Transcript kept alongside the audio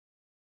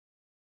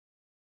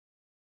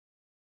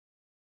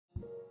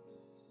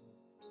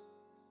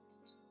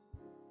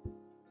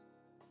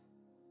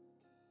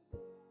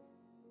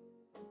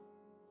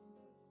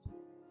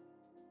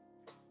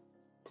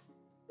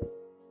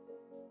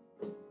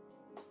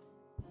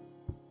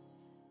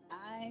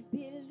I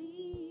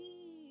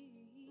believe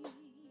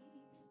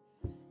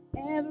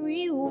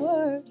every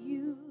word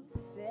you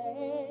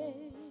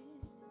said,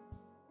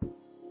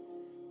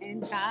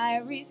 and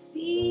I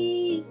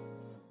receive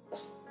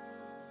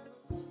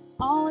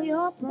all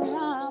your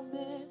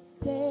promises.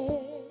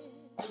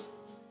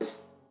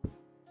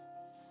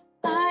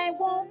 I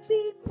won't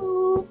be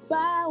moved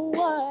by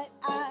what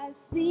I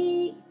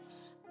see.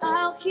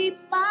 I'll keep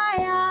my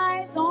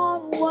eyes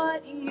on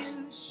what you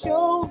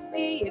showed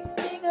me. It's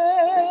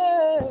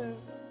bigger,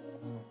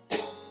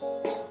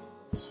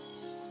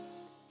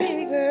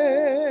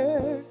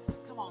 bigger.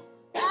 Come on.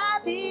 I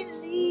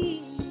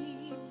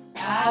believe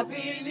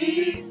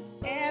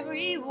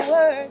every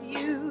word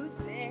you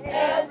said.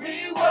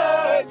 Every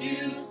word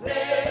you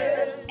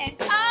said. And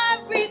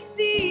I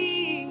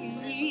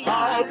receive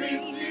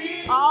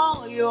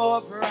all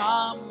your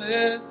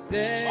promises.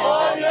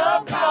 All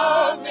your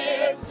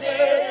promises.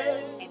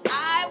 And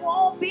I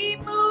won't be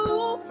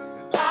moved.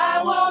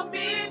 I won't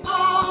be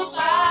moved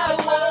by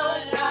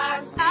what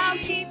I see. I'll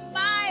keep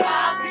my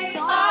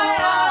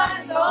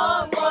eyes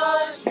on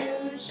what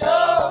you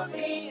showed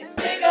me.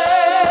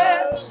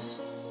 It's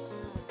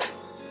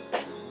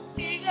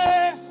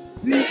bigger,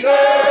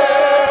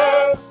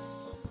 bigger.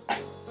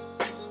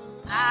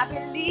 I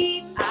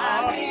believe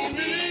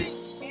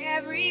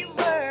every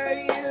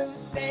word you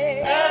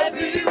said.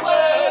 Every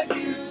word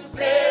you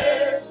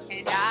said.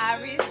 And I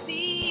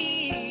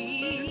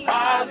receive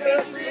all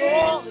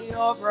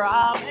your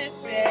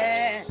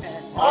promises.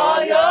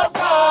 All your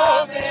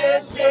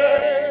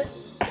promises.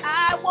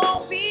 I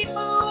won't be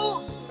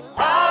moved.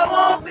 I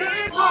won't be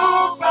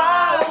moved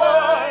by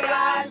what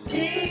I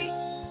see.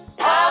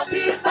 I'll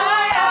keep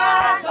my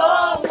eyes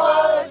on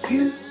what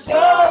you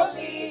show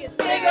me. It's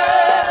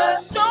bigger,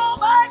 So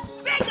much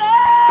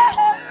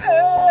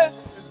bigger.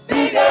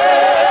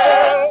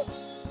 bigger.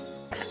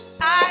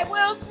 I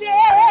will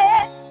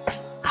stand.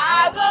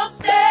 I will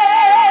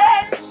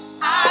stand.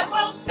 I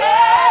will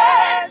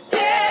stand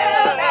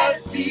still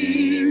and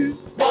see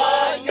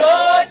what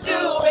you're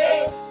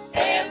doing.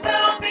 It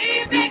will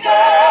be bigger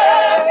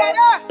and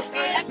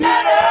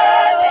better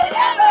than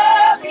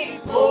ever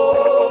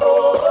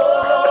before.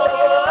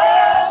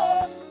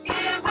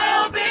 It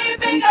will be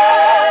bigger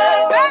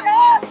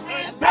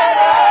and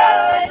better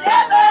than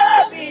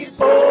ever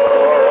before.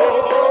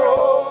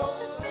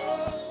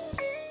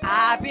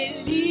 I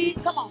believe.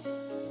 Come on.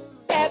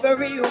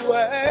 Every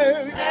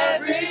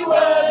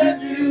word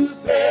you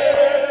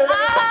say,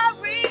 I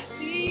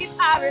receive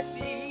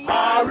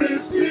I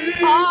receive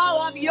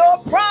all of your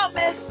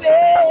promises.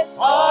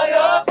 all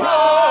your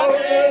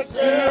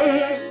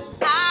promises.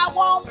 I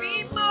won't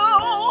be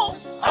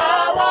moved.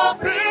 I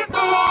won't be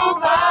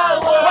moved by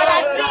What I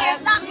see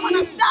is not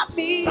going to stop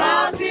me.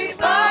 I'll keep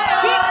my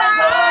Keep my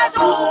eyes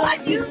on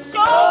what you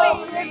show me.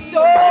 It's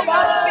so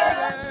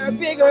much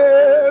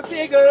bigger,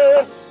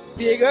 bigger,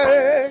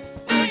 bigger,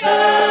 bigger,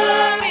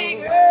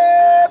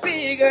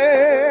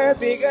 bigger,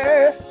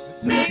 bigger,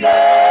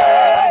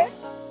 bigger.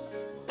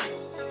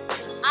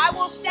 I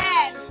will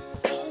stand.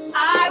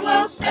 I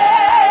will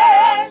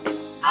stand.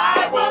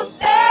 I will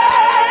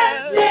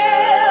stand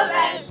still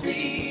and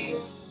see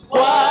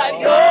what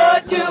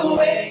you're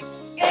doing.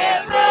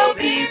 It will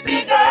be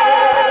bigger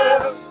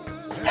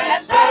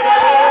and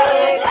better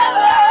than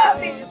ever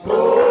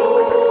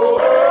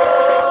before.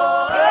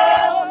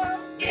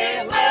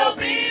 It will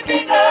be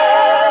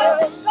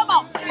bigger. Come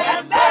on.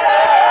 And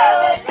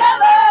better than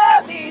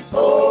ever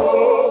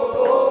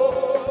before.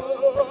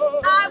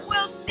 I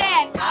will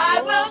stand.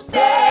 I will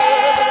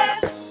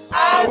stand.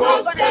 I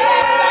will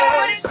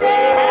stand.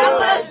 I'm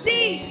going to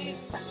see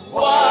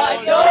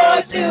What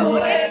you're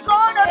doing. it's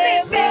going to be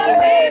It will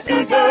bigger, be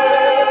bigger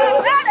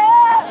better.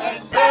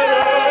 and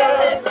better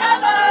than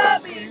ever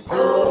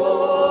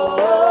before.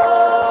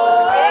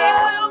 It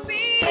will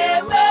be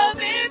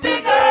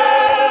bigger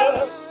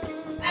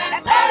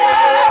and better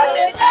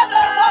than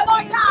ever.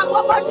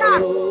 one more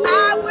time. I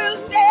will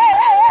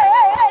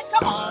stand.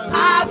 Come on.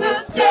 I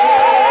will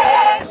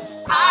stand.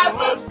 I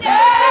will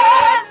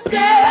stand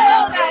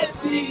still and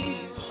see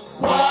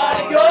what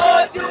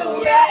you're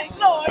doing. Yes,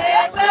 Lord.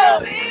 It will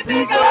be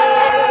bigger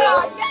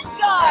Yes,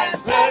 God.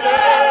 and better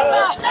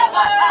than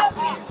ever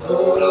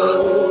before.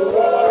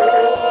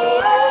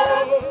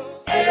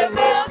 It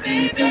will be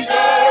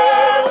bigger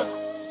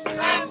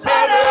and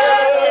better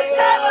than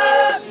ever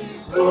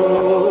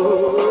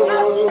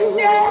before.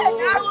 Yes,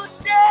 I will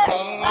stand.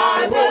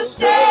 I will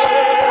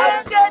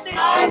stand. standing. I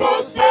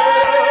will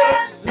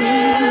stand still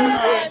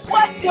and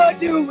What see you're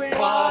doing.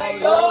 what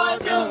you're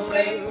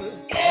doing.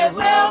 It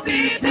will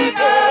be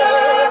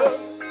bigger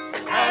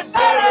and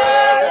better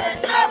than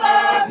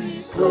ever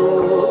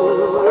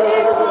before.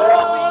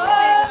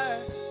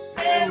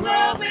 It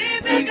will be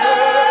bigger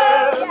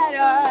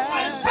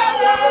and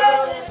better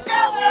than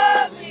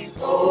ever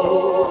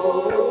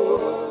before.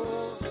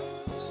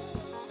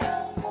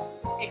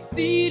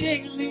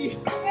 Exceedingly,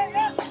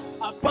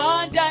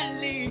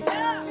 abundantly,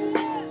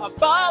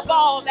 above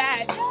all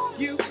that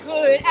you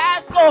could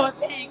ask or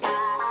think.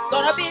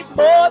 Gonna be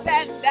more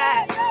than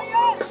that.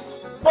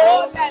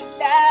 More than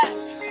that.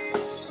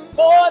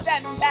 More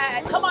than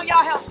that. Come on,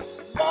 y'all, help.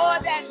 More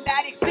than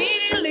that,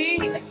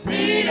 exceedingly,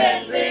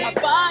 exceedingly,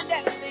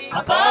 abundantly,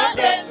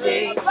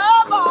 abundantly,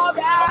 above all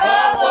that,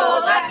 above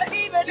all that,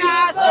 even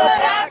as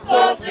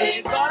so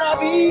it's gonna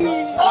be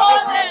more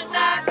than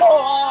that,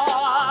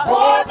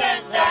 more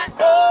than that,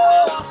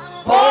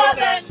 more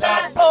than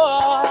that,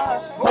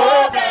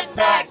 more than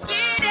that,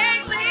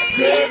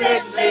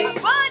 exceedingly,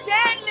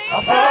 abundantly,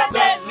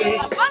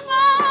 above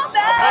all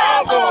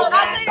that,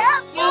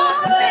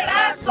 I say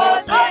that's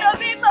gonna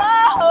be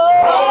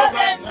more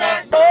than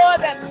that, more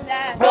than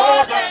that,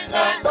 more than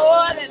that, more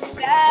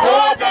than that,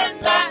 more than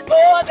that,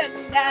 more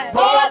than that,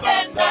 more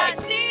than that,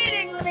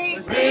 exceedingly,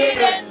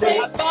 exceedingly,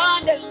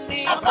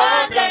 abundantly,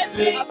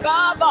 abundantly,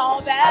 above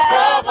all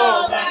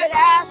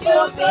that,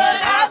 you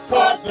could ask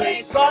for,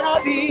 it's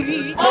gonna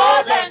be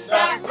more than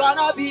that, it's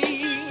gonna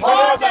be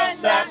more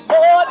than that,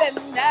 more than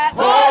that,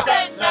 more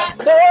than that,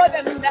 more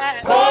than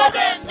that, more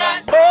than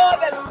that, more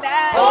than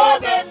that, more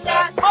than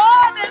that, more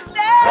than that,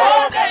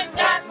 more than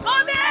that,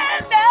 more than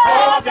that,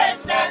 more than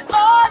that, more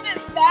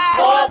than that,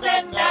 more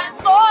than that,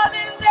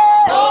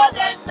 more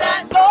than that, more than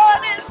that, more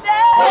than that,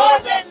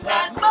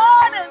 more than that, more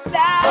than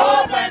that,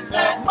 more than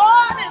that,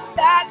 more than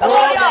that. Come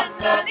on,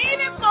 y'all. And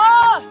even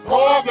more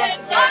than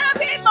it's that, gonna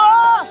be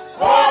more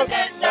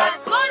than that,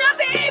 gonna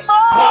be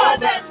more than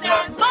that,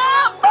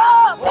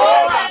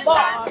 more than that,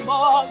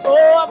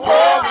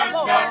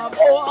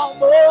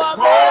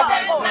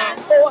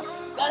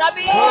 gonna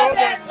be more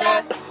than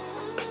that,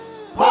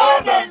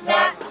 more than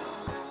that,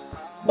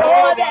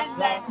 more than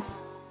that,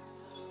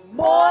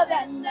 more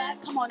than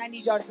that. Come on, I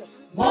need y'all to say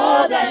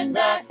more than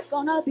that, it's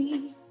gonna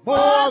be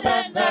more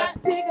than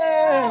that,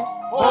 bigger,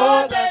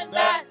 more than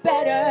that,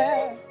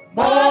 better,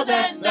 more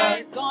than that,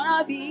 it's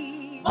gonna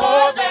be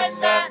more than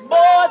that,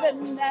 more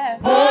than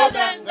that, more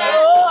than that,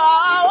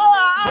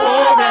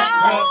 more than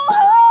that, so much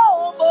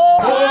more,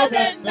 more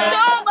than that,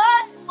 more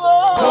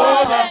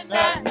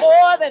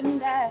than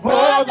that,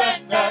 more than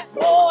that,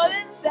 more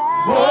than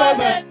that, more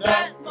than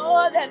that,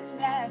 more than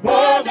that,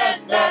 more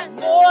than that,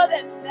 more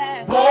than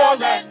that, more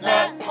than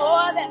that,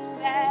 more than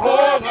that,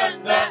 more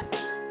than that.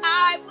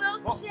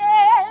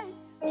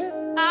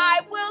 I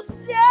will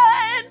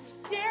stand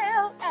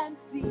still and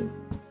see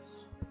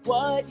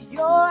what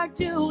you're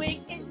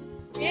doing.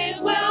 It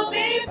will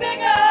be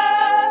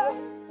bigger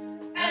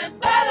And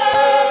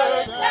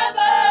better than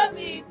ever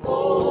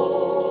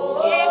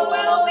before. It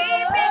will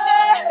be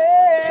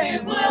bigger.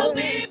 It will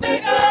be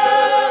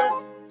bigger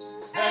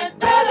and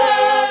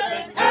better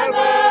than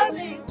ever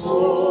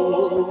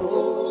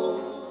before.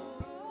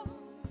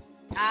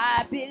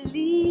 I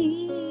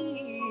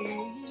believe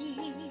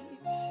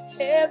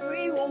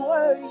every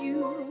word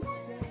you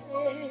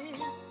say.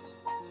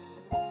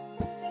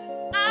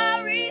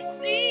 I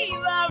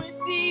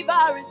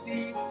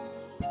receive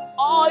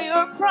all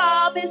your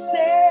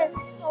promises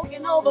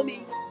spoken over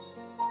me.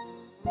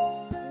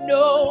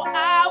 No,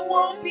 I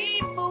won't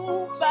be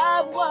moved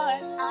by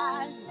what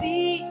I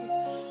see.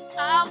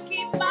 I'll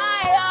keep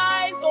my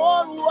eyes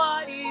on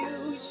what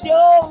you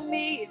show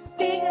me. It's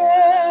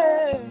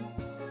bigger.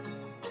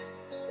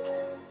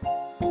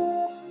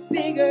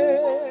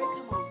 Bigger.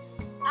 Come on.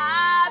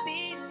 I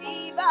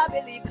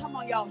believe. Come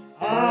on, y'all.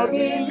 I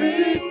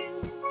believe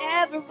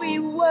every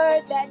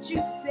word that you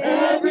say.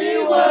 every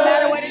word. No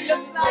matter what it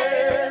looks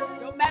said.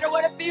 like. No matter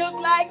what it feels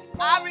like.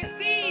 I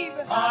receive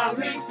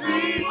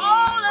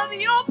all of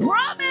your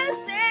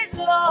promises,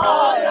 Lord.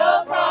 All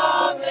your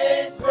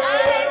promises.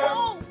 I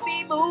won't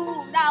be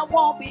moved. I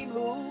won't be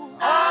moved.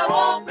 I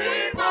won't be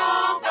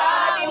moved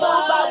by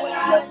what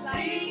I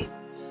see.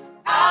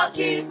 I'll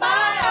keep my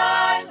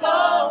eyes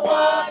on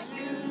what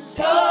you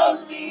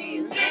showed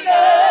me.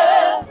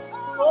 Bigger.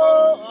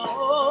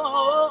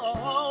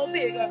 Oh,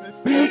 bigger.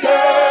 Bigger.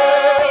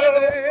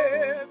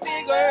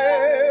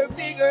 Bigger.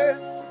 Bigger.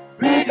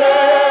 Bigger.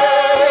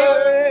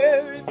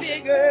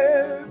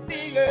 Bigger.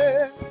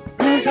 Bigger.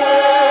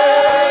 Bigger.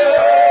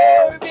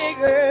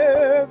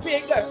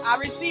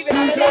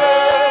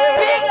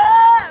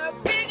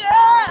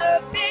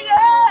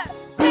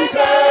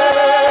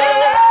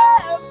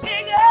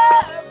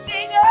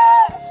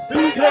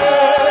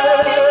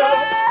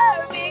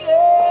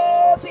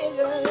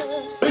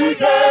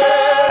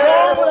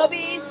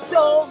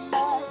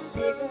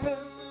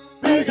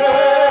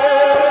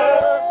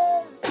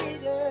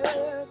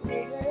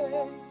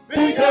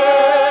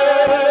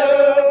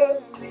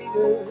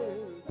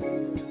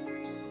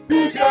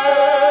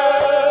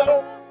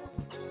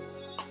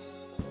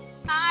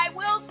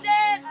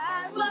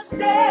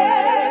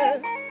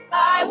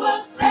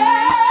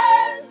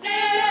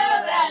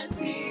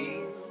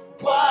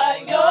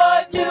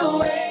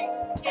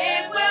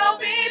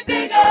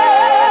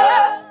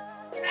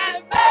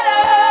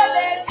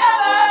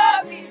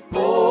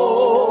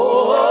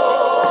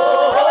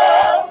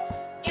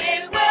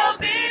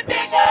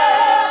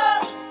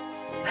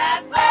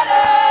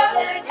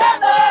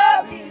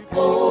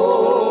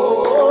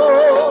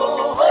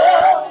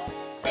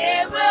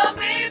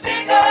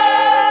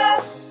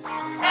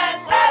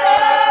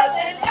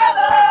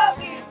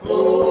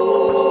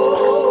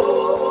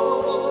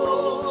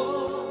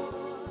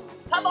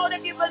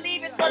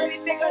 be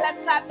bigger. Let's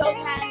clap those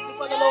hands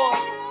before the Lord.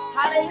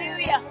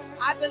 Hallelujah.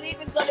 I believe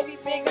it's going to be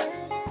bigger.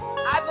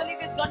 I believe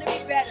it's going to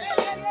be better.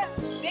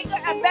 Bigger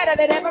and better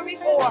than ever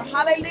before.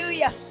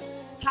 Hallelujah.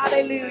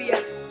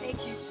 Hallelujah.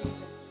 Thank you, Jesus.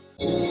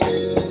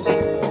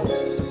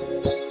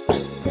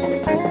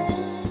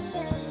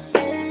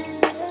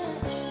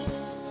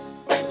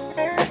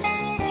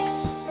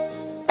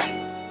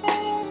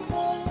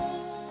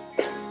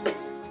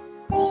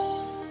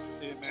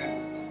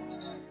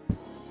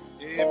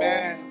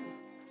 Amen.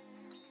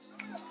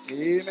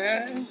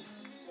 Amen.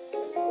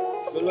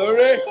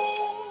 Glory.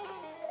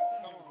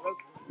 Come on, let's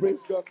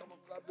praise God. Come on,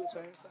 clap those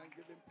hands and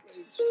give him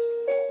praise.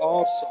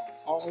 Awesome.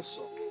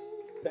 Awesome.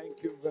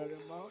 Thank you very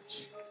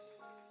much.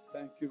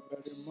 Thank you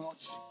very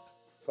much.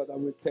 Father,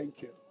 we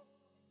thank you.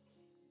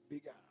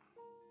 Bigger,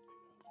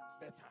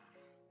 better,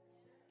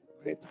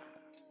 greater,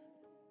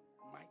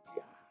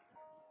 mightier,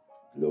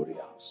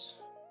 glorious,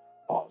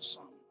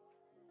 awesome.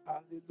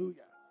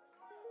 Hallelujah.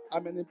 How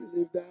many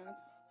believe that?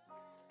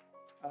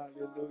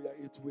 Hallelujah.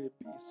 It will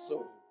be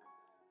so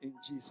in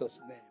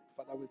Jesus' name.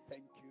 Father, we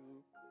thank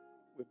you.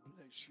 We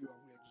bless you and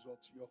we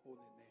exalt your holy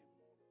name.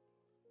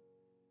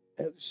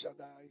 El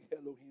Shaddai,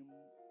 Elohim,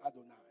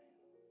 Adonai.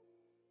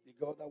 The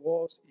God that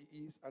was, he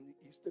is, and he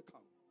is to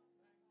come.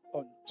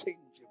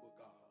 Unchangeable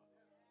God.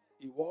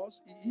 He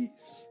was, he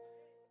is,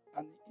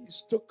 and he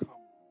is to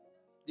come.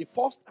 The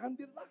first and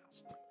the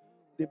last.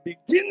 The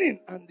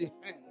beginning and the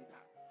end.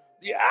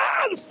 The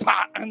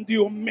Alpha and the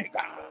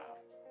Omega.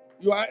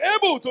 You are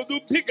able to do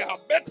bigger,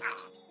 better.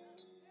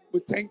 We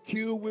thank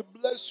you. We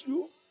bless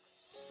you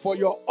for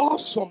your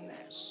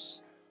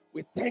awesomeness.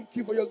 We thank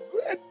you for your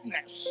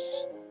greatness.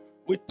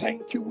 We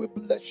thank you. We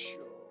bless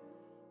you.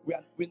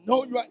 We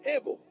know you are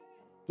able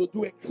to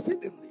do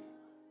exceedingly,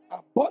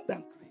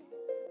 abundantly,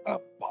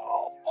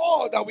 above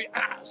all that we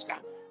ask,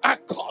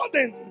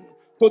 according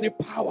to the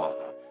power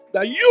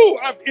that you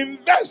have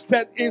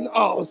invested in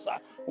us.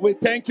 We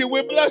thank you.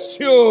 We bless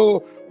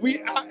you.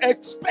 We are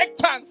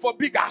expectant for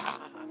bigger.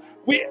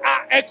 We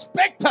are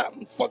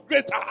expectant for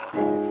greater.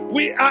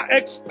 We are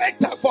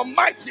expectant for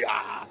mightier.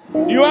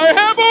 You are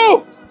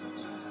able.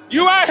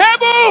 You are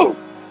able.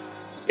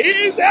 He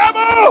is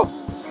able.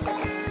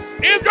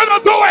 He's going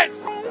to do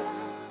it.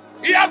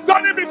 He has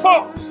done it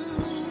before.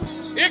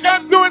 He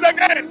can do it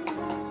again.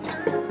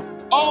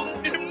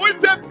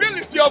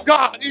 Immutability of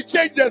God, he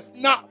changes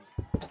not.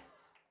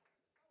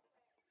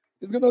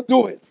 He's going to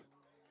do it.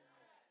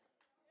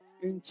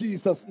 In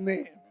Jesus'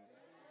 name.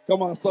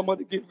 Come on,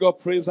 somebody give God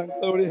praise and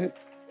glory.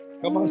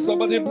 Come on,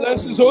 somebody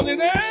bless his holy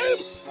name.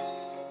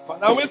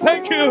 Father, we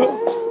thank you.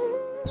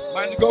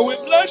 Mighty God, we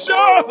bless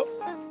you.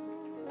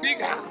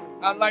 Bigger.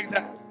 I like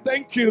that.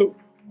 Thank you.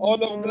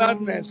 All of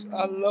gladness.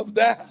 I love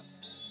that.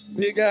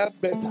 Bigger,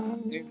 better.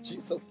 In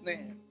Jesus'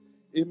 name.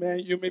 Amen.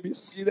 You may be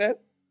seated.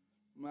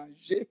 Thank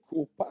you, Jesus.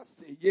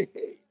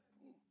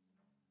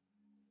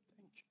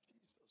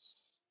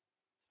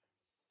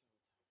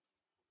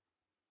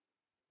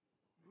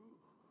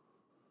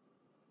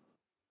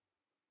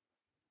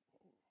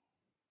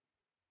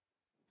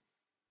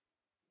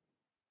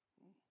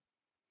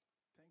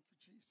 Thank you,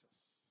 Jesus.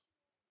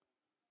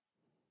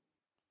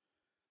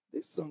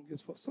 This song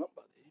is for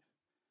somebody.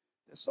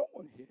 There's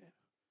someone here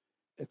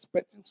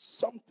expecting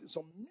something,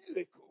 some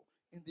miracle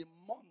in the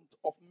month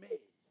of May.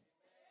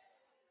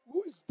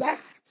 Who is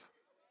that?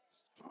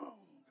 Strong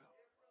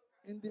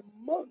in the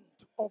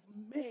month of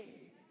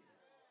May.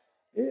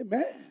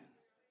 Amen.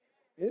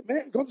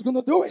 Amen. God's going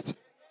to do it.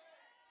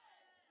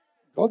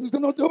 God is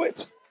going to do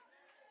it.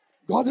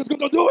 God is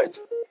going to do it.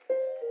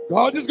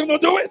 God is going to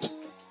do it.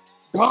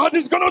 God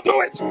is going to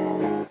do it.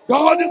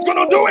 God is going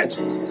to do it.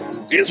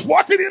 He's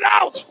working it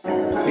out.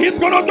 He's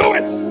going to do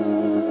it.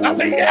 I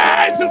say,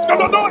 yes, he's going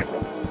to do it.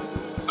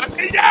 I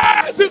say,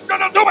 yes, he's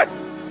going to do it.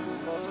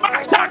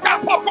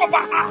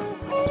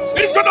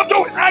 He's going to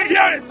do it. I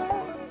hear it.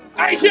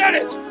 I hear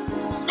it.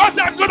 God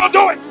said, I'm going to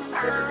do it.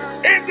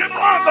 In the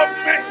month of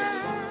May.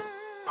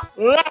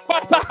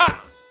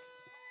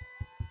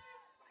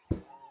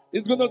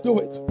 He's going to do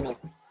it.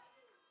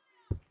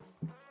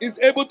 He's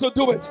able to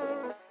do it.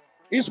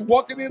 He's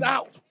working it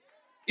out.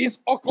 He's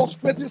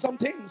orchestrating some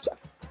things.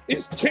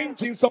 He's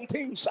changing some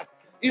things.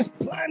 He's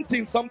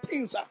planting some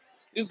things.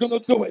 He's going to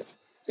do it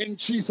in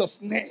Jesus'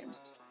 name.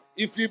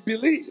 If you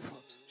believe,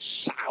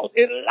 shout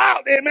it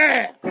loud,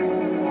 amen.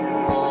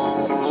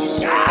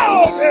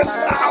 Shout it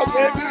loud,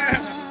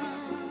 amen.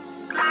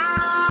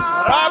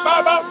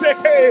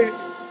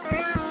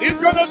 He's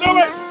going to do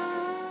it.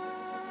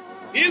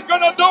 He's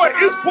going to do it.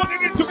 He's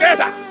putting it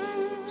together.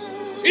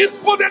 He's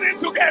putting it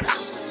together.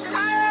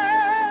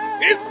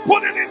 He's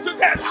putting it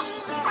together.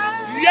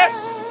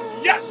 Yes,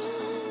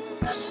 yes,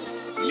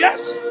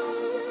 yes.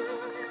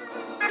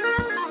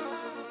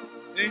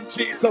 In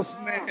Jesus'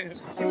 name.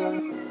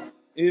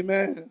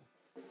 Amen.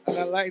 And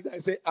I like that. I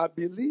say, I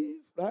believe,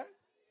 right?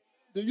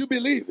 Do you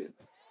believe it?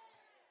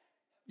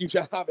 You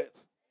shall have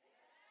it.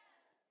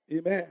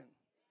 Amen.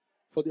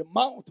 For the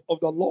mouth of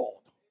the Lord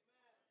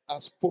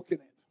has spoken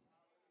it.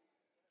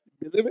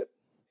 Believe it,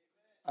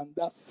 and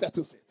that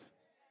settles it.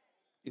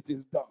 It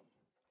is done.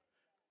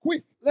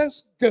 Quick,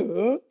 let's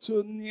go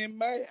to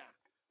Nehemiah.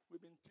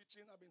 I've been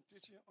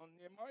teaching on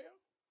Nehemiah.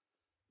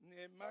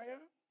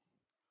 Nehemiah,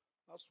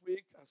 last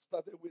week I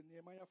started with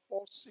Nehemiah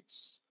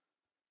 4:6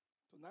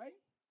 to 9.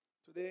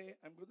 Today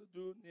I'm going to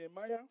do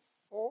Nehemiah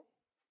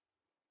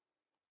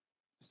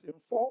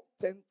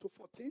 4:10 to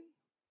 14.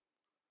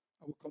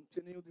 I will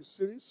continue the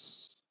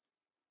series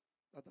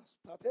that I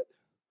started,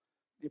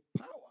 the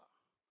power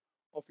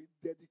of a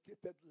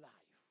dedicated life.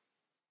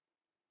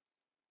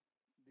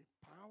 The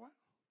power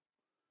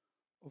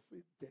of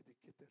a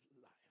dedicated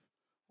life.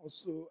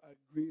 Also, I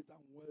greet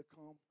and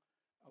welcome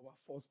our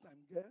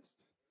first-time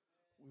guest.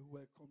 We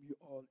welcome you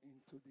all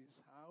into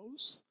this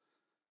house.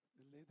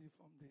 The lady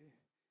from the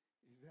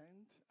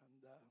event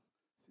and the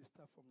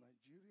sister from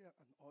Nigeria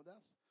and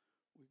others,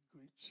 we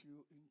greet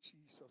you in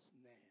Jesus'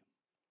 name.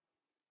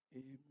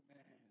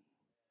 Amen.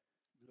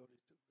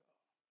 Glory to God.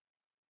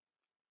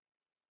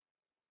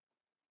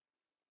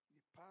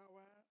 The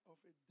power of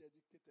a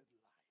dedicated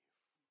life.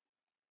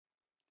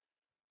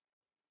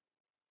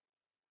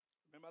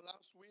 Remember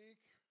last week,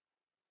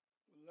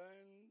 we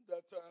learned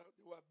that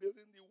they were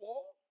building the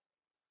wall,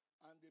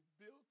 and they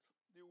built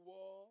the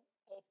wall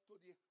up to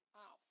the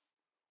half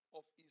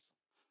of its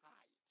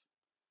height.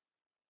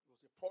 It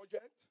was a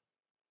project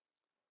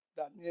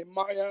that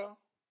Nehemiah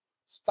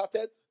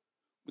started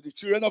with the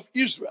children of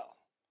Israel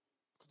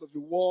because of the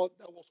wall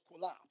that was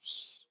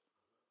collapsed.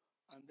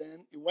 And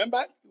then he went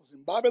back, he was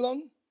in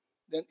Babylon,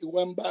 then he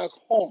went back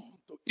home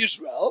to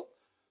Israel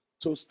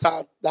to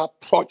start that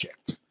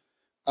project.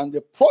 And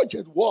the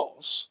project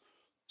was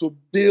to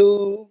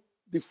build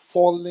the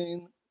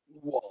falling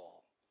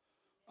wall.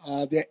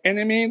 The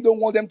enemy don't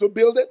want them to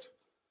build it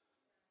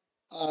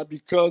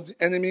because the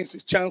enemy is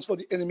a chance for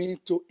the enemy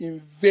to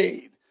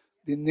invade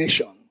the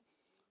nation.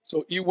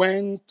 So he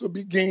went to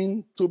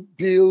begin to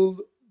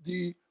build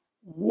the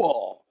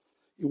wall.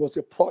 It was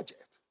a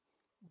project.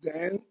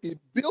 Then he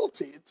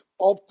built it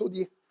up to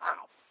the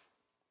half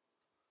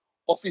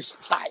of its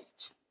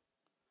height.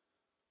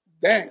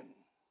 Then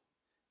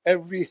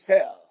every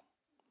hell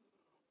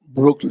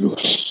broke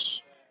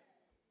loose.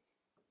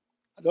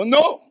 I don't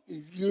know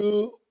if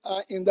you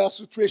are in that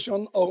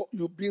situation or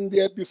you've been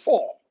there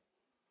before,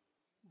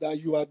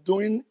 that you are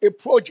doing a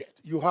project.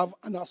 You have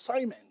an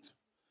assignment.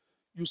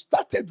 You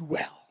started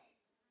well.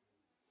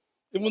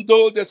 Even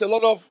though there's a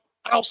lot of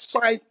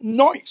outside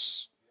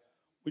noise.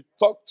 We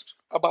talked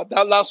about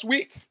that last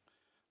week.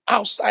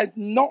 Outside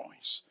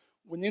noise.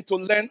 We need to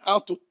learn how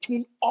to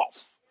tune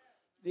off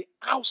the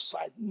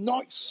outside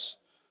noise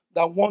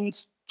that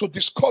wants to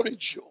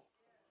discourage you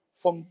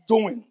from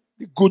doing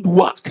the good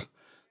work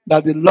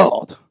that the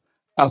Lord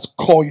has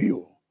called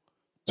you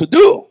to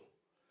do.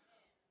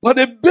 But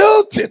they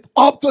built it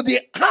up to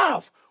the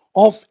half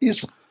of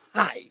its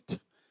height,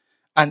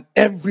 and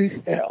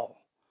every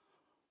hell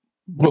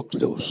broke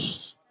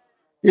loose.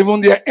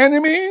 Even their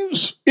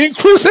enemies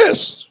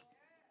increases.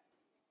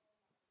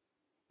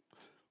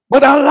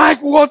 But I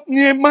like what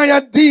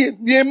Nehemiah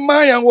did.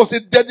 Nehemiah was a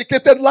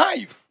dedicated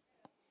life.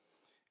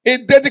 A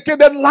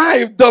dedicated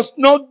life does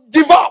not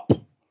give up,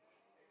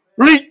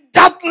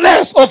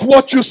 regardless of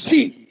what you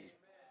see,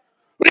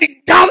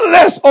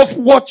 regardless of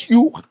what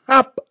you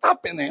have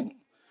happening.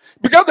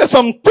 Because there's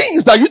some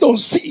things that you don't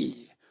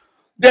see.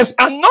 There's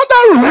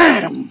another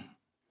realm.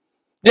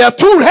 There are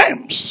two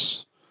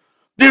realms.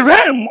 The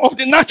realm of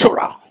the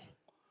natural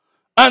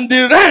and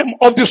the realm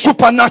of the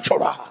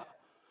supernatural.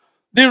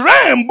 The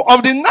realm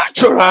of the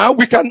natural,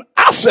 we can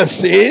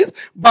access it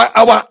by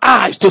our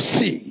eyes to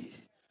see.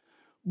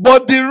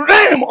 But the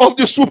realm of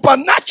the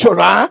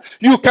supernatural,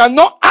 you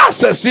cannot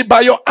access it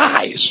by your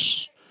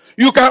eyes.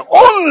 You can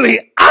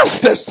only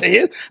access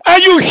it. Are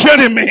you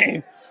hearing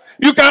me?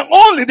 There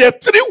are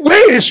three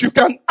ways you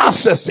can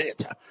access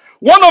it.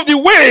 One of the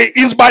ways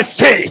is by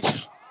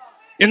faith.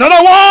 In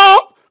other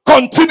words,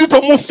 continue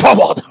to move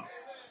forward.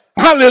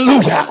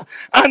 Hallelujah.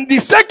 And the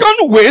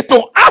second way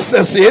to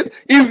access it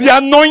is the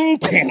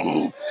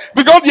anointing.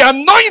 Because the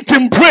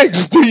anointing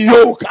breaks the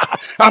yoke.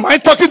 Am I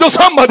talking to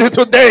somebody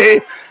today?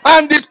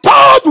 And the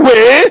third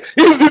way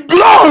is the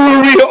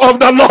glory of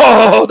the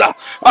Lord.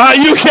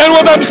 You hear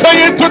what I'm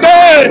saying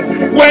today?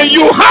 When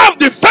you have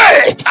the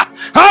faith,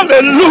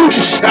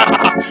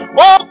 hallelujah.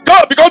 Oh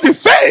God, because the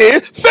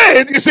faith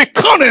is a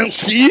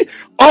currency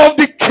of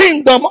the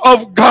kingdom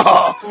of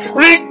God.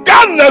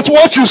 Regardless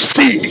what you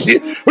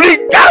see,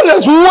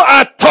 regardless who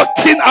are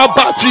talking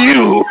about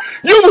you,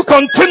 you will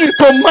continue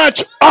to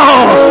march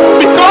on.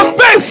 Because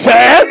faith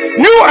said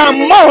you are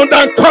more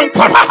than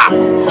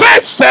conqueror.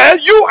 Faith said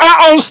you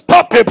are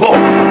unstoppable.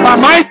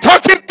 Am I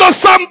talking to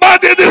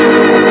somebody?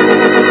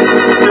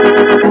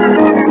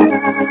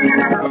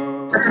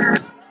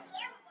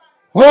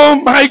 Oh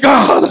my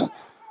God.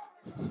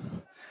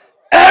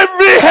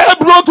 Every hell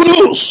broke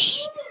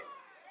loose.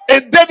 A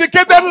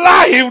dedicated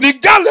life,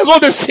 regardless of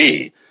what they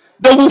see,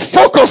 they will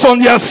focus on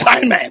the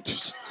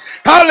assignment.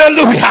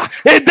 Hallelujah.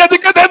 A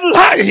dedicated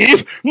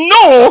life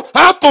know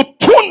how to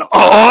tune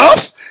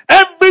off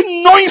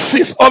every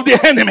noises of the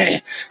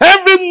enemy,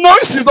 every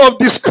noises of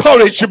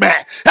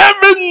discouragement,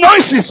 every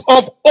noises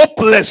of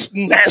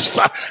hopelessness.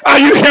 Are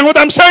you hearing what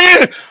I'm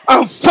saying?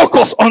 And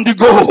focus on the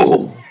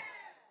goal.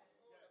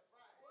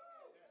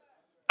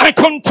 And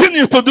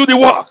continue to do the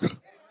work.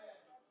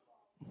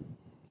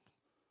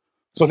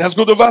 So let's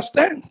go to verse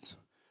 10.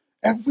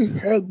 Every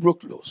hell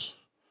broke loose.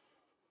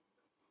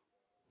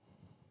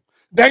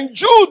 Then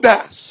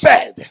Judah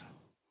said,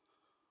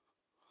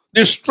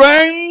 the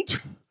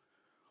strength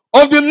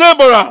of the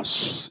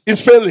laborers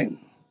is failing.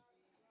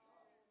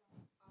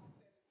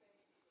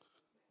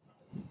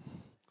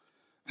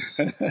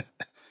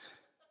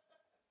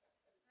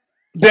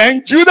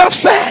 Then Judah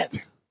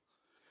said,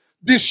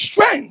 the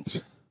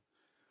strength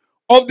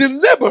of the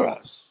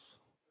laborers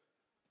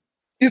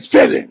is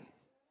failing.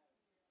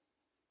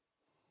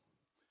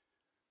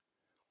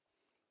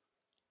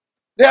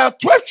 There are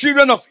 12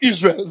 children of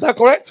Israel. Is that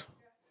correct?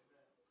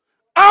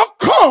 How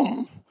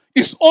come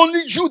it's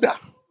only Judah?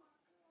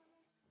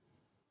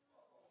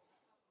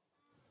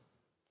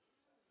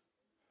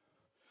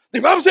 The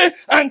Bible says,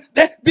 and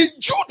the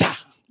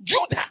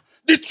Judah,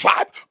 the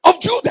tribe of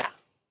Judah.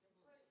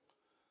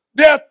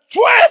 There are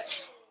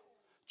 12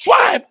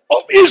 tribes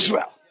of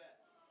Israel.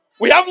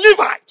 We have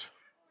Levite.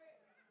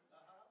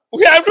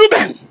 We have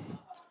Reuben.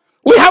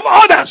 We have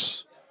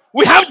others.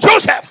 We have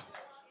Joseph.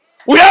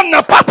 We have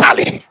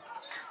Naphtali.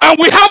 And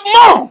we have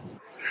more.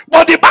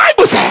 But the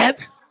Bible said,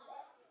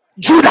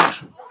 Judah.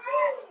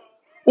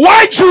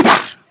 Why Judah?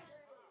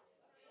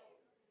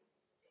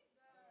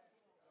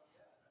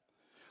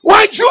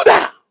 Why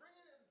Judah?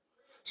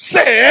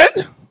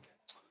 Said,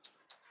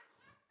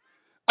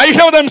 are you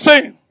hearing what I'm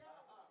saying?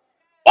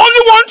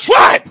 Only one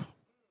tribe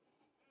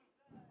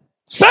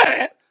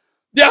said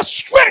their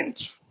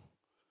strength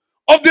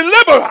of the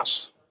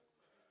laborers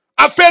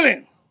are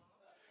failing.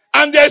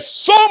 And there's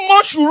so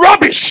much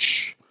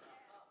rubbish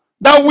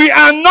that we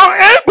are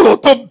not able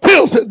to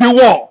build the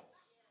wall.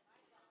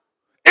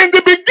 In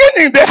the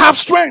beginning, they have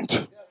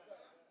strength.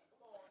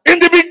 In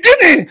the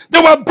beginning, they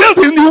were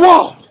building the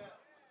wall.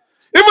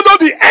 Even though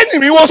the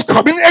enemy was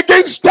coming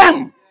against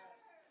them,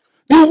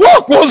 the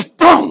work was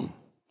done.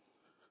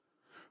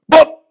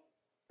 But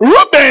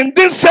Reuben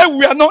didn't say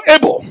we are not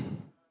able.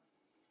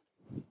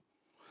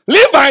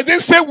 Levi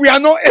didn't say we are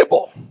not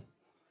able.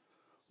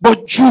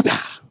 But Judah.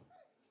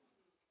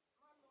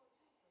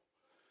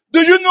 Do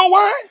you know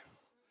why?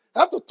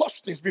 I have to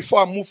touch this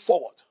before I move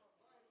forward.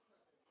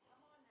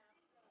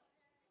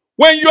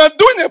 When you are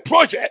doing a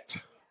project,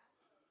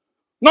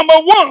 number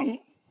one,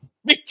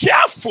 be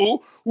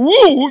careful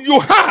who you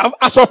have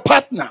as a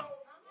partner.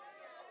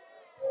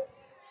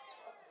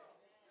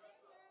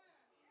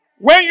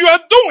 When you are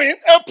doing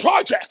a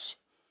project,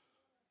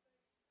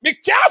 be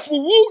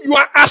careful who you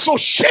are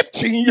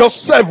associating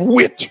yourself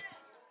with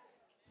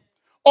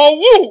or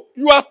who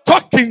you are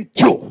talking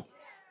to.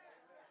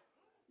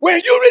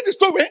 When you read the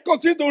story, when you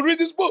continue to read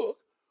this book,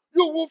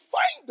 you will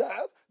find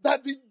out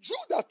that the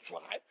Judah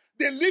tribe,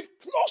 they live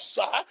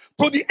closer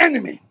to the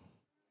enemy.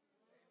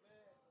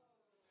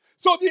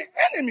 So the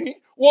enemy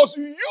was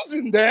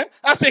using them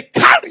as a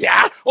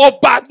carrier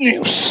of bad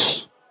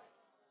news.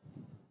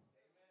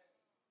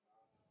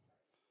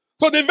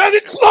 So they're very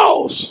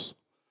close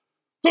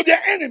to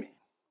their enemy.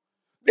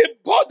 They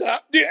bother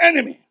the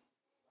enemy.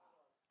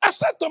 I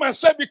said to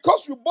myself,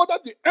 because you bother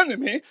the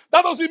enemy,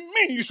 that doesn't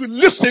mean you should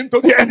listen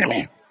to the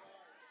enemy.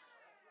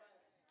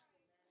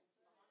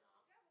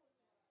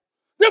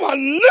 They were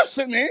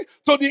listening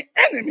to the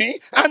enemy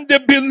and they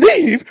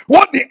believe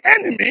what the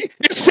enemy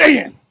is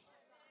saying.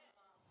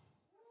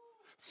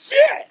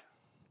 Fear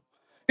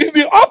is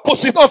the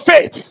opposite of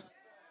faith.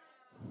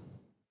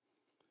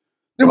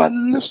 They were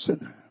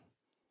listening.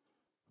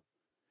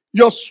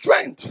 Your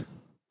strength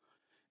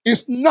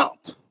is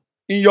not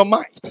in your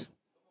might.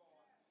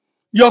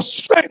 Your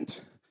strength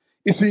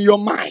is in your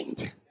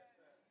mind.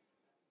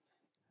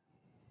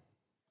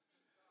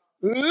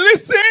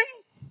 Listen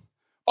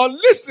or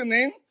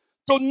listening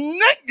to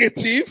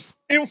negative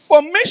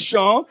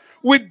information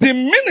will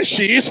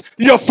diminishes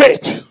your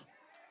faith.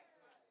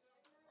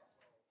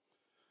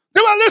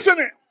 They were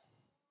listening.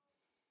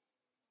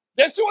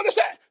 They see what they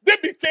said.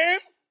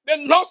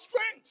 They lost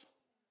strength.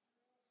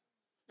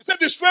 He said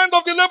the strength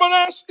of the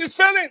laborers is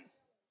failing.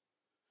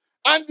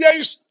 And there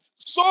is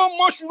so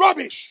much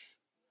rubbish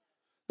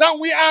that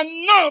we are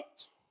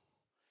not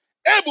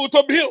able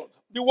to build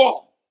the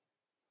wall.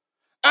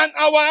 And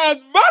our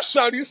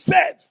adversary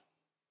said,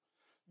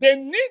 they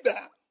neither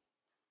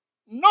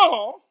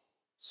nor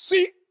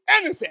see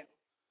anything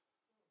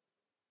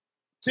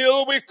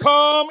till we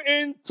come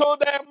into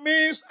their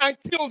midst and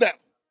kill them.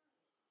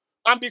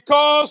 And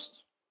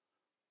because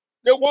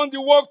they want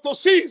the work to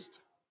cease.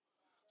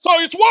 So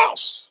it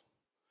was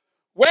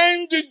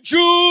when the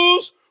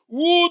Jews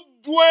who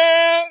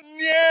dwell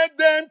near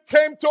them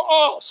came to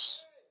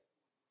us.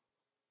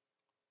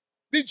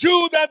 The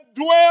Jews that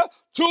dwell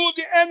to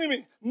the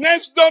enemy,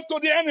 next door to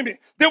the enemy,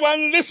 they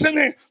were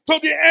listening to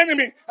the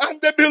enemy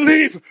and they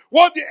believed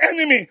what the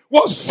enemy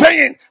was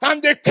saying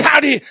and they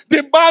carry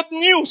the bad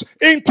news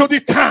into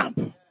the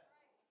camp.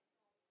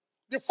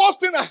 the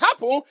first thing that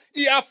happened,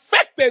 it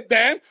affected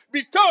them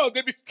because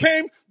they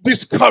became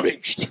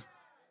discouraged.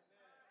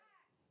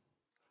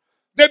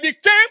 They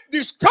became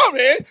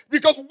discouraged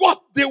because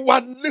what they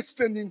were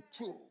listening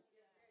to.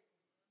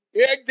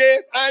 Ear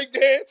gate, eye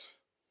gate.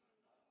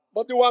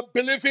 But they were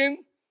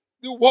believing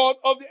the word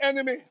of the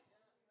enemy.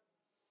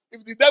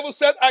 If the devil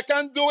said, I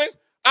can't do it,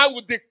 I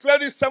will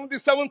declare it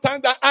 77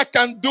 times that I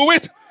can do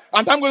it.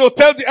 And I'm going to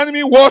tell the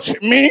enemy, watch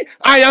me,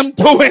 I am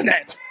doing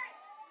it.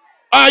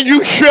 Are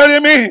you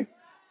hearing me?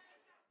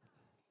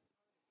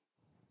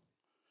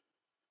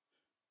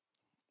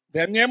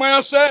 Then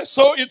Nehemiah said,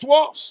 so it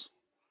was.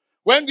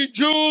 When the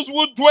Jews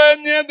who dwell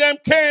near them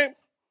came,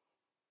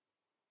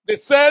 they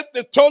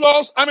told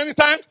us how many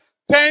times?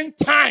 10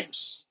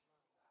 times.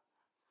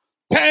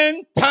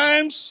 10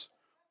 times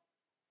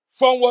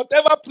from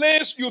whatever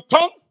place you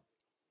turn,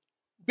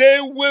 they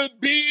will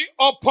be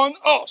upon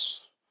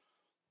us.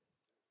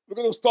 We're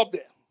going to stop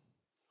there.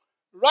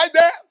 Right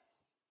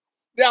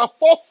there are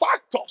 4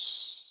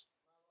 factors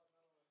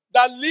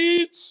that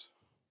lead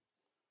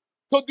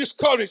to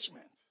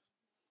discouragement.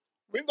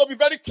 We need to be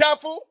very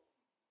careful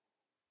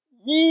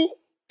who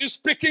is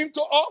speaking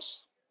to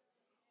us,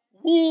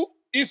 who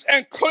is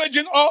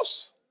encouraging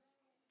us.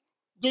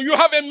 Do you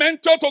have a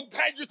mentor to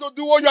guide you to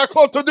do what you are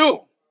called to do?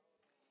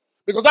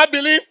 Because I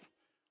believe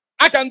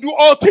I can do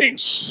all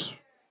things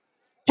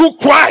through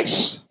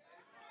Christ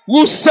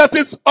who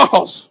settles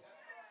us.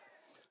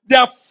 There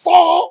are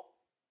 4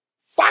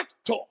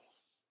 factors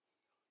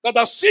that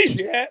I see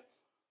here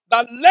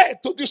that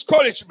led to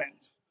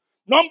discouragement.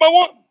 Number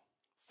 1,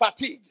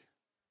 fatigue.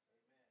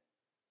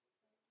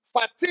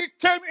 Fatigue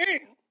came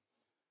in.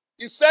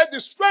 He said the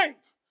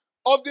strength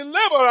of the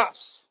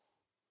laborers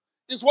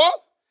is what?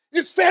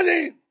 It's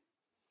failing.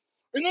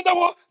 In other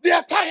words, they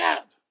are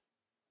tired.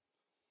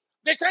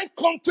 They can't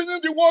continue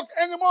the work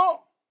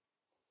anymore.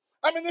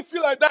 How many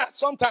feel like that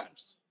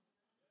sometimes?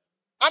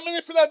 How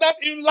many feel like that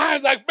in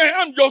life? Like, man,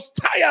 I'm just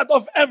tired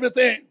of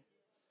everything.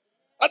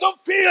 I don't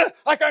feel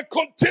I can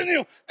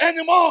continue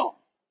anymore.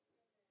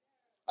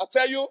 I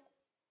tell you,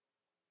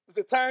 it's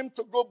a time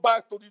to go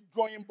back to the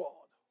drawing board.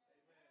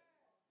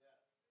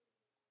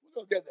 We're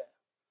going to get there.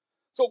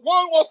 So 1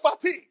 was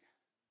fatigue.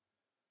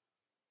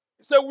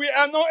 He said, we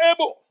are not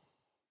able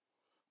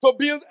to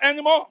build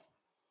anymore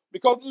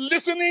because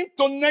listening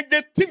to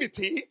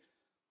negativity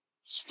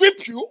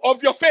strips you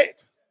of your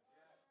faith,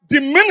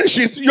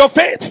 diminishes your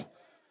faith,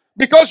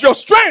 because your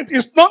strength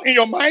is not in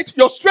your mind,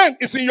 your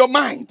strength is in your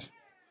mind.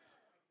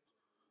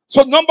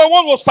 So number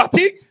 1 was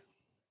fatigue.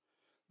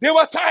 They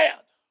were tired.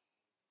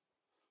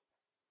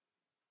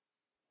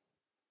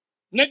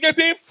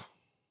 Negative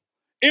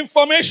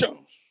information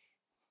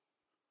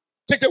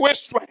take away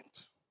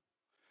strength.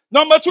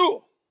 Number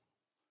 2,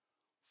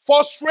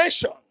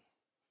 frustration.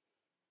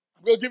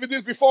 I'm going to give you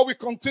this before we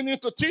continue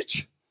to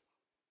teach.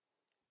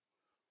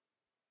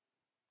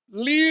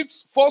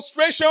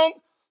 Frustration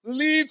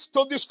leads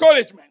to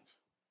discouragement.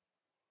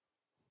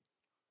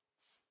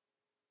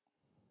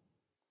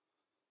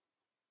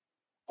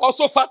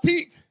 Also,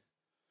 fatigue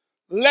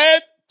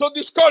led to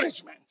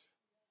discouragement.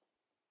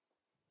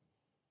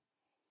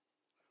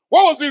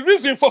 What was the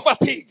reason for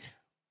fatigue?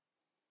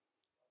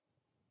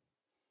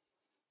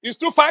 It's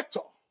 2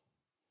 factors.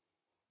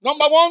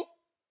 Number 1,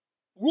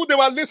 who they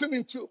were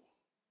listening to.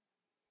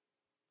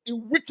 It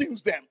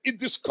weakens them. It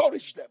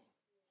discourages them.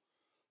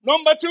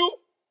 Number 2,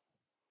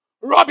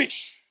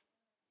 rubbish.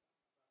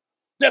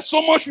 There's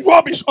so much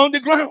rubbish on the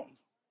ground.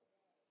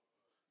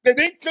 They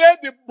didn't clear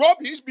the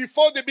rubbish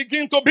before they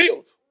begin to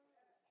build.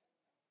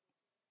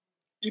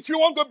 If you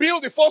want to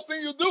build, the first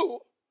thing you do,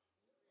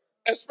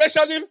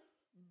 especially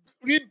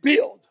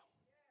rebuild.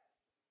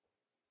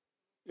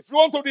 If you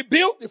want to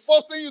rebuild, the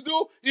first thing you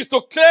do is to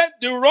clear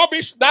the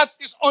rubbish that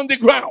is on the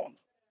ground.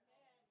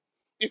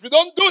 If you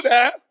don't do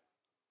that,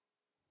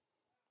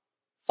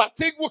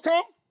 fatigue will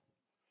come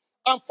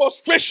and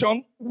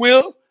frustration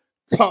will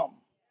come.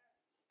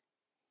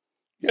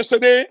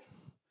 Yesterday,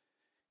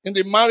 in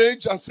the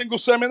marriage and single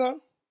seminar,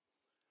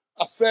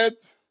 I said,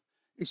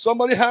 if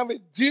somebody have a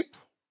deep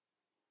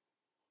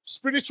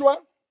spiritual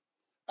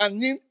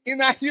and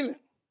inner healing,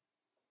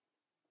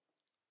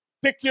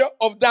 take care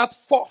of that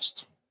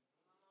first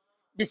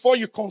before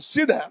you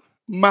consider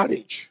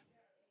marriage.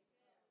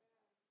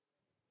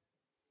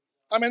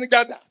 How many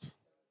got that?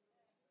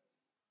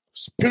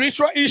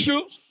 Spiritual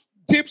issues,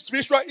 deep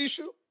spiritual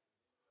issue,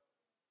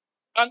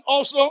 and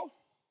also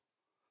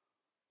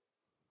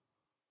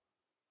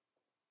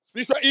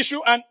spiritual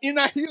issue and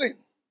inner healing.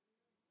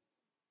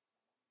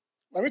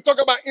 When we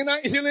talk about inner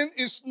healing,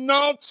 it's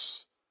not,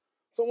 so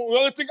we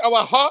only think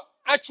our heart,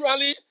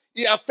 actually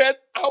it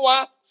affects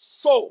our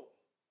soul.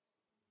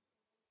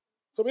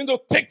 So we need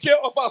to take care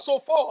of our soul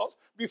first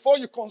before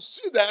you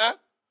consider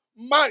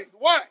marriage.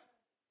 Why?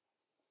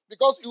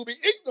 Because it will be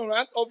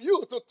ignorant of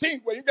you to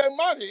think when you get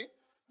married,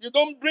 you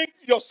don't bring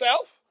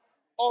yourself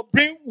or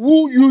bring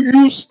who you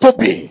used to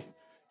be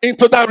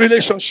into that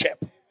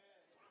relationship.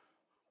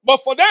 But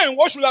for them,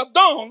 what should have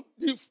done,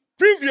 the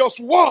previous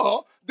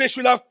wall, they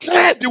should have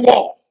cleared the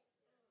wall.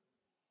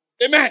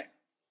 Amen.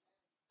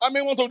 I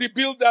may want to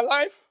rebuild their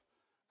life.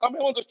 I may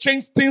want to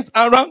change things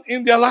around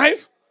in their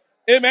life.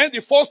 Amen.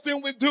 The first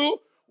thing we do,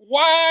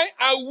 why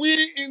are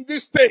we in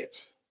this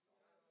state?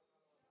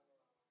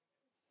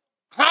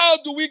 How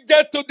do we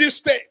get to this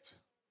state?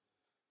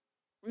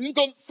 We need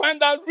to find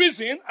that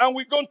reason and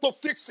we're going to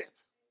fix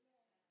it.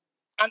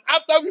 And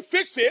after we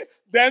fix it,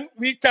 then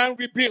we can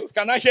rebuild.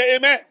 Can I hear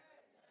amen?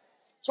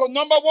 So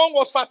number 1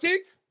 was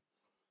fatigue.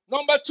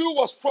 Number 2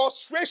 was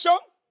frustration.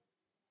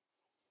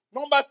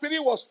 Number 3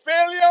 was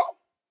failure.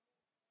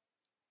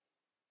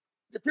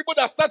 The people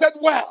that started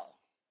well,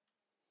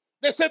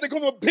 they said they're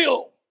going to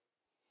build.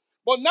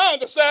 But now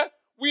they said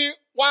we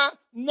were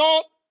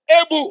not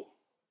able.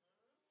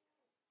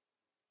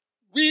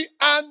 We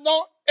are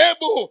not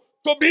able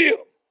to build.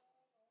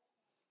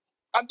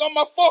 And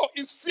number 4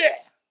 is fear.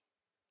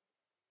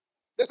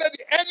 They said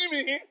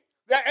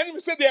their enemy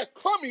said they are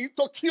coming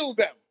to kill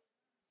them.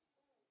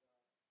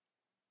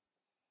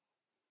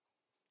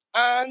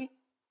 And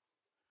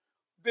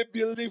they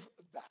believe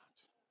that.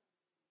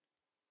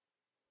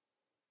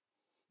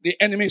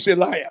 The enemy is a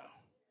liar.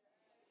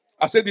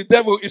 I said the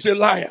devil is a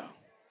liar.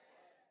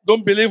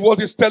 Don't believe what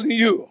he's telling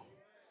you.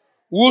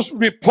 Whose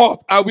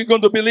report are we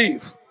going to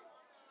believe?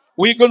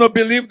 We're going to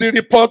believe the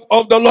report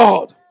of the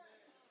Lord.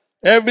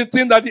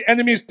 Everything that the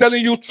enemy is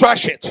telling you,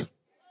 trash it.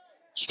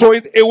 Throw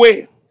it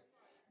away.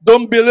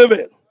 Don't believe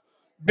it.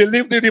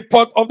 Believe the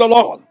report of the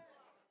Lord.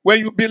 When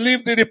you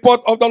believe the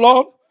report of the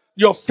Lord,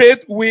 your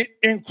faith will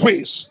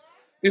increase.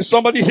 Is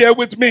somebody here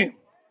with me?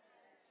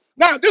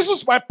 Now, this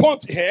is my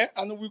point here,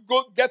 and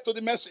we'll get to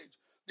the message.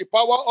 The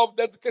power of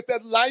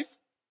dedicated life.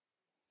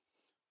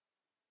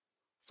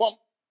 From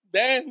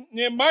then,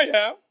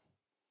 Nehemiah,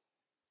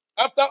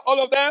 after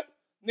all of that,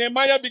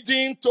 Nehemiah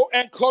began to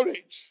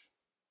encourage.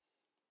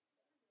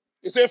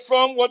 He said,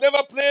 from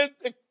whatever place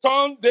they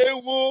turn, they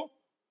will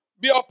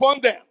be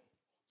upon them.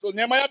 So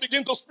Nehemiah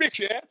began to speak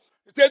here.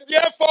 He said,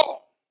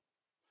 therefore,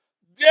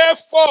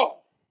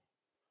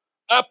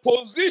 a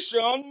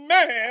position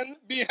men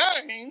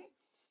behind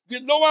the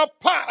lower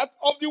part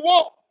of the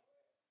wall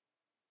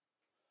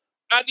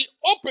at the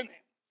opening,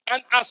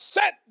 and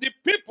set the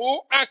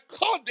people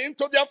according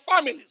to their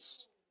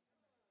families.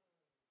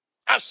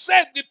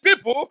 Set the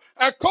people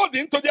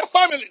according to their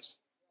families,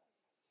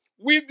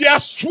 with their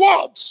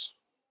swords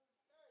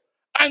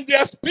and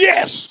their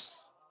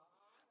spears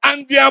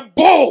and their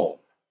bow.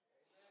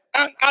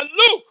 And I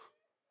looked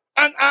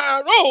and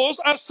I arose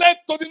and said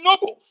to the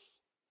nobles,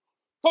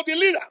 to the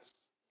leaders,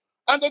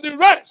 and to the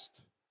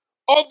rest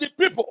of the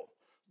people,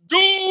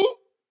 do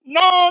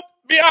not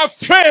be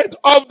afraid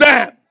of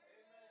them.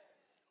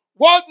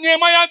 What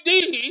Nehemiah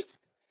did,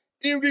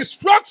 he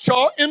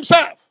restructured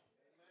himself.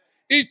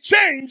 He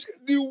changed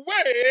the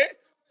way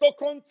to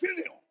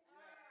continue.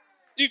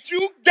 If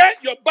you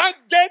get your back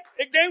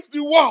against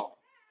the wall,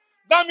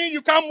 that means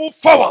you can't move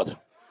forward.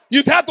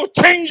 You got to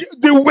change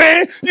the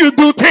way you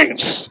do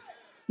things.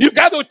 You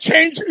got to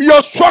change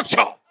your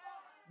structure.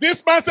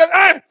 This man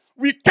said,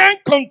 we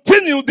can't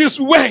continue this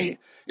way.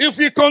 If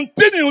we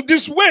continue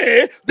this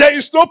way, there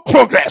is no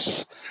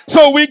progress.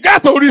 So we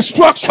got to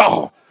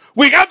restructure.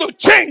 We got to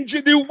change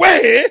the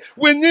way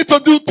we need to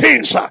do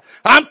things.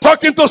 I'm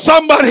talking to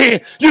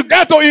somebody. You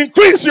got to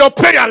increase your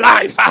prayer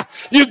life.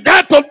 You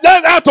got to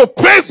learn how to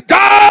praise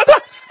God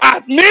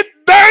at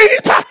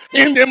midnight,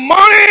 in the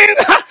morning,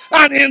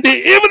 and in the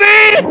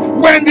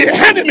evening when the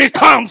enemy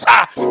comes.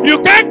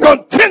 You can't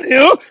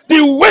continue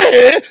the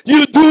way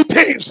you do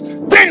things.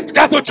 Things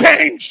got to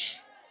change.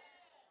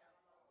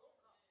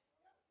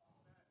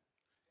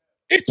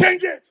 It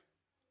changes.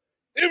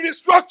 It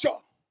restructure.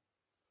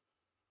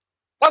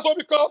 That's what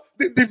we call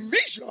the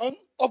division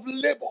of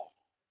labor.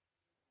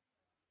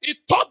 He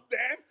taught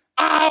them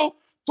how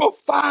to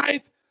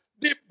fight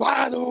the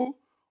battle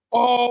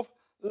of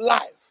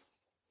life.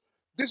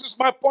 This is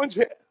my point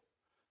here.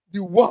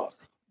 The work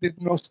did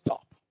not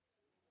stop.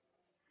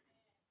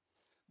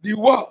 The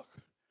work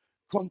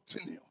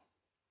continued.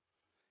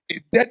 A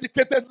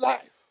dedicated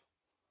life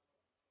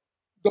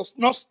does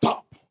not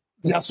stop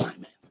the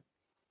assignment,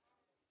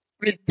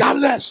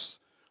 regardless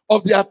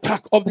of the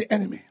attack of the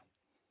enemy.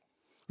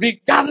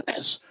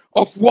 Regardless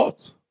of what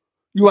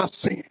you are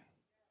saying.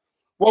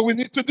 What we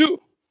need to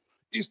do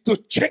is to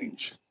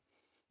change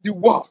the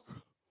work,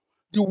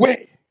 the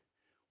way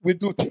we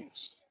do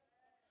things.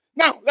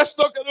 Now, let's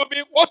talk a little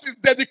bit. What is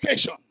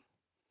dedication?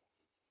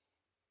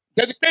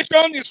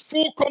 Dedication is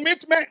full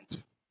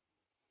commitment.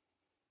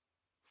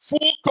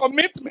 Full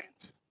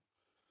commitment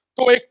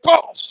to a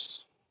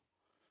cause.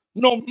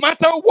 No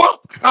matter what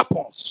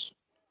happens,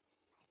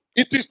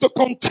 it is to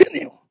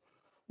continue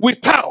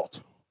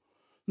without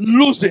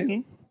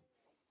losing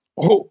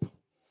hope.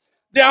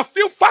 There are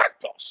few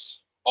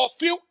factors or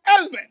few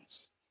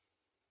elements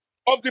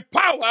of the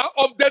power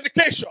of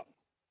dedication.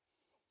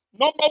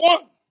 Number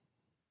 1,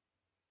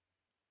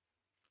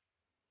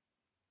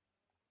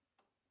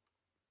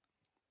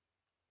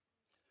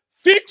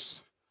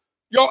 fix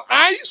your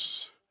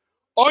eyes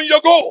on your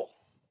goal,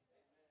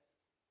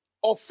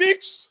 or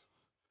fix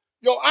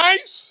your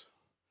eyes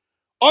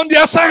on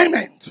the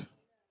assignment.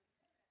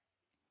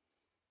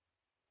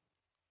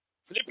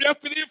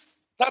 Philippians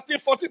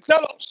 3:13-14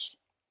 tell us.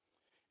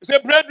 He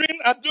said, brethren,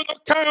 I do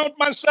not count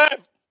myself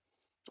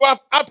to have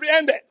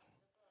apprehended.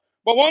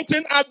 But one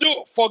thing I do,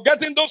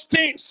 forgetting those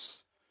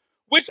things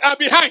which are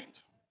behind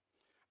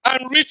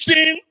and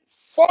reaching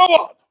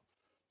forward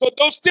to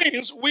those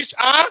things which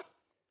are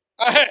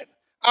ahead.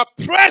 I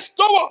press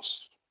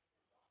towards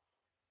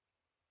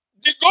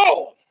the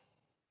goal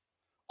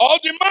or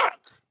the mark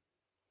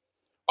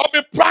of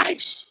the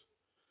prize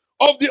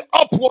of the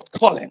upward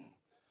calling.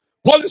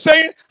 Paul is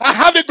saying, I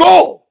have a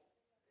goal.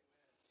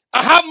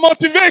 I have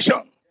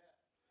motivation.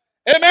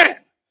 Amen.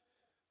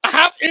 I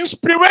have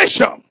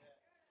inspiration.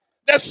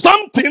 There's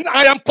something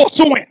I am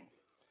pursuing.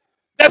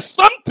 There's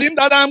something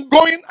that I'm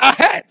going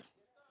ahead.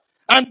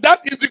 And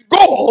that is the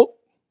goal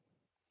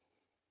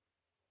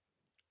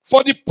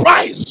for the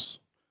prize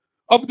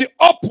of the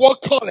upward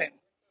calling.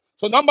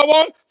 So number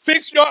one,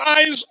 fix your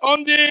eyes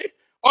on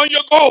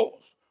your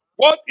goals.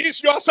 What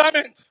is your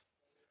assignment?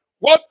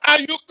 What are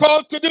you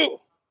called to do?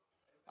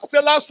 I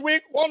said last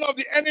week, one of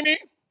the enemy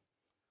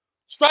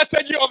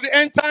strategy of the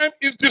end time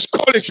is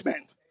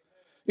discouragement.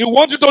 He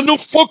wants you to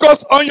lose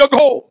focus on your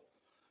goal.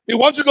 He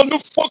wants you to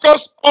lose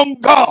focus on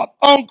God,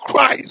 on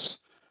Christ.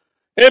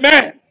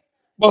 Amen.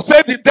 But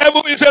say the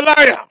devil is a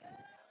liar.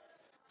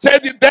 Say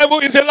the devil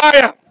is a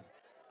liar.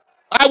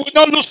 I will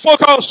not lose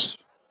focus.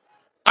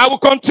 I will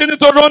continue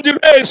to run the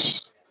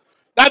race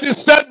that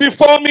is set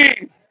before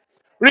me,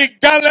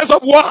 regardless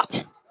of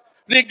what.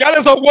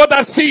 Regardless of what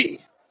I see.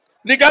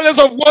 Regardless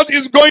of what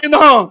is going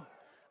on.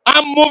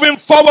 I'm moving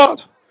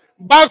forward.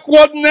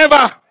 Backward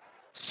never.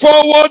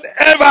 Forward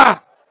ever.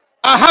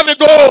 I have a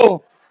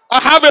goal. I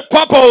have a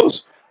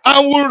purpose. I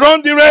will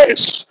run the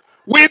race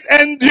with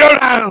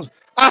endurance.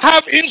 I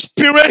have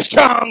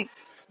inspiration.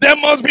 There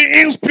must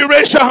be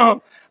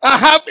inspiration. I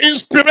have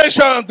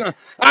inspiration.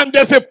 And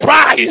there's a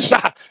prize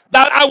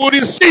that I will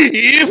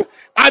receive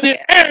at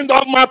the end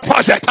of my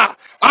project.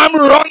 I'm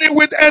running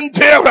with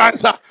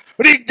endurance.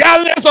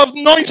 Regardless of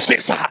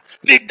noises,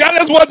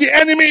 regardless what the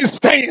enemy is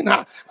saying,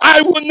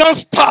 I will not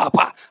stop.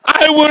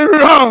 I will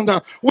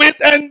run with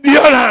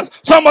endurance.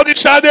 Somebody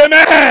shout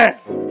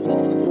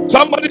amen.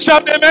 Somebody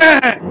shout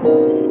amen.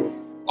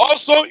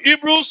 Also,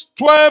 Hebrews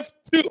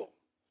 12:2.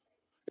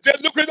 It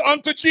said, look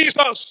unto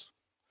Jesus,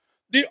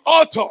 the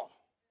author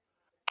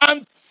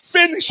and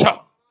finisher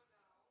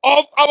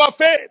of our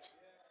faith.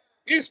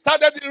 He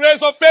started the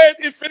race of faith,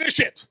 he finished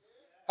it.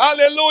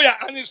 Hallelujah.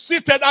 And he's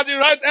seated at the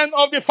right hand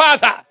of the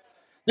Father.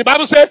 The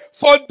Bible says,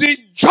 for the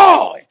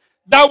joy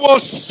that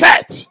was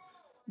set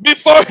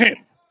before him,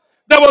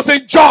 there was a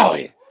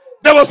joy,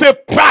 there was a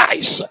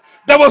prize,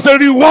 there was a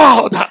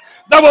reward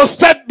that was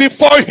set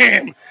before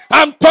him.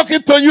 I'm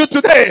talking to you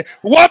today.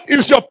 What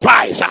is your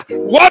prize?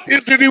 What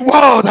is the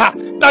reward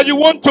that you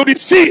want to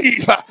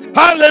receive?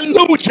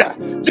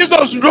 Hallelujah.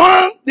 Jesus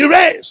ran the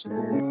race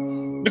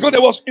because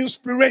there was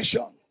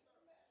inspiration.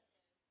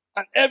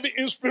 And every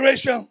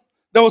inspiration,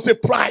 there was a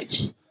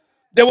prize.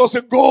 There was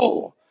a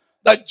goal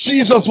that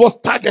Jesus was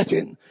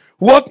targeting.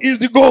 What is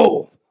the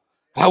goal?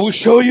 I will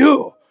show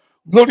you.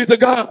 Glory to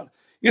God.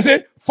 He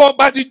said, for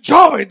by the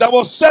joy that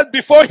was set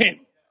before him,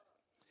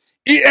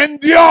 he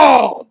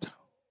endured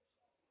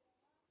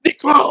the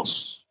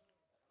cross.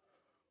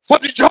 For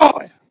the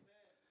joy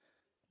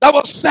that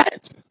was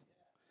set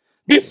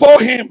before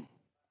him.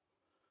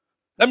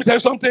 Let me tell you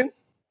something.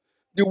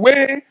 The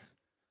way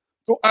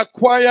to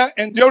acquire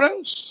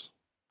endurance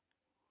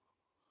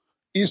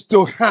is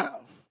to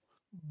have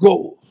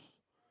goals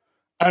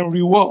and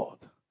reward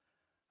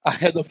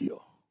ahead of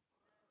you.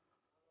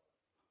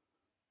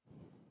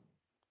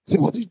 See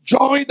what the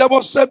joy that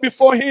was set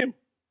before him.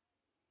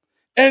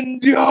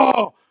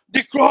 Endure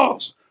the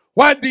cross.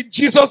 Why did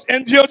Jesus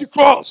endure the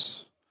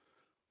cross?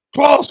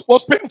 Cross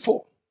was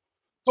painful.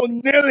 To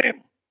nail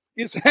him,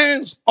 his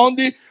hands on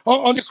the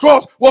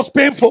cross was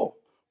painful.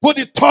 Put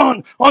the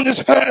thorn on his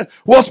head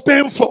was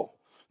painful.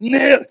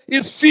 Nail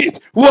his feet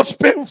was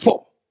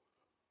painful.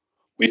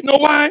 We know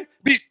why?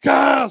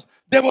 Because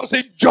there was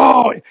a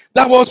joy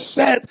that was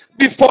set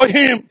before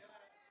him.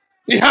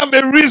 He have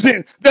a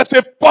reason. There's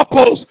a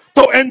purpose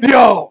to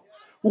endure.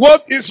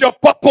 What is your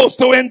purpose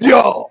to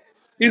endure?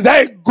 Is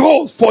there a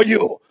goal for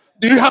you?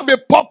 Do you have a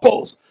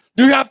purpose?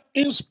 Do you have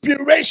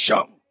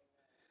inspiration?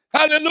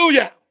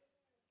 Hallelujah.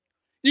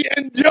 He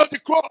endured the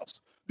cross,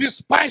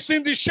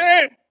 despising the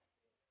shame,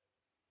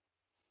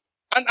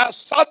 and has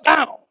sat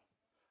down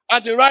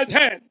at the right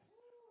hand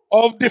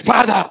of the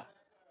Father.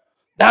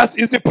 That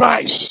is the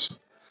price.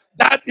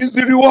 That is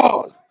the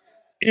reward.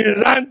 He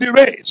ran the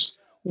race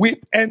with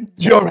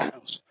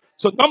endurance.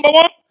 So number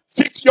one,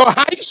 fix your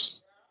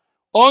eyes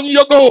on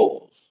your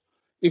goals.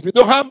 If you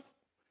don't have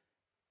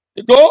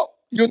a goal,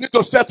 you need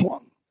to set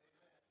one.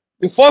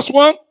 The first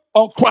one,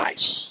 on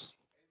Christ.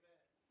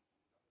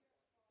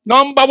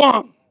 Number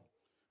one,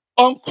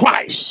 on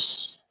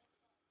Christ.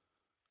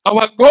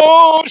 Our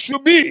goal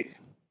should be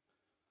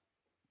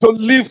to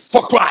live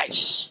for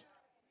Christ.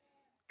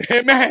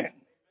 Amen.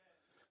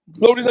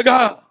 Glory to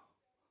God.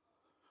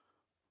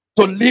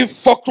 To live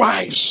for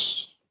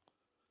Christ.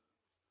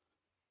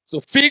 So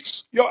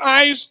fix your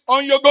eyes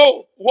on your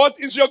goal. What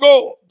is your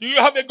goal? Do you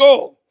have a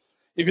goal?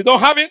 If you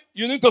don't have it,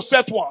 you need to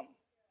set one.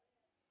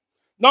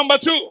 Number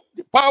 2,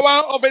 the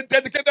power of a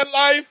dedicated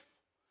life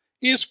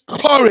is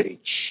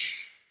courage.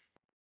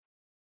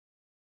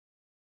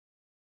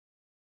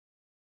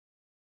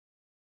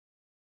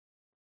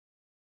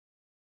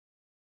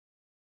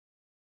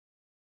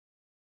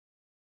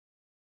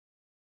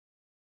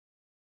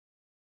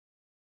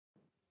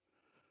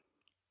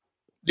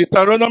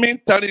 Deuteronomy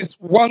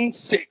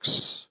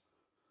 31:6.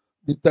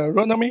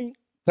 Deuteronomy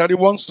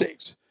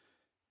 31:6.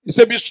 It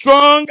said, be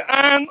strong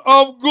and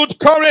of good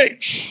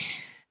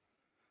courage.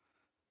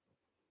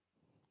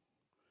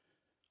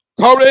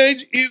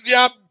 Courage is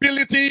the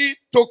ability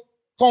to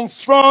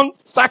confront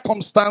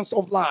circumstance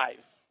of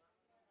life.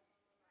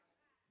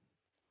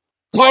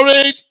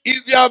 Courage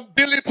is the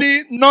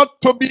ability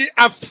not to be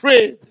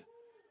afraid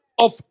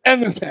of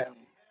anything.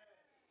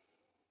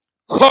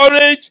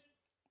 Courage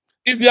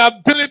is the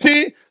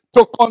ability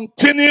to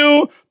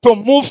continue to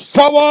move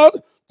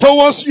forward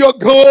towards your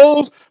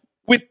goals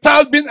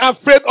without being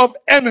afraid of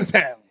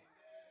anything.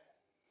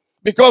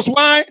 Because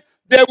why?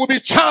 There will be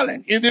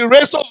challenge in the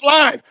race of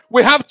life.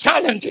 We have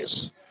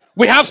challenges.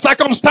 We have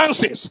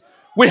circumstances.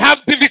 We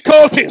have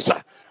difficulties.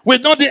 We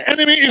know the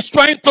enemy is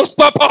trying to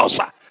stop us.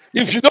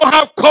 If you don't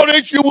have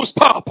courage, you will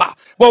stop.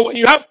 But when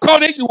you have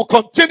courage, you will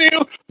continue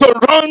to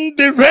run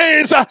the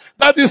race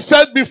that is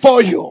set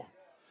before you.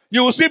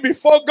 You will see,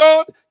 before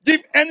God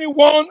give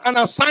anyone an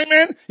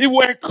assignment, He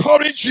will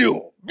encourage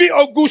you. Be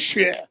of good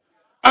cheer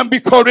and be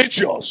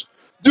courageous.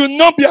 Do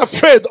not be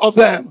afraid of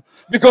them,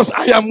 because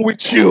I am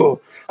with you.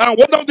 And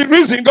one of the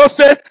reasons God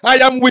said, I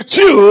am with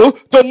you,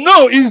 to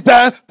know is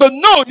that, to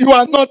know you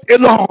are not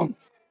alone.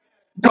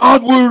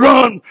 God will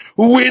run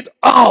with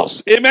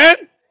us. Amen?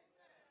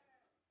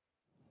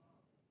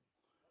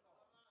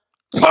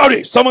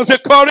 Courage. Someone say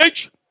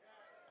courage.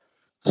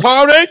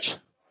 Courage.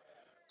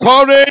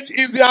 Courage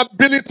is the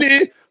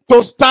ability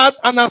to start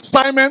an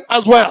assignment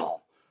as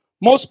well.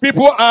 Most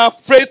people are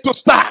afraid to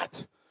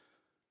start.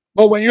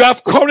 But when you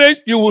have courage,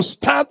 you will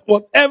start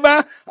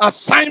whatever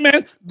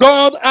assignment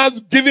God has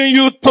given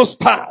you to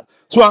start.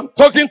 So I'm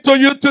talking to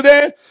you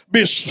today.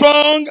 Be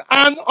strong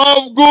and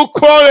of good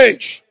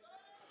courage.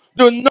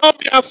 Do not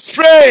be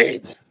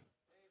afraid.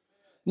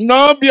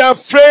 Not be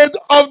afraid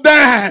of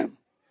them.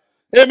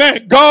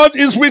 Amen. God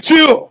is with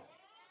you.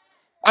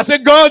 I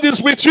said God is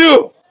with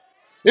you.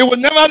 He will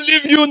never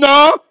leave you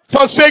nor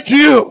forsake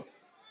you.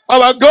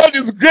 Our God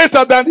is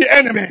greater than the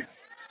enemy.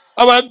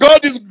 Our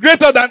God is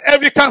greater than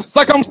every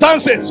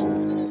circumstances.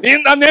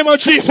 In the name of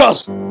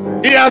Jesus,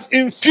 He has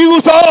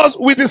infused us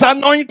with His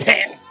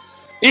anointing.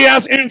 He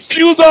has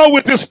infused us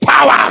with His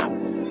power,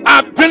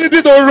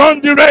 ability to run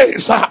the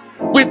race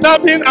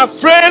without being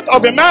afraid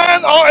of a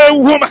man or a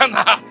woman.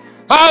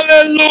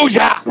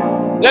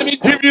 Hallelujah. Let me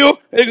give you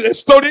a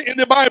story in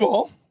the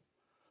Bible.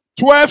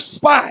 12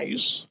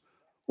 spies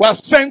were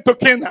sent to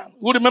Canaan.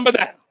 Who remember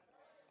that?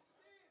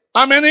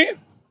 How many?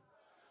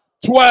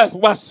 12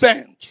 were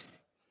sent.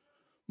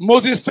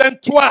 Moses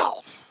sent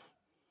 12.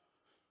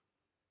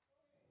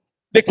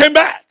 They came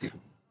back.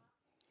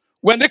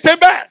 When they came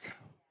back,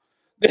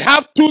 they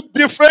have 2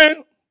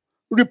 different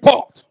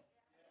reports.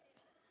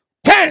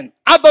 10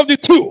 out of the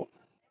 2,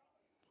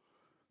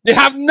 they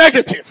have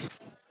negative.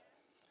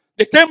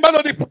 They came back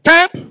to the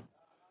camp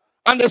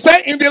and they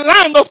said, in the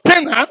land of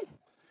Canaan,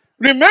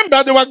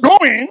 remember they were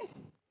going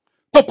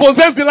to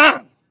possess the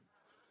land.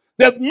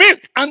 There's milk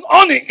and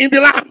honey in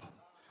the land.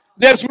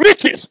 There's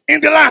riches in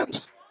the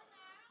land.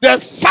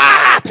 There's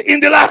fat in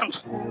the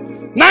land.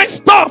 Nice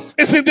stuff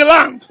is in the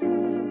land.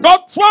 God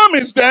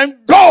promised them,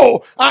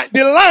 go,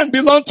 the land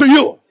belongs to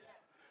you.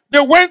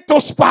 They went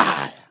to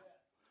spy.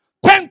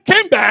 10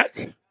 came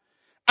back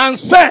and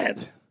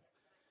said,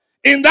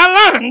 in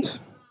that land,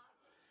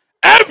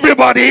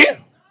 everybody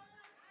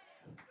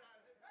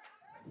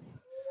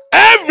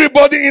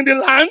in the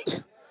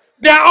land,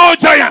 they are all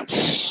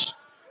giants.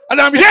 And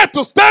I'm here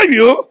to tell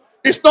you,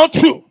 it's not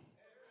true.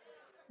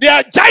 They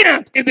are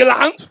giants in the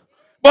land,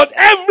 but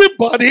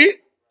everybody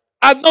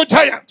are no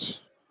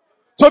giants.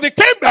 So they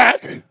came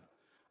back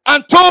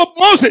and told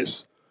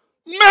Moses,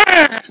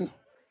 man,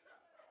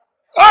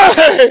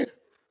 hey,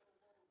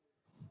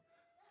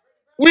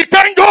 we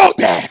can't go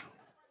there.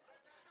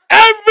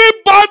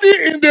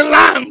 Everybody in the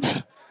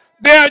land,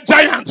 they are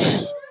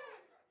giants.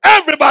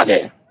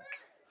 Everybody.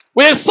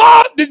 We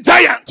saw the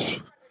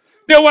giant.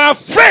 They were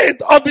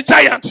afraid of the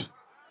giant.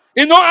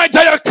 You know how a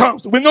giant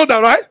comes. We know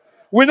that, right?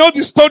 We know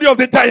the story of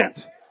the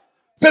giant.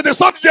 So they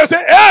saw the giant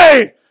say,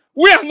 hey,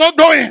 we are not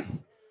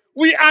going.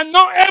 We are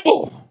not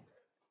able.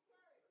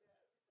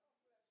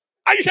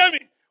 Are you hearing me?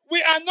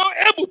 We are not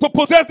able to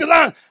possess the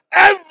land.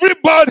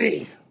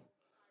 Everybody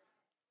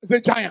is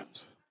a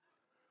giant.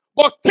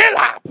 But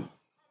Caleb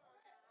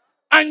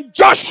and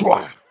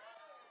Joshua,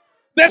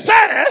 they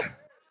said,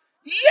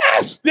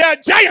 yes, there are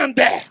giants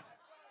there.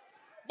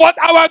 But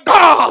our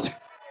God,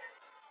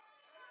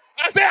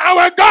 I say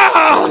our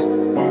God,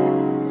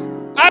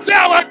 I say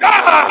our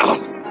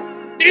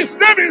God, His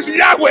name is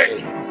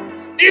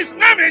Yahweh. His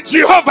name is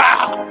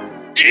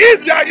Jehovah. He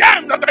is the I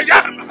am that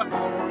I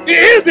am. He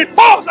is the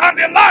first and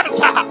the last.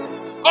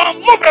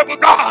 Unmovable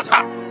God.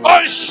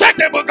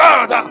 Unshakable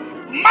God.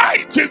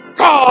 Mighty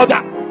God.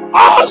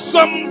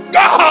 Awesome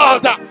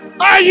God.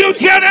 Are you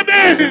hearing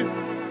me?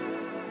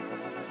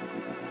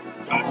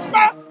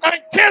 Joshua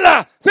and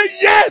Caleb say,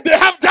 yeah, they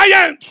have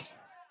giants.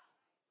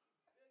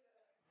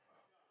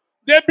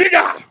 They're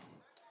bigger.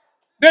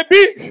 They're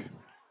big.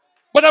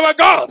 But our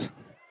God.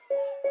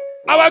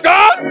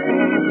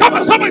 Come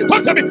on, somebody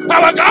talk to me.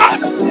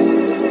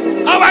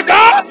 Our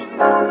God,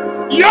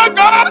 your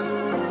God,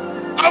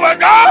 our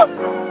God,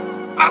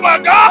 our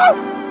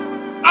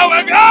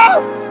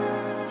God,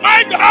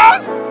 my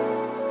God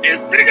is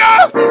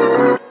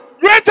bigger,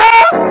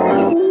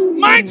 greater,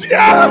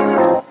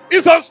 mightier,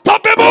 is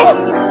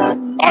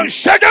unstoppable,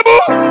 unshakable,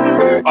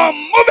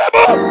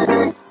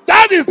 unmovable.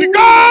 That is the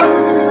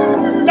God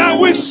that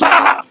we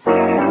serve.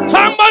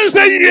 Somebody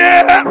say,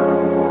 yeah.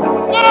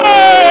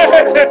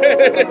 Hey.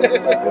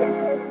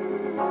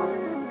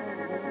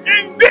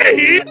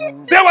 Indeed,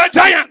 they were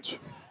giants.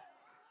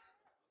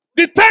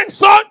 The 10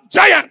 saw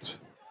giant.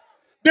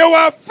 They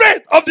were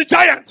afraid of the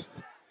giant.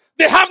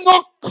 They have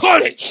no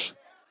courage.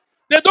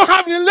 They don't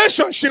have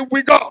relationship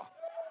with God.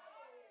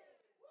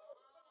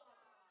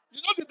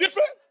 You know the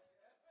difference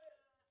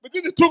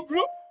between the two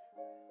groups?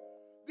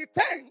 The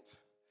 10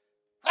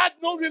 had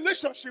no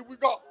relationship with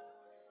God.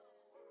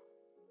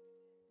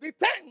 The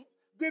 10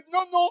 did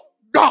not know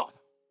God.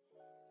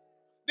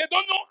 They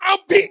don't know how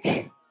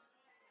big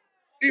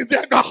is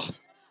their God.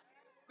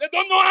 They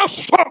don't know how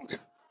strong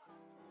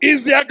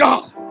is their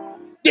God.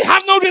 They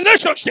have no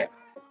relationship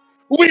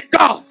with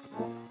God.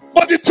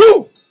 But the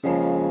two,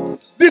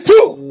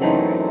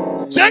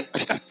 check,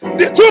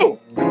 the two,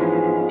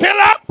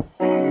 Caleb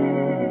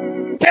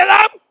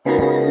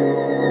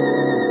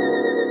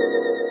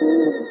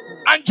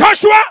and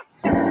Joshua,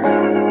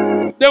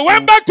 they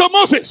went back to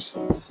Moses.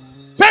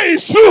 Say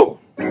it's true.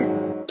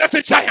 That's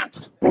a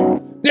giant.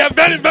 They are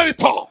very, very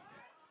tall.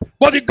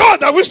 But the God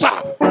that we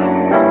serve,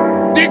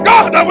 the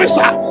God that we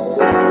serve,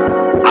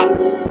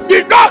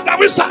 the God that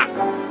we serve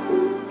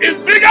is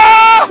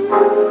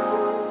bigger,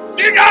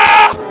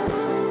 bigger,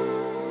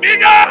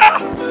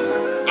 bigger.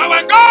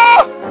 Our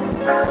God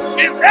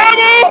is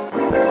able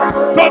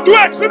to do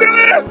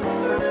exceedingly,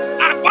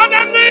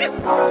 abundantly,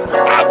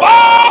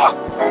 above.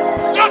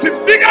 Because it's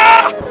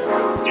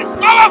bigger,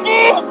 it's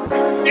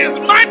powerful, it's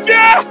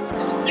mightier.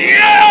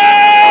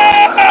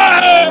 Yeah!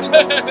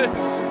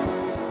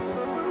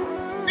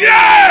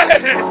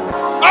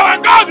 Yeah!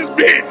 Our God is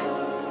big.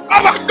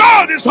 Our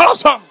God is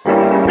awesome.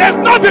 There's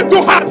nothing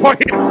too hard for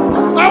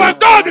him. Our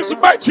God is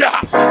mightier.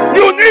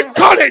 You need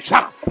courage.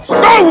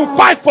 God will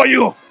fight for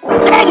you.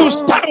 God will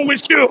stand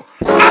with you.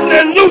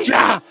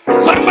 Hallelujah.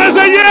 Somebody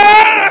say,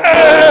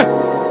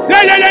 yeah!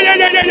 Yeah, yeah, yeah, yeah,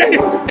 yeah, yeah,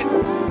 yeah.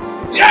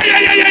 Yeah, yeah,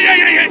 yeah, yeah, yeah,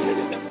 yeah, yeah.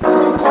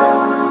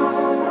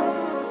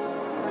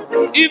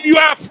 If you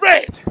are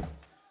afraid,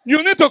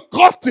 you need to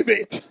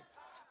cultivate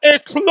a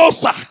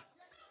closer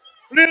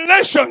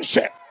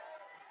relationship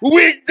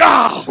with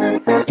God.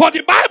 For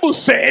the Bible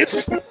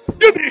says, you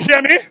didn't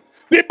hear me?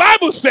 The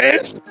Bible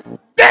says,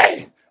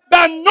 they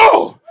that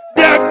know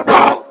their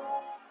God,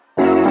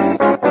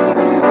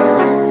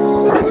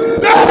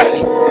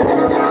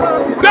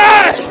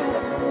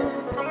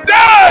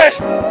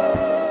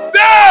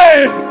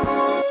 they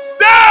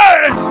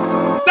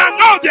that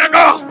know their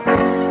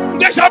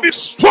God, they shall be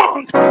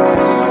strong.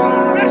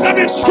 They shall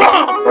be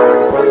strong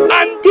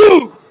and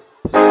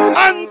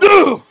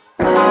do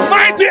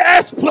mighty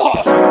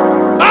exploit.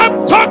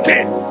 I'm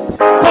talking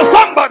to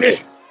somebody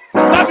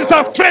that is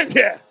afraid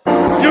here.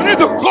 You need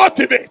to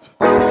cultivate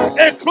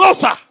a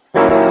closer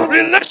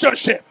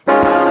relationship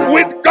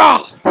with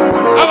God.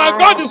 Our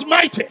God is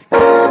mighty.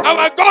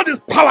 Our God is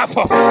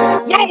powerful.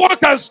 No one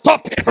can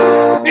stop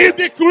him. He's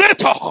the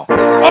creator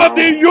of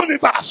the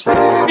universe.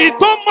 He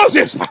told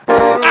Moses,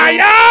 I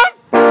am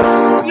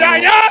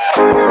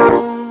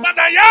that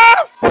I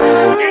am.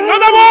 In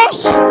other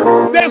words,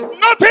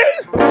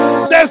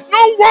 there's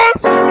no one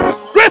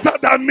greater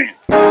than me.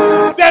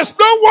 There's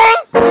no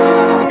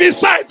one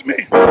beside me.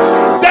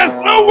 There's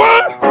no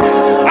one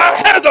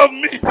ahead of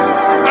me.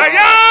 I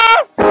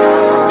am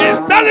is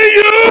telling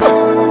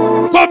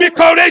you to be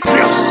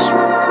courageous.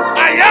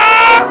 I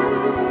am.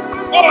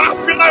 Oh, I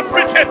feel like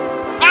preaching.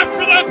 I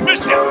feel like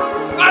preaching.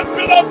 I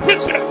feel like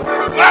preaching.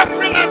 I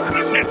feel like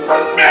preaching.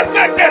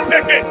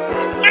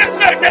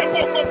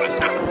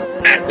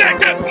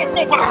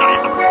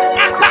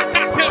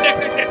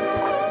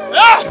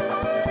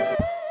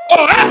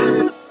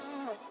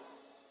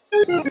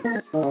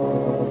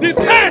 The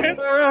 10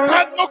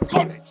 had no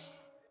courage.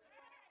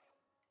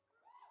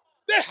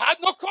 They had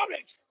no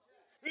courage.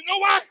 You know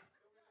why?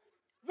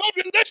 No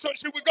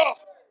relationship with God.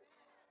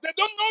 They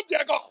don't know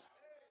their God.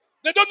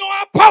 They don't know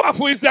how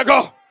powerful is their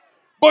God.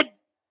 But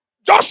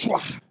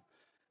Joshua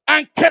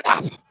and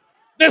Caleb,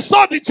 they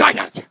saw the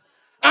giant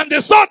and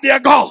they saw their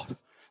God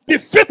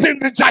defeating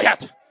the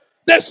giant.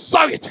 They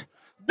saw it.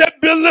 They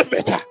believe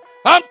it.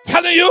 I'm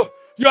telling you,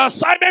 your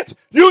assignment,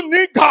 you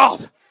need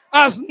God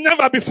as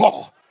never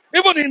before.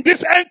 Even in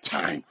this end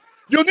time,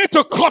 You need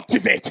to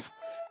cultivate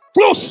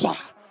closer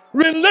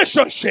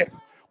relationship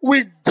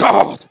with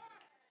God.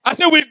 I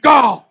say with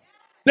God.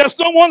 There's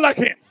no one like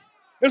him.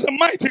 He's a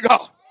mighty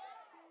God.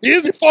 He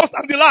is the first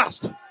and the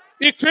last.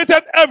 He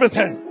created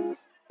everything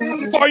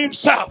for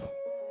himself.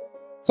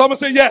 Someone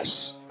say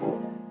yes.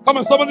 Come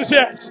on, somebody say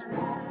yes.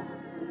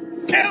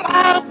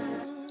 Caleb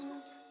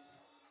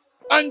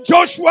and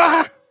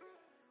Joshua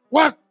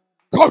were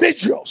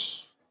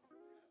courageous.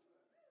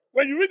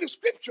 When you read the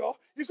scripture,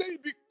 he said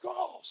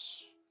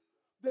because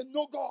they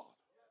know God,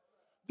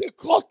 they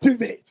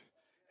cultivate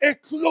a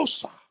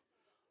closer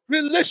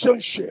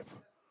relationship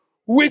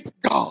with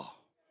God.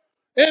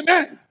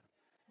 Amen.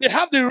 They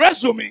have the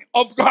resume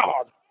of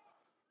God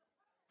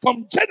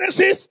from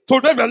Genesis to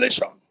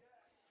Revelation.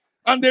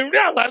 And they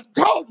realize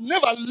God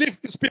never leaves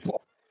his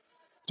people.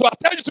 So I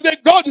tell you today,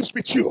 God is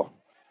with you.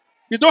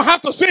 You don't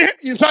have to see him.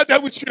 He's right there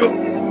with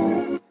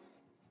you.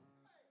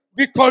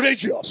 Be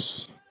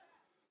courageous.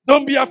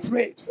 Don't be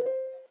afraid.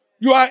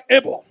 You are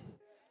able.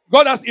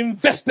 God has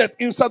invested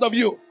inside of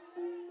you.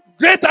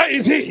 Greater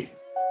is he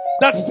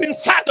that is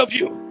inside of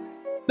you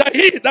than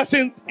he that's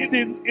in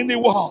the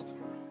world.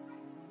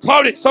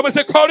 Courage. Somebody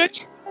say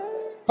courage.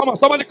 Come on,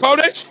 somebody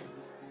courage.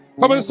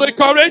 Come on, say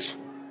courage.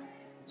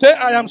 Say,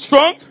 I am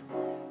strong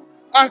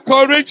and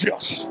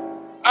courageous.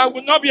 I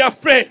will not be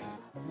afraid.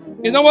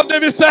 You know what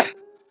David said?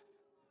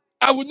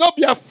 I will not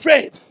be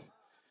afraid.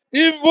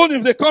 Even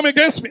if they come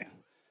against me.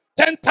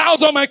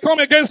 10,000 might come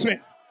against me.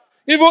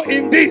 Even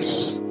in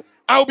this,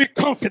 I will be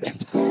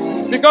confident.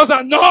 Because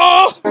I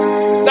know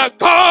that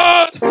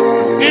God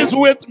is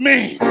with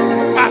me.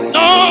 I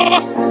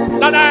know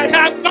that I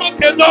am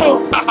not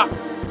alone.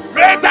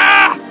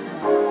 Greater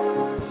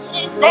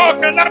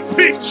God cannot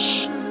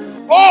preach.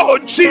 Oh,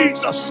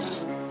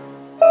 Jesus.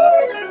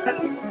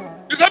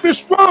 You can be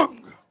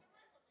strong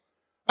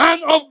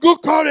and of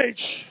good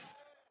courage.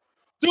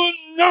 Do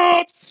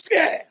not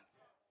fear,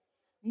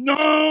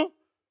 nor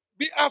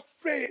be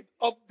afraid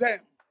of them.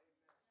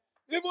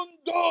 Even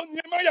though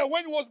Nehemiah,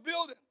 when he was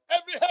building,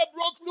 every hair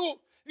broke loose,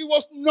 he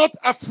was not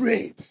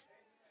afraid.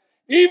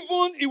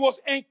 Even he was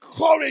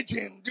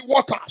encouraging the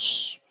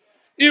workers.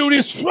 He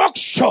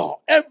restructured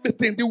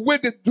everything, the way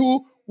they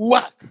do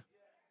work.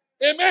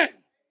 Amen.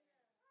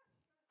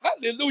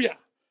 Hallelujah.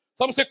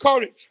 Some say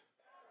courage.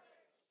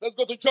 Let's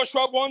go to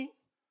Joshua 1:7.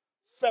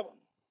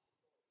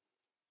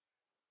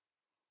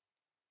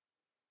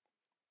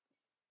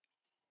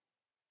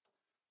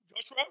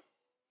 Joshua.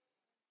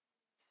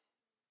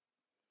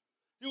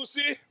 You will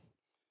see,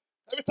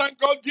 every time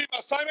God gave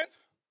assignment,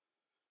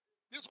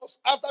 this was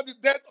after the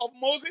death of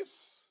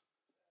Moses,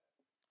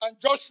 and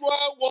Joshua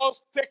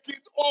was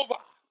taking over.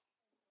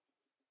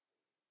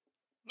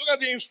 Look at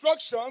the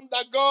instruction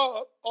that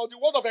God, or the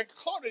word of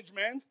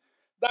encouragement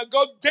that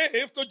God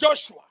gave to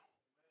Joshua.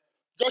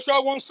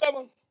 Joshua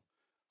 1:7.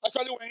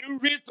 Actually, when you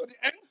read to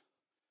the end,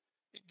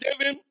 he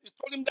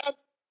told him that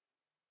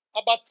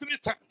about 3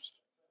 times.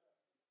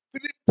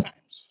 3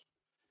 times.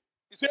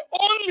 He said,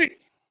 only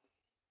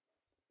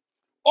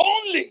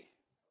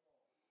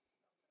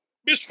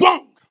be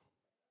strong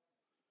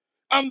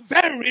and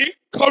very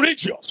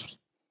courageous,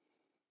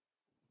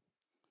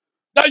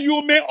 that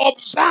you may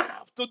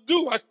observe to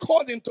do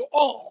according to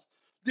all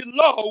the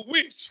law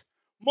which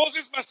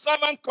Moses my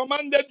servant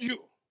commanded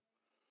you.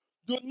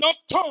 Do not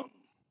turn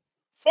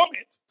from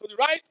it to the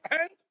right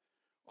hand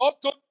or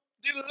to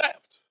the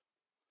left,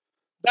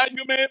 that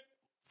you may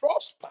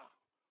prosper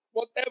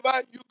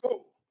whatever you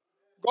go.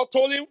 God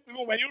told him,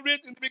 even when you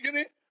read in the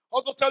beginning,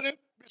 also tell him,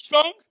 be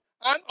strong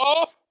and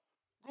of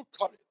good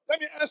courage.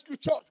 Let me ask you,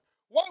 church,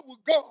 why would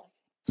God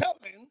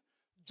telling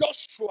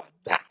Joshua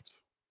that?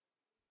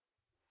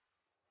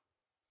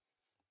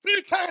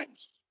 3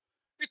 times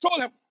he told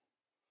him.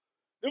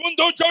 Even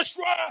though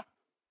Joshua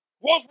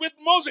was with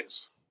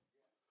Moses,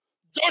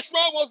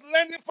 Joshua was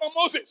learning from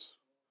Moses.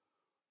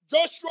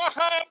 Joshua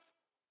had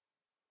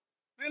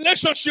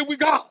relationship with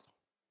God.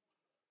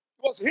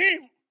 It was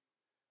him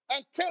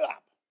and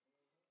Caleb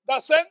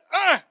that said,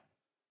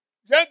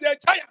 yeah, they're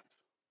giant,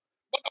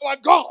 but our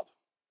God,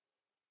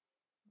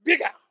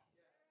 bigger.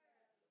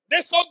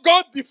 They saw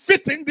God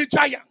defeating the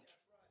giant.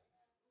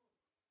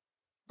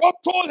 God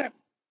told him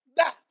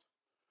that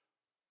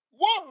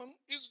one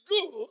is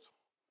good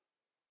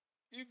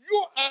if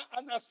you are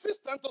an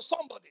assistant to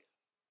somebody.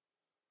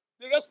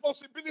 The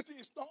responsibility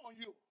is not on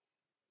you.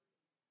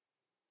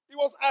 He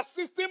was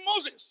assisting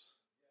Moses.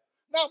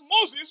 Now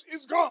Moses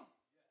is gone.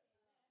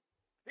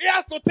 He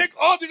has to take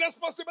all the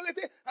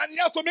responsibility and he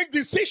has to make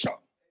decision.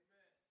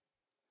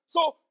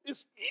 So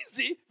it's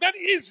easy, very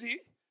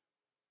easy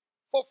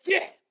for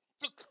fear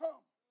to come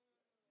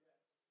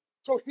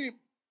to him.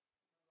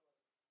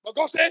 But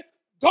God said,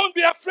 don't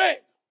be afraid.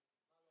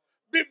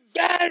 Be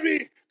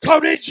very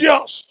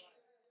courageous.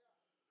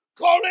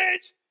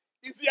 Courage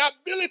is the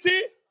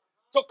ability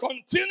to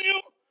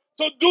continue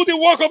to do the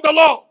work of the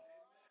Lord,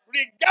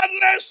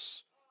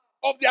 regardless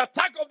of the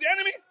attack of the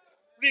enemy,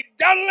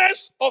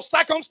 regardless of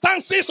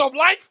circumstances of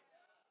life,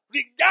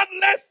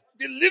 regardless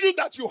the little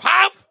that you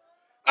have.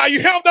 You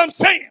hear them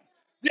saying,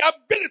 the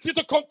ability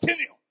to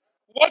continue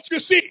what you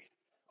see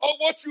or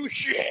what you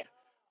hear.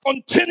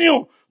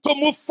 Continue to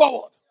move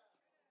forward.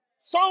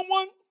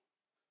 Someone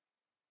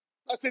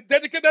that's a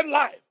dedicated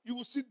life, you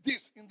will see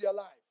this in their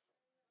life.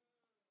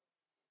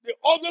 They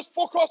always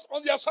focus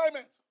on the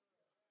assignment.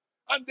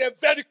 And they're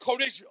very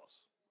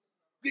courageous.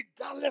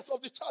 Regardless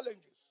of the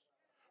challenges.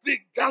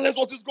 Regardless of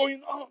what is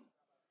going on.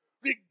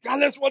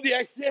 Regardless of what they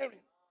are hearing.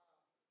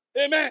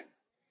 Amen.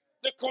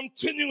 They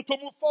continue to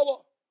move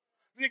forward.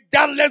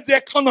 Regardless of the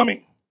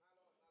economy.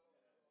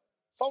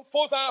 Some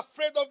folks are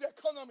afraid of the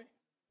economy.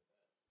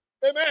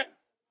 Amen.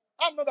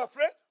 I'm not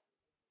afraid.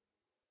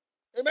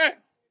 Amen.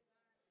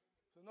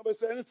 So nobody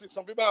say anything.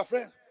 Some people are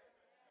afraid.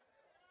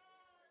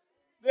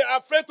 They are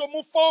afraid to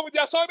move forward with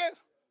their assignment.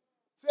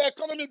 Say, the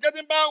economy is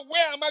getting bad.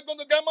 Where am I going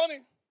to get money?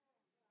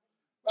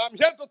 But I'm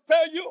here to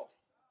tell you,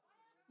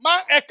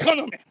 my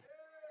economy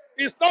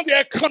is not the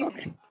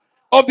economy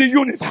of the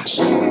universe.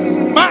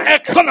 My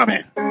economy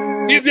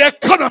is the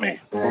economy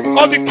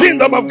of the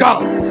kingdom of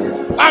God.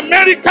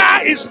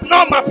 America is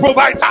not my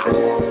provider.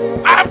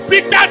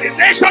 Africa, the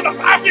nation of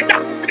Africa,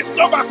 is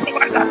not my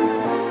provider.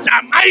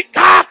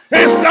 Jamaica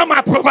is not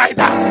my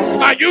provider.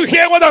 Are you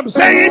hearing what I'm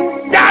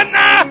saying?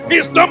 Ghana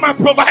is not my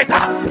provider.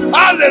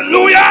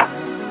 Hallelujah.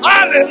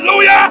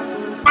 Hallelujah.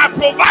 My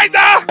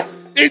provider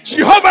is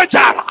Jehovah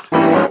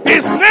Jireh.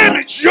 His name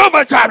is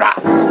Jehovah Jireh.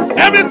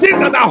 Everything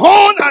that I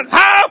own and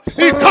have,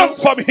 it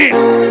comes from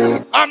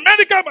him.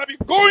 America might be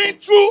going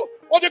through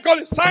what they call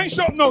it,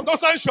 sanction. No, not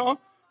sanction.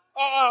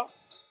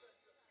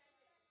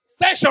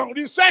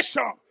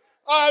 Recession.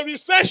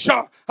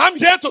 I'm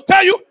here to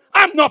tell you,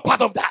 I'm not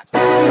part of that.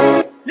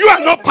 You are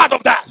not part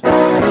of that.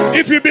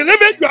 If you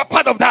believe it, you are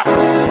part of that.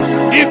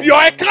 If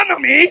your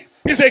economy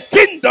is a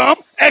kingdom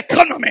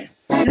economy,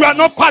 you are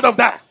not part of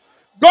that.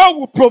 God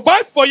will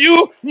provide for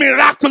you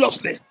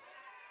miraculously.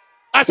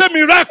 I said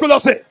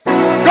miraculously.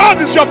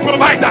 God is your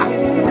provider.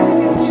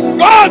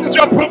 God is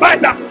your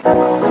provider.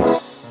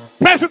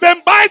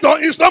 President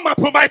Biden is not my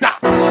provider.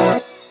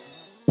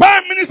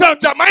 Prime Minister of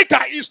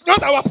Jamaica is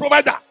not our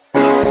provider.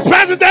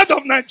 President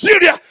of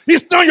Nigeria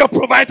is not your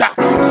provider.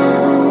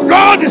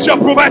 God is your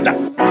provider.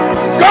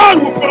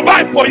 God will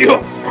provide for you.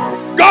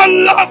 God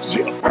loves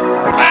you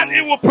and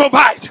he will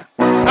provide.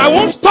 I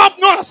won't stop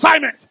no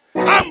assignment.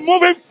 I'm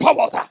moving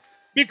forward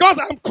because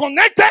I'm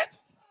connected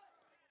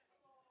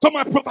to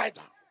my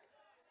provider.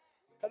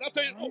 Can I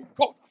tell you? Oh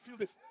God, I feel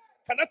this.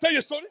 Can I tell you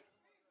a story?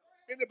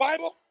 In the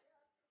Bible,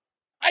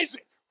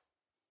 Isaac.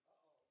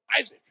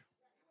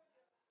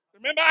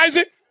 Remember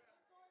Isaac?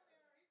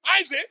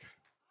 Isaac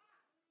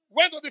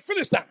went to the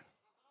Philistine,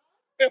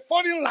 a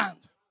foreign land,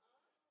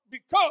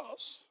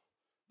 because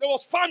there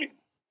was famine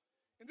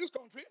in this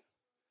country.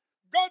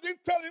 God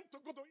didn't tell him to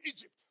go to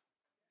Egypt.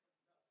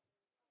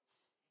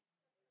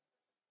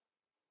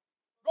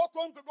 God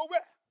told him to go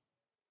where?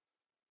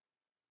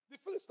 The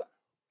Philistine.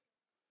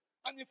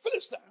 And in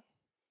Philistine,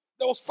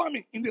 there was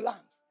famine in the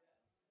land.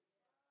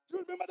 Do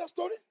you remember that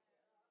story?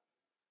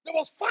 There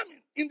was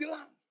famine in the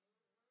land.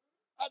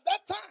 At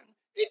that time,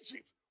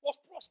 Egypt was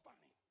prospering.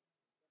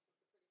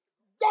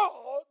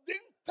 God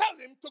didn't tell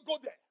him to go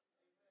there.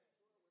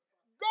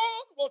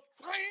 God was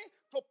trying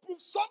to prove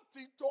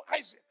something to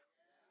Isaac.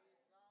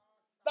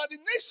 That the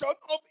nation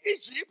of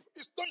Egypt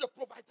is not your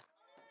provider.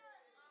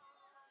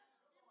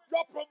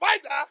 Your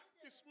provider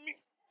is me.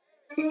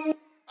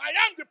 I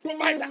am the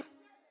provider.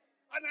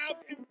 And I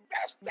have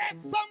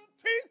invested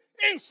something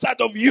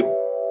inside of you.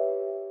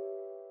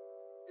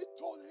 He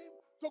told him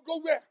to go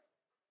where?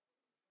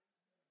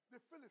 The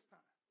Philistine.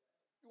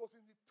 It was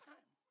in the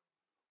time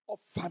of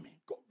famine.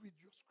 Go read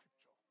your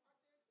scripture.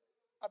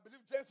 I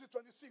believe Genesis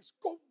 26.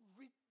 Go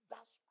read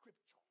that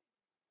scripture.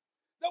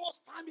 There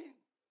was famine.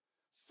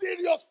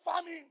 Serious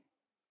famine.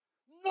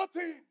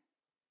 Nothing.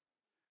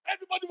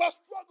 Everybody was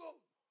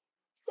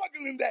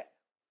struggling there.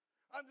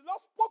 And the Lord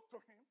spoke to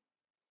him.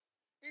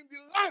 In the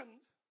land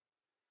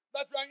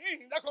that you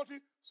are in that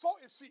country, sow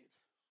a seed.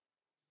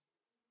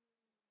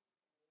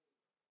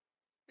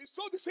 He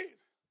sowed the seed.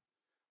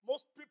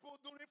 Most people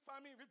during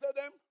famine, if you tell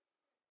them,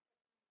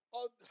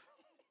 or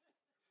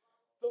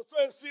to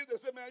sow a seed, they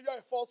say, man, you're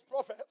a false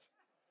prophet.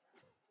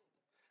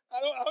 I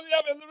only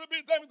have a little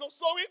bit of time to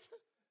sow it.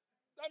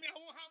 That means I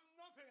won't have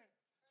nothing.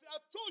 See, I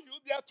told you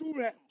there are two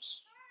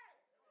realms.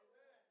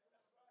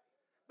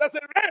 There's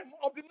a realm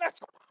of the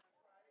natural.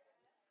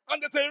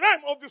 And there's a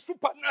realm of the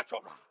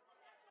supernatural.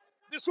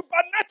 The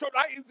supernatural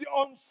is the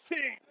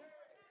unseen.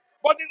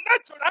 But the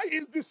natural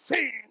is the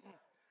seen.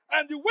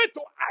 And the way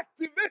to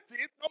activate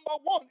it, number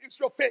one, is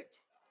your faith.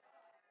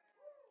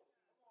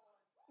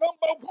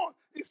 Number one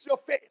is your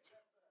faith.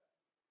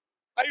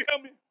 Are you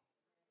hearing me?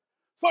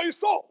 So he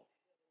saw.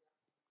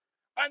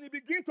 And he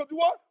began to do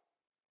what?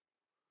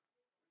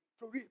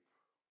 To reap.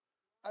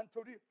 And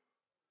to reap.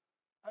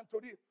 And to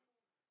reap.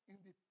 In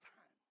the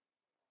time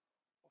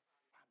of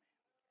famine.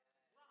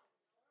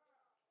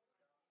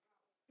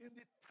 In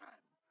the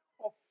time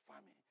of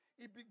famine.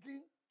 He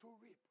began to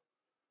reap.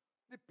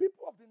 The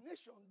people of the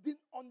nation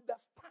didn't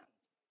understand.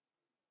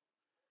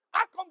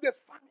 How come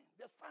there's famine?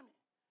 There's famine.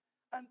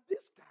 And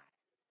this guy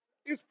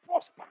is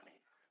prospering.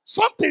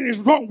 something is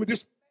wrong with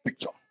this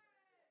picture.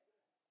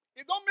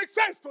 It don't make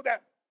sense to them.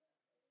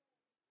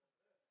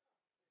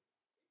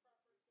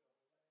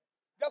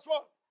 Guess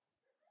what?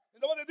 You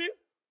know what they did?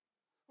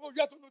 Oh,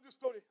 you have to know this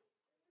story.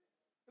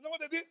 You know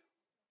what they did?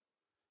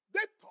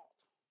 They thought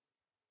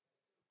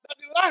that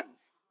the land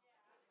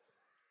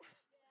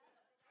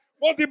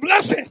was the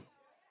blessing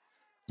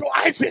to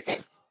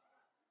Isaac.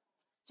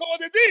 So what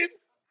they did,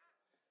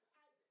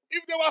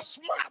 if they were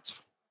smart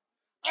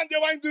and they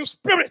were in the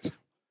spirit,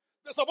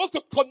 they're supposed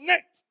to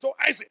connect to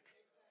Isaac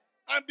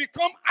and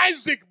become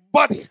Isaac's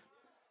body.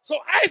 So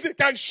Isaac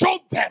can show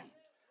them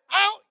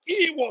how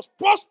he was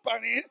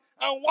prospering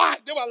and why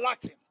they were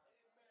lacking.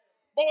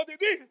 But what they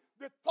did,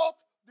 they taught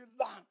the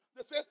land.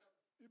 They said,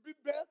 you've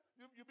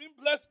been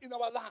blessed in our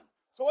land.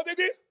 So what they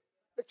did,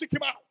 they kick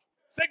him out.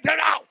 Say, get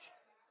out.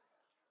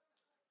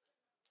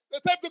 They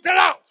tell him to get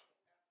out.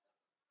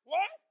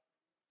 Why?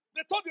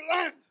 They thought the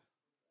land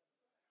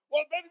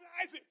was better than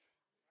Isaac.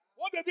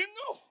 What they didn't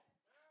know,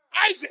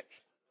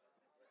 Isaac.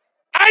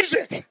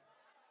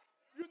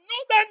 You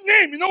know that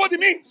name. You know what it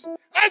means.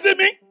 Isaac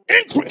means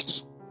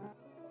increase.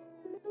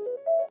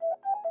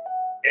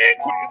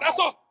 Increase. That's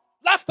all.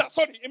 Laughter.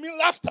 Sorry. It means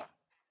laughter.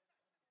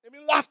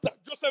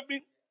 Joseph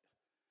means,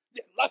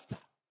 laughter.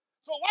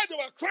 So while they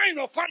were crying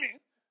of famine,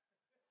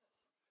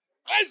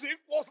 Isaac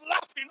was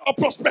laughing of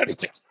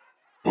prosperity.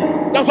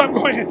 That's what I'm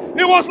going.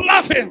 He was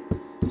laughing.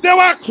 They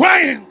were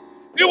crying.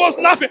 He was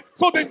laughing.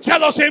 So they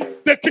jealous him.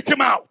 They kick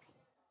him out.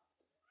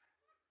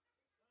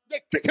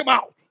 Come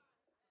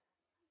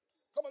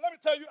on, let me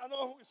tell you, I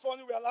know who is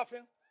funny, we are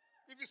laughing.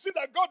 If you see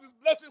that God is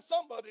blessing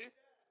somebody,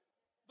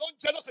 don't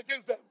jealous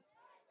against them.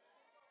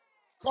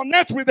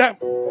 Connect with them.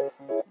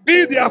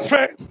 Be their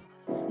friend.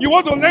 You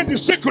want to learn the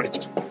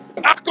secret.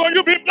 How come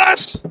you been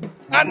blessed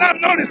and I'm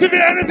not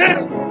receiving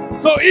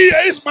anything? So he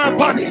is my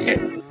body.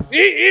 He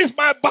is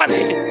my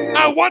body.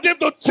 I want him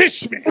to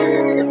teach me.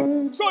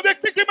 So they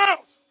kick him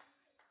out.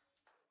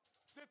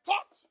 They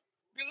thought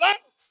the land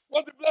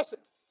was the blessing.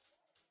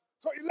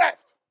 So he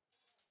left.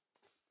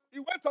 He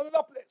went to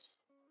another place.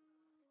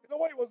 You know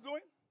what he was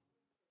doing?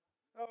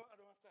 No, I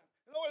don't have time.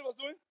 You know what he was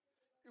doing?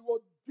 He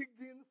was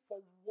digging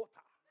for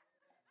water.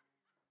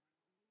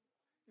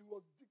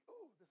 Oh,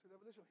 there's a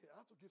revelation here. I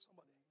have to give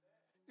somebody.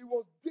 He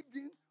was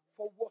digging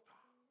for water.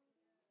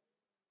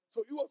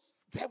 So he was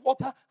get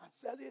water and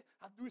sell it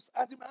and do his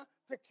animal,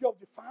 take care of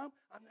the farm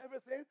and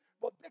everything.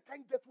 But they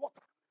can't get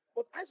water.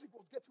 But Isaac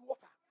was getting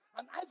water.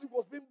 And Isaac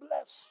was being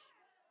blessed.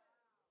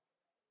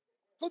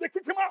 So they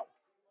kicked him out.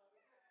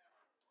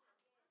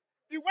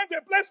 He went to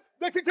a place,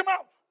 they kicked him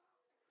out.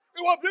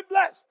 He was being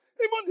blessed.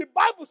 Even the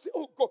Bible said,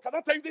 oh God, can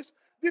I tell you this?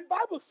 The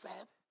Bible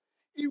said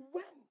he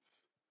went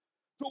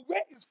to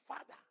where his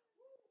father,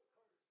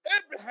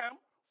 Abraham,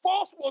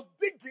 first was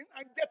digging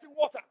and getting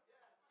water.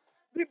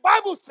 The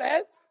Bible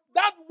said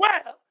that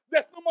well,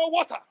 there's no more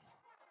water.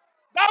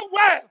 That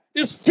well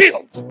is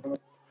filled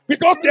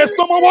because there's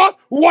no more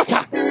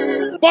water.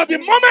 But the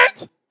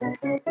moment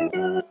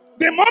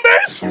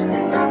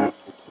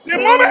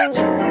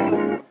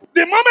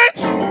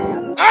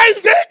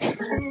Isaac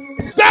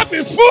stepped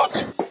his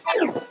foot,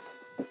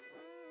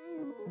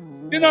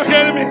 you're not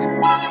hearing me.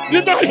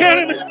 You're not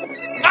hearing me.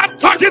 I'm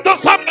talking to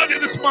somebody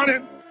this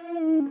morning.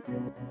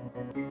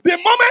 The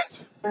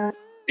moment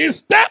he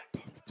stepped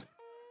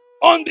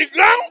on the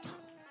ground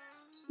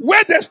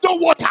where there's no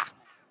water,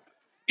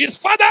 his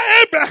father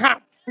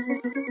Abraham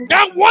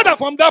got water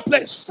from that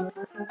place,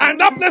 and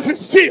that place is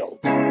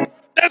sealed.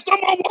 There's no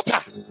more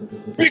water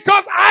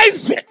because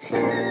Isaac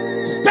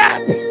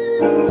stepped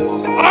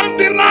on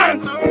the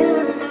land.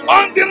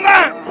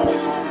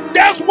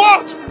 Guess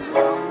what?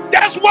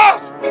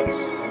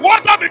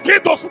 Water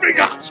began to spring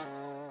out.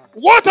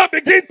 Water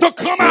began to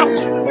come out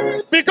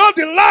because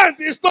the land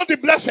is not the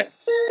blessing.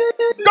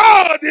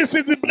 God is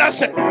in the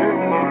blessing,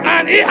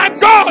 and he had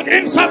God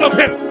inside of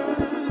him.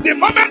 The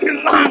moment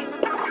in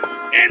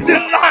the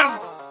land,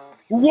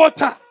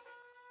 water.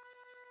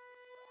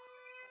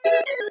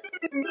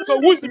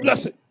 So who is the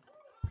blessing?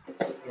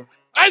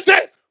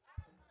 Isaac.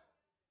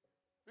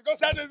 Because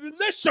he had a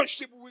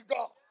relationship with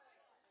God.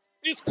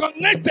 He's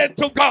connected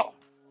to God.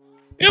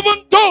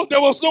 Even though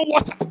there was no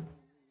water.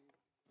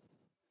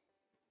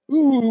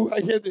 Ooh,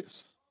 I hear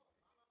this.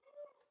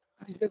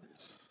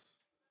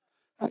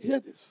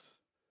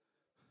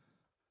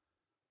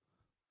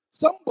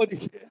 Somebody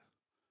here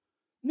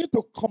need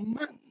to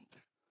command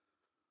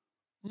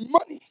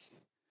money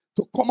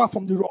to come out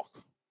from the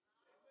rock.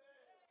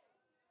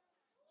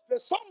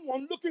 There's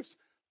someone looking,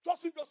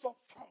 trusting us some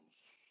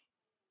funds.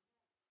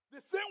 The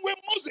same way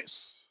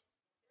Moses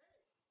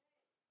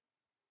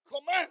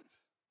command.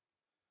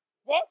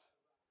 What?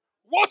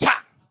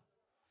 Water.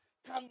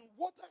 Can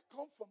water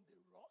come from the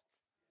rock?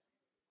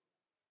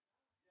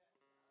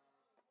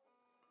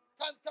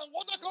 Can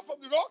water come from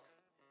the rock?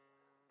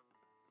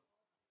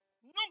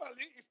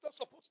 Normally, it's not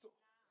supposed to.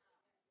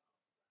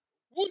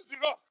 Who is the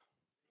rock?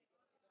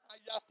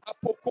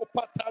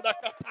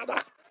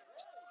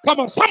 Come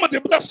on, somebody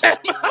bless him.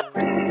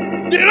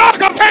 The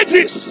rock of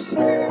ages.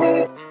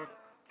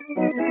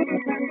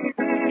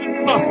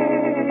 Stop.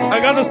 I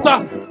gotta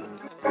stop.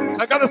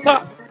 I gotta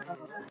stop.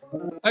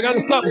 I gotta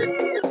stop.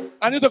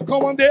 I need to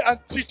come one day and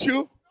teach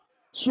you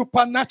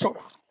supernatural.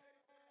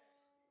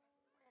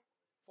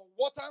 For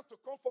water to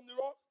come from the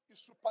rock is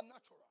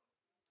supernatural.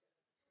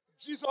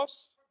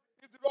 Jesus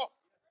is the rock.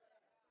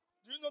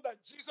 Do you know that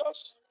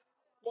Jesus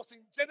was in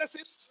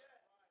Genesis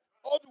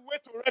all the way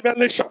to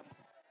Revelation?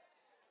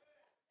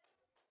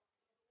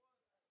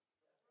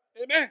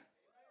 Amen.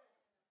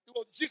 It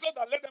was Jesus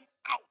that led them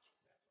out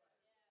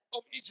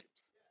of Egypt.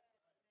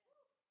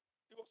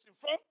 He was in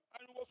front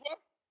and it was what?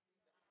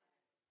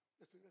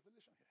 There's a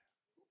revelation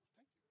here.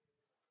 Thank you.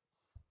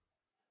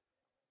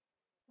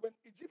 When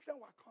Egyptians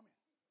were coming,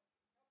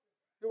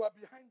 they were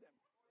behind them.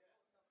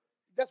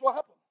 Guess what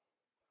happened?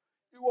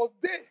 It was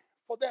there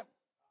for them.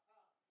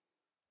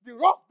 The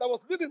rock that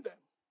was leading them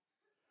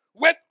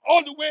went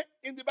all the way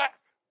in the back.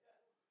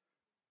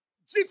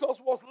 Jesus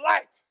was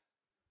light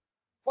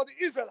for the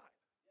Israelites,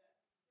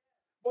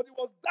 but it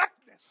was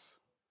darkness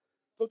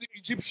to the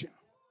Egyptian.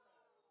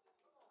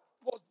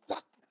 It was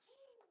darkness.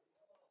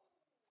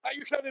 Are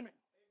you hearing me?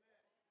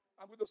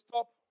 I'm going to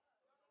stop.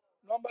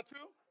 Number 2,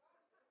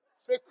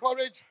 say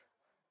courage.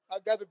 I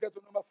got to get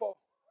to number 4.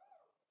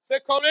 Say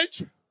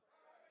courage.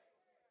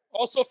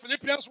 Also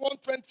Philippians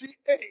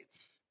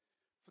 1:28.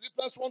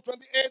 Philippians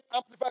 1:28,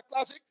 Amplified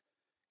Classic.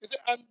 It says,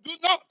 and do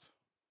not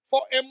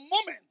for a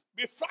moment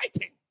be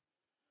frightened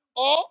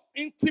or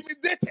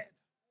intimidated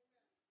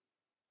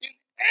in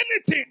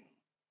anything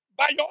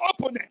by your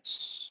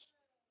opponents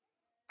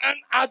and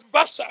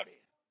adversary.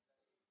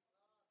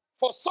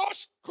 For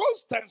such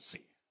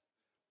constancy,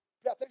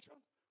 pay attention,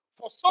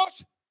 for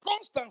such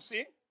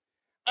constancy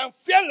and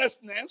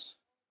fearlessness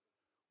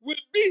will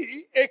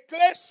be a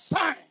clear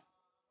sign,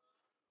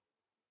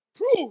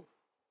 proof,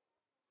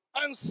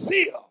 and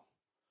seal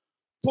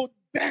to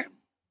them.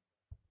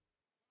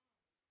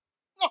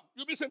 No,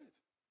 you're missing it.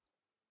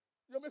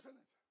 You're missing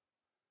it.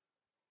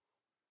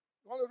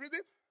 You want to read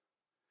it?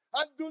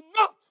 And do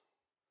not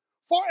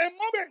for a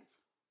moment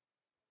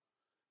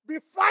be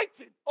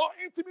frightened or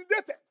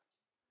intimidated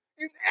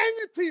in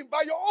anything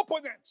by your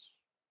opponents.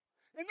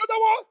 In other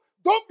words,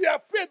 don't be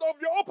afraid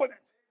of your opponent.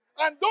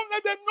 And don't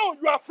let them know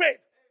you are afraid.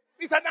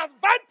 It's an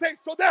advantage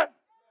to them.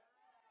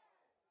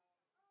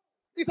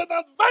 It's an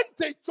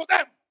advantage to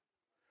them.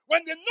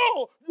 When they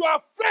know you are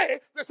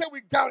afraid, they say,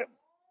 we got him.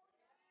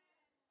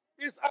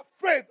 He's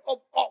afraid of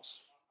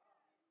us.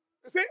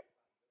 You see?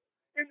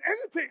 In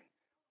anything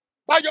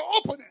by your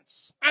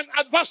opponents and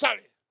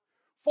adversary.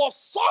 For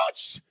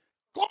such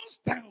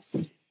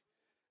constancy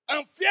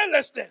and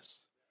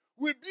fearlessness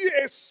will be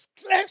a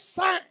clear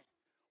sign,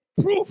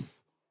 proof,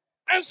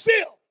 and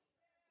seal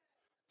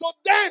to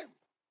them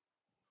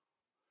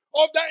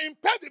of the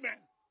impediment,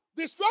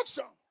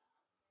 destruction,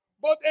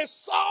 but a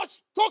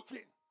such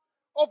token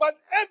of an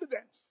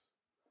evidence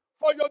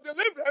for your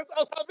deliverance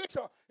and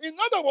salvation. In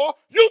other words,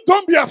 you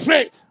don't be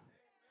afraid.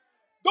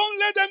 Don't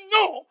let them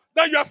know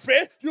that you're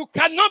afraid. You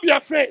cannot be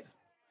afraid.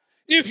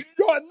 If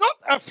you are not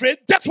afraid,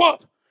 guess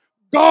what?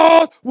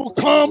 God will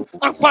come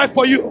and fight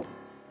for you.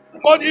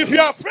 But if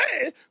you're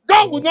afraid,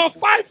 God will not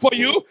fight for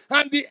you,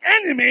 and the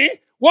enemy,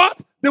 what?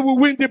 They will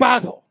win the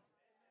battle.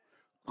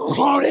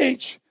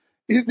 Courage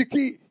is the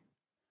key.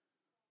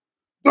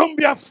 Don't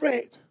be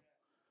afraid.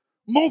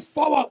 Move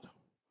forward.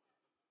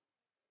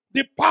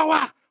 The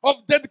power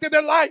of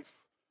dedicated life.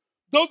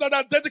 Those that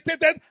are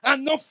dedicated are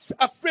not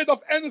afraid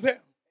of anything.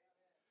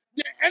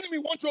 The enemy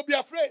wants you to be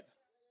afraid.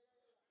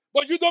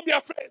 But you don't be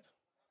afraid.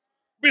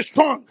 Be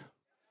strong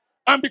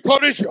and be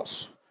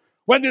courageous.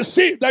 When they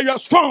see that you are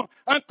strong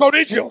and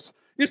courageous,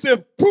 it's a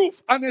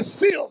proof and a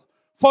seal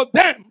for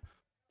them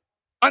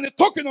and a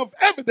token of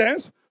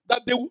evidence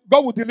that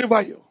God will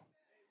deliver you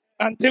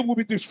and they will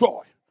be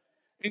destroyed.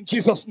 In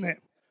Jesus'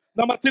 name.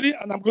 Number 3,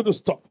 and I'm going to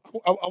stop.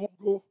 I won't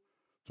go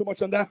too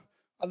much on that.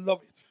 I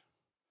love it.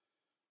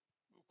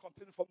 We'll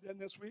continue from there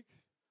next week.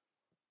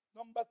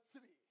 Number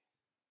 3.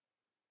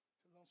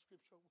 It's a long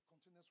scripture. We'll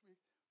continue next week.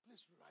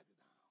 Please write it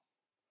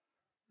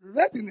down.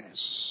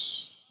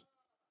 Readiness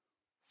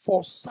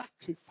for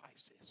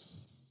sacrifices.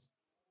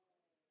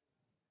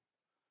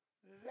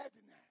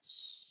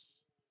 Readiness.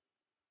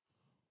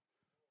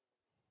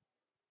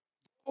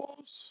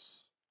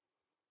 Those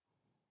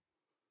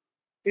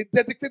a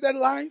dedicated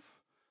life,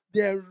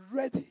 they're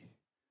ready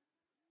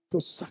to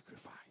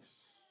sacrifice.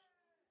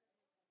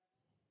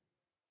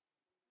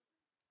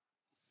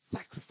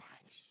 Sacrifice.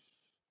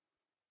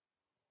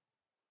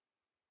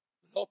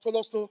 The Lord told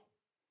us to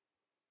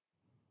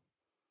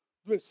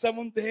do a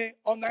 7-day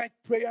all-night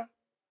prayer.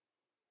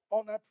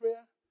 All-night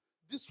prayer.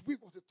 This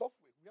week was a tough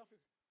week. We have a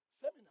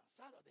seminar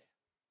Saturday.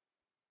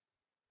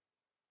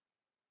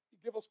 He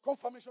gave us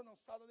confirmation on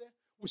Saturday.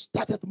 We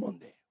started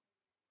Monday.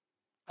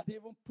 I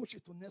didn't even push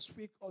it to next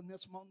week or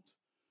next month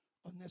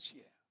or next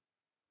year.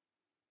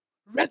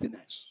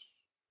 Readiness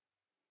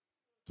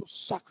to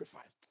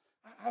sacrifice.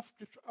 I have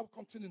scripture. I will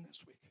continue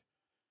next week.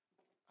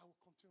 I will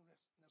continue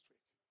next week.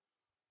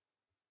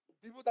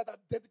 People that are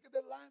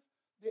dedicated life,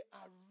 they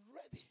are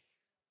ready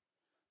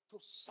to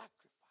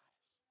sacrifice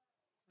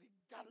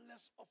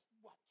regardless of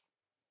what.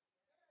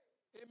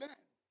 Amen.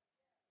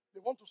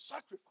 They want to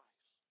sacrifice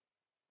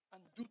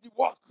and do the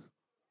work.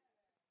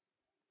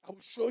 I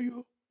will show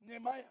you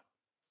Nehemiah.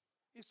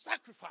 He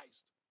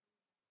sacrificed.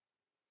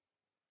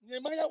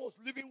 Nehemiah was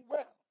living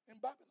well in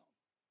Babylon.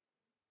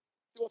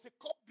 He was a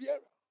cupbearer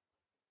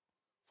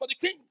for the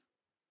king.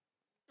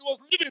 He was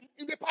living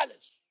in the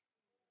palace.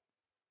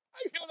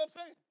 Are you hear what I'm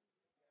saying?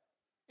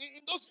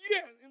 In those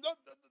years, in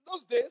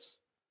those days,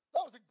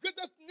 that was the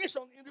greatest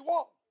nation in the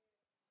world.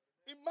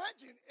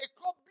 Imagine a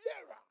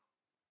cupbearer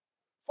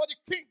for the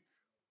king.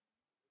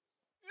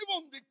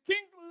 Even the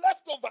king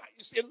leftover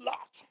is a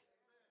lot.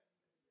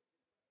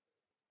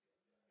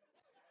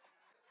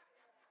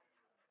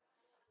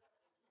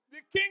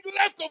 The king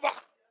leftover.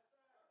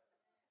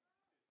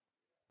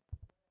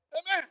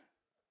 Amen.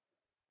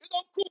 They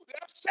don't cook. They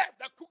have chefs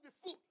that cook the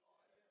food.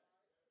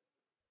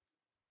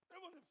 They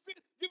want to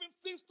give him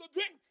things to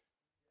drink.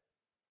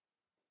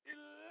 He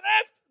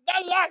left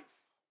that life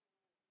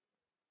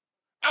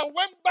and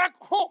went back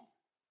home.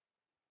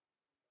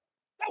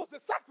 That was a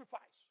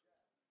sacrifice.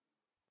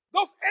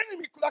 Those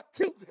enemies could have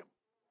killed him.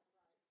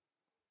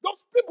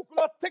 Those people could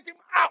have taken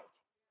him out.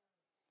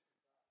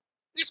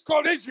 He's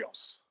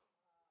courageous.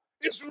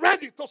 He's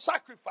ready to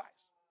sacrifice.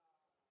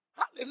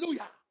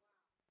 Hallelujah.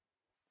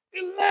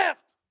 He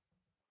left.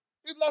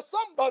 It was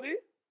somebody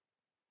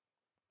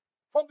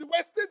from the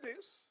West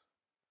Indies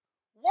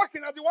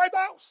working at the White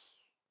House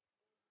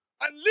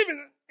and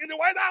living in the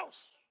White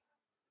House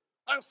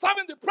and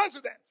serving the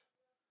president.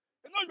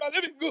 You know you are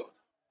living good.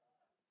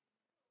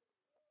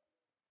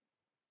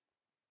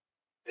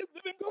 It's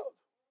living good.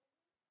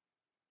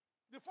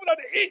 The food that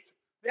they eat,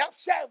 they have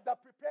chefs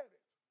that prepare it.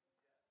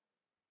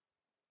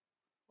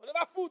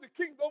 Whatever food the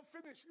king don't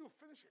finish, you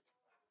finish it.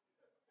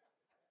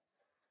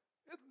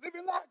 It's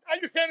living life. Are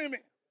you hearing me?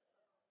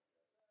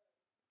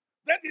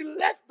 Then he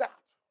left that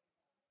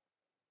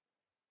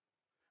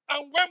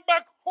and went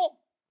back home.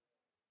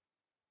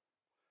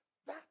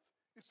 That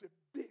is a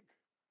big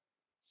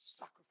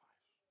sacrifice.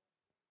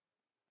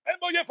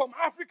 Anybody here from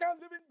Africa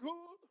living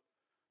good?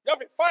 You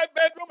have a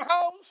 5-bedroom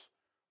house,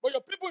 but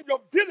your people in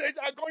your village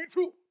are going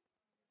through.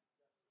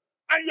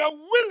 And you are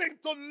willing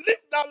to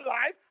live that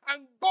life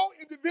and go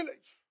in the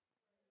village.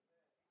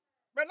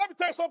 Man, let me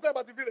tell you something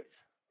about the village.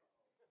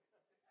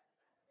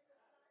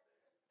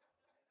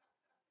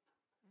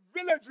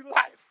 Village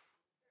life.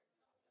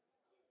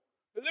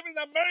 You live in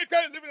America,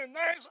 you live in a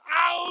nice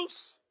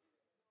house.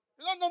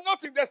 You don't know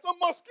nothing. There's no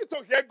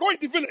mosquito here. Go in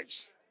the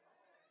village.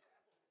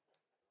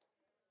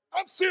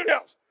 I'm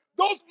serious.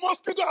 Those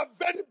mosquitoes are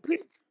very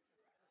big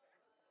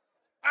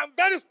and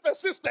very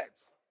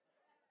persistent.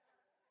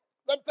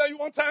 Let me tell you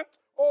one time.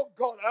 Oh,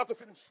 God, I have to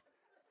finish.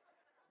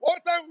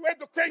 One time we went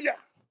to Kenya,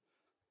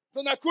 to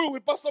Nakuru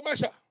with Pastor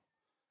Marcia.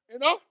 You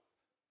know?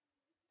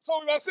 So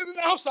we were sitting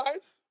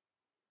outside,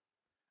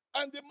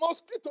 and the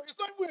mosquito, it's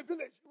not even a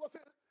village, it was a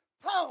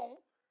town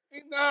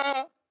in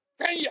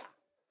Kenya,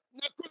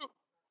 Nakuru.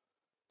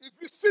 If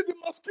you see the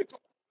mosquito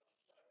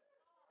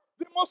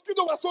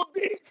was so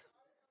big.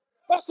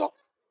 Pastor,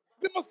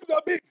 the mosquito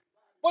are big.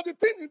 But the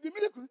thing in the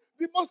miracle,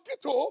 the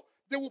mosquito,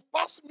 they will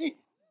pass me.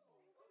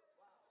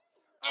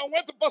 I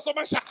went to Pastor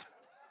Marcia.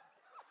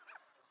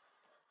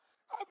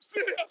 I'm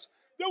serious.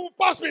 They will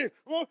pass me. And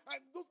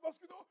those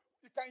mosquitoes,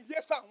 you can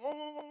hear sound.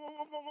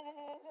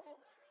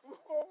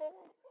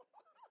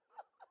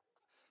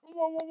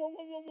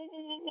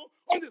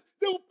 And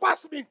they will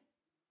pass me.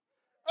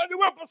 And they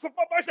went to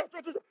Pastor Marcia.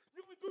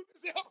 You will do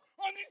this.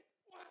 Honey,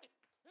 why?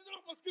 There's no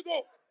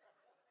mosquito.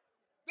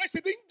 Then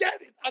she didn't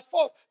get it at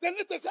first. Then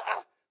later say,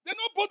 they're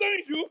not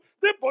bothering you.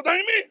 They're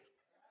bothering me.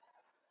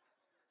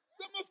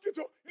 The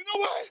mosquito. You know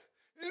why?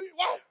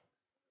 Why?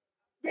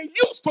 They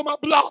used to my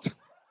blood.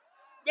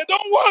 They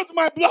don't want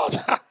my blood.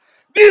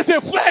 This is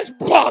a flesh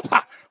blood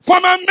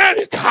from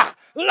America.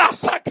 I'm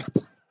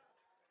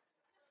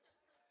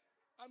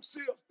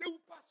serious. They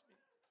will pass me.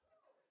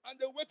 And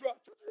they wait to our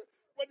church.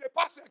 When they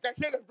pass me, I can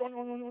hear them.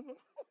 No.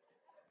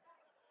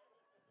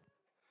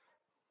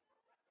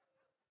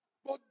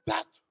 But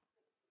that,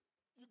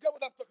 you get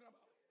what I'm talking about?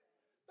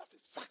 That's a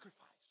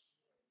sacrifice.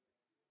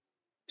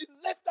 He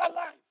left that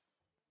life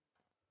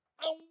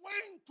and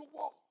went to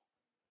war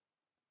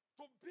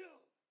to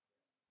build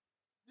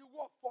the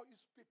work for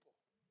his people.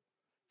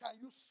 Can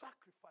you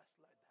sacrifice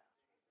like that?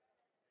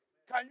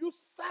 Can you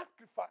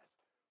sacrifice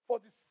for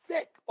the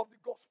sake of the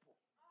gospel?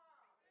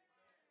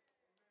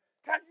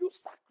 Can you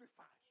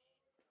sacrifice?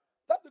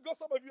 That's the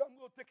gospel. Some of you, I'm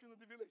going to take you to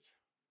the village.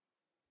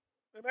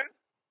 Amen?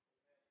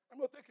 I'm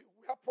going to take you.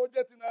 We have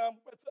project in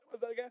what's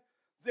that again?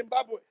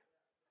 Zimbabwe.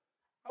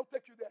 I'll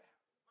take you there.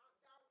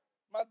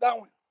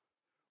 Madawi.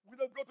 We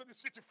don't go to the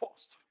city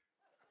first.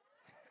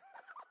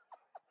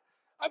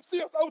 I'm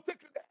serious. I will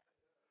take you there.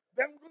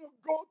 Then we're going to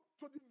go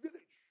to the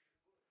village.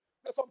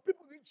 There's some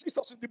people need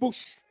Jesus in the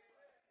bush.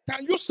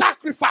 Can you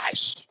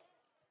sacrifice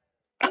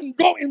and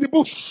go in the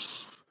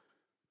bush?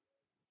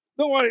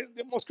 Don't worry.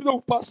 The mosquito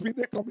will pass me.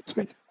 They come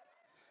between you.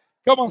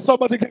 Come on,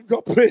 somebody give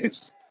God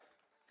praise.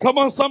 Come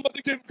on,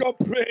 somebody give God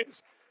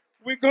praise.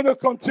 We're going to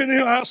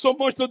continue. I have so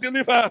much to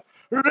deliver.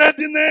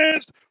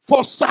 Readiness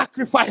for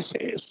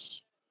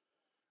sacrifices?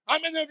 How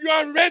many of you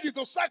are ready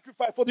to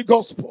sacrifice for the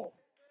gospel?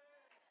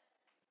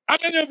 How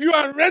many of you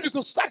are ready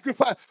to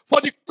sacrifice for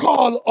the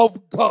call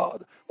of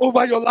God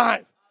over your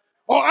life?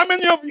 Or how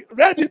many of you are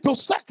ready to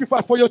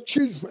sacrifice for your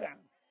children?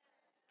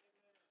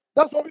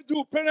 That's what we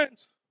do,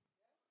 parents.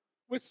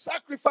 We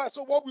sacrifice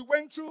for what we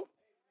went through.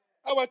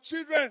 Our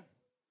children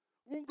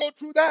won't go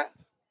through that.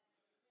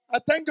 I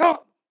thank God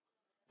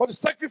for the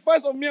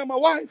sacrifice of me and my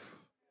wife.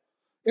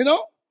 You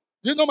know?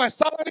 Do you know my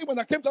salary when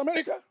I came to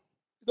America?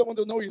 You don't want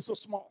to know, it's so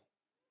small.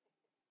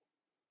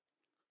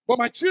 But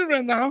my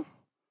children now,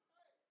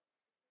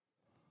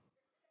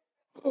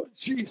 oh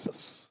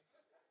Jesus,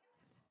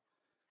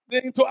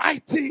 they're into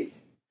IT.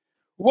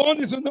 One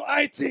is into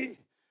IT,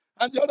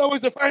 and the other one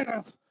is the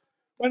finance.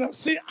 When I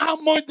see how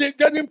much they're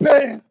getting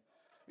paid,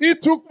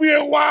 it took me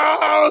a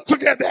while to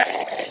get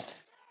there.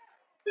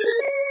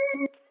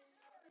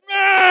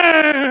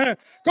 Man,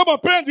 come on,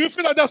 parents, do you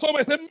feel like that's what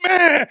I say?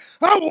 Man,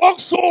 I worked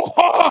so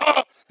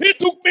hard. It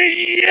took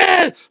me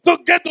years to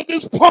get to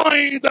this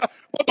point.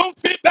 But don't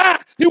feel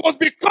bad. It was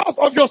because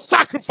of your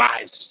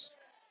sacrifice.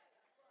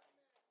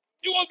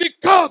 It was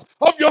because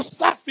of your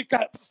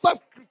sacrifice.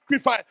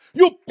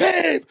 You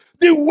paved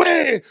the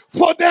way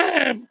for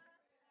them.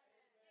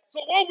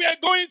 So what we are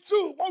going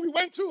through, what we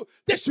went through,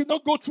 they should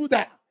not go through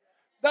that.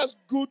 That's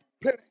good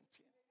parenting.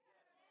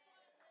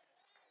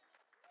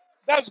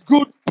 That's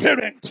good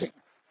parenting.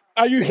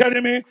 Are you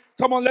hearing me?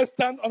 Come on, let's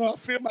stand on our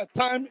feet. My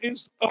time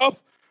is up.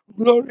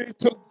 Glory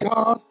to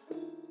God.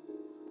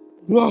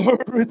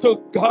 Glory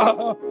to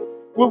God.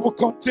 We will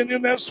continue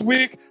next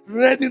week.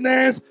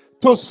 Readiness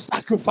to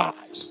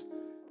sacrifice.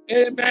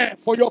 Amen.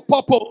 For your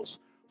purpose.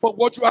 For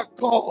what you are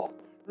called.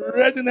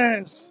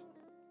 Readiness.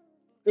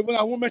 Even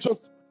I won't mention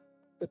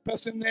the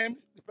person name.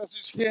 The person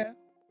is here.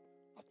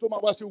 I told my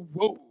wife, I said,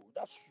 whoa,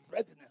 that's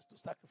readiness to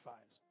sacrifice.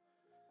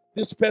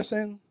 This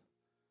person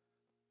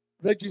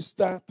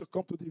registered to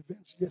come to the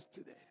event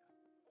yesterday.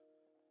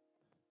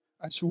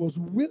 And she was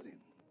willing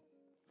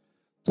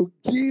to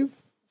give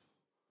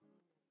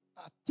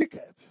a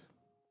ticket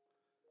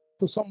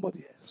to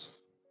somebody else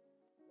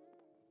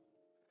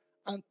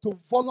and to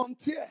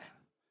volunteer.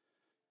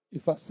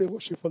 If I say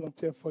what she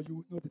volunteered for, you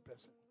would know the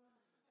person.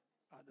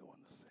 I don't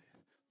want to say.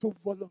 To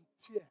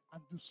volunteer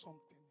and do something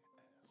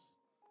else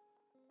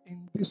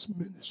in this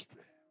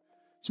ministry.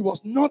 She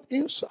was not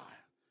inside,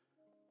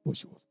 but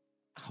she was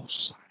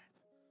outside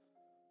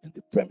in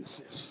the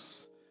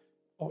premises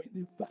or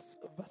in the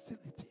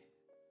facility.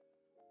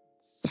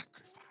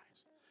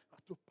 Sacrifice. I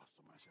told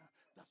Pastor Marcia,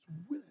 that's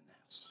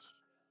willingness.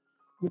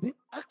 We didn't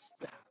ask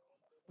that.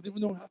 We didn't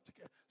even know how to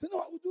get. Say, no,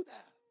 I will do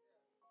that.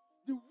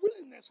 The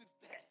willingness is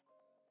there.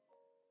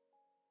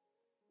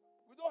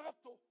 We don't have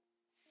to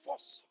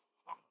force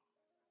her.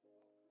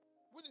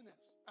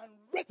 Willingness and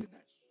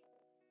readiness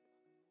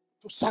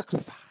to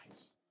sacrifice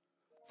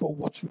for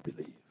what you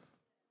believe.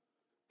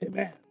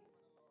 Amen.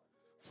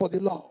 For the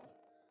Lord.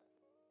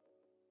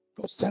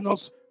 God sent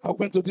us. I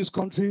went to this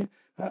country,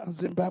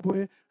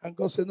 Zimbabwe, and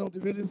God said, no, the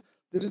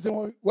reason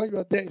why you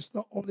are there is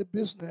not only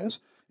business,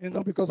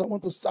 because I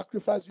want to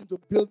sacrifice you to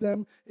build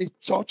them a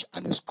church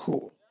and a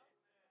school.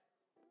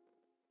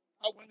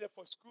 I went there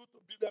for school to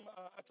build them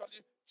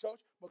actually church,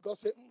 but God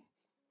said,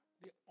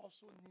 they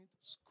also need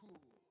school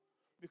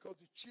because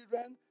the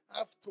children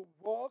have to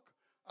walk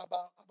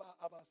about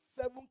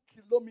 7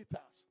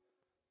 kilometers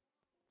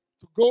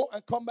to go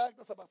and come back.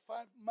 That's about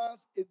 5 miles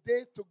a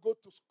day to go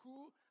to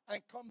school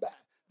and come back.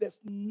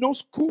 There's no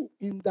school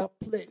in that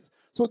place.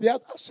 So they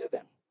had to see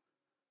them.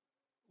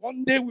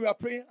 One day we were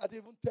praying. I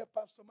didn't even tell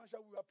Pastor Marcia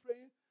we were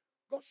praying.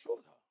 God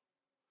showed her.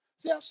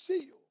 Say, I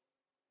see you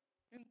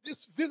in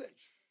this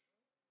village.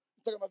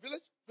 You talking about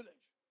village? Village.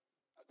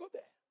 I go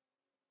there.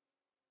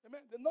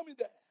 Amen. They know me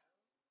there.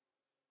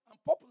 I'm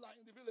popular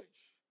in the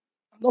village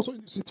and also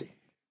in the city.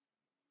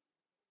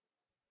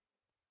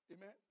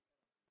 Amen.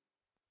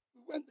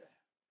 We went there.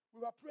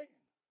 We were praying.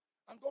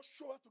 And God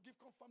showed us to give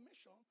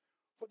confirmation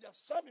for the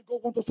assignment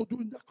God wants us to do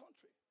in that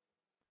country.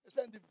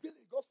 Especially in the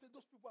village. God said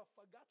those people are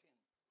forgotten.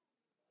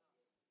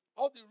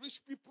 All the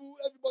rich people,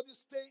 everybody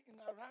stay in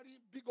a very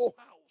big old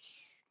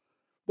house.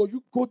 But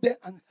you go there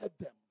and help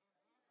them.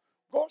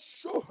 God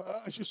showed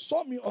her, and she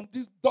saw me on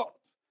this dot.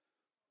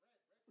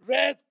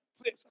 Red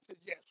place. I said,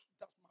 yes,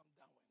 that's what I'm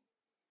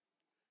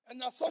doing.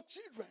 And I saw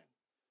children.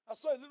 I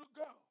saw a little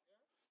girl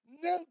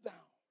kneel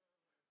down,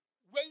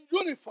 wearing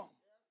uniform,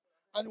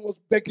 and he was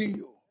begging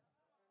you.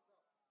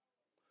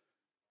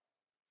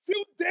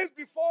 Few days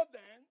before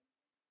then,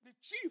 the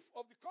chief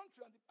of the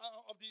country and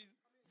of the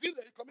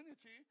village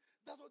community,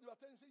 that's what they were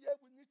telling me. Say, yeah,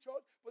 we need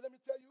church, but let me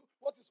tell you,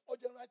 what is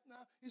urgent right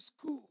now is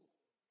school.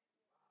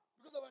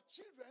 Because our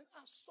children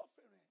are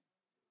suffering.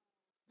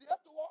 They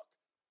have to walk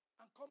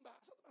and come back.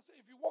 Sometimes I say,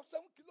 if you walk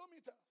 7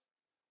 kilometers,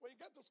 when you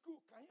get to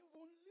school, can you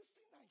even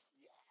listen and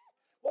hear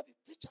what the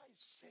teacher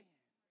is saying?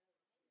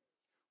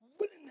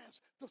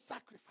 Willingness to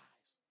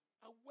sacrifice.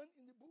 I went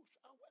in the bush.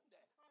 I went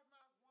there. 5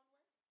 miles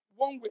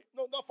one way.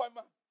 No, not 5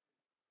 miles.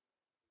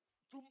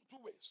 Two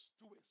ways.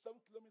 7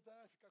 kilometers.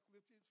 If you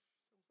calculate it,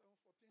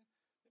 7,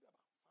 14,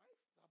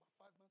 maybe about 5.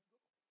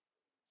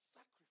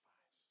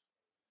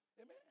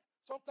 Sacrifice. Amen.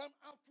 Sometimes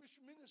outreach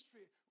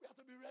ministry, we have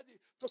to be ready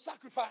to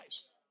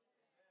sacrifice.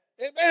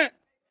 Amen.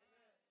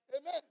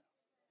 Amen.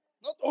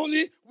 Not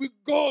only we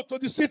go to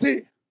the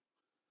city,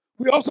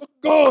 we also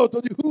go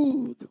to the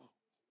hood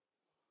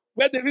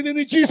where they really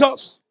need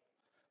Jesus.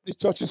 The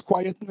church is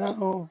quiet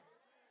now.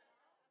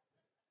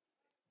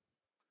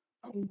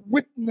 And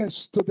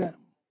witness to them.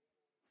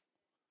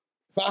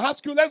 If I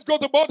ask you, let's go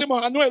to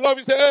Baltimore, I know a lot of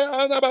you say, hey, I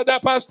don't know about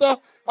that, Pastor.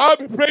 I'll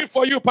be praying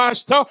for you,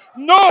 Pastor.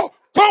 No,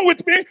 come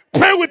with me,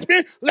 pray with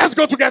me, let's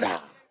go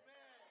together.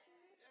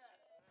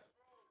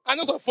 I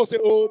know some folks say,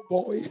 oh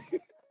boy.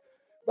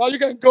 Well, you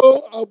can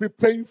go, I'll be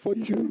praying for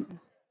you.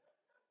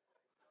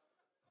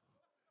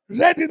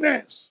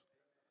 Readiness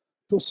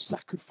to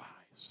sacrifice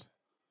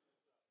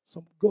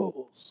some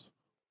goals,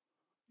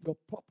 your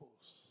purpose.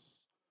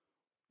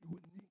 You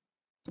will need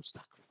to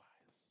sacrifice.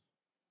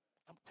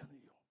 I'm telling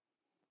you,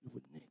 you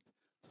will need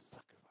to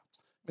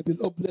sacrifice. May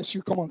the Lord bless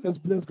you. Come on, let's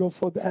bless God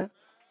for that.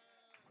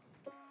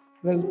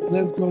 Let's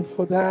bless God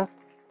for that.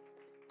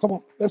 Come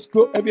on, let's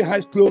close. Every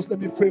eyes closed. Let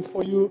me pray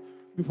for you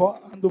before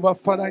I hand over.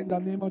 Father, in the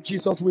name of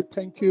Jesus, we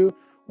thank you.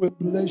 We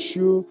bless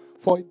you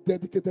for a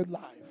dedicated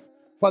life.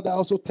 Father, I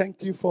also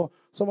thank you for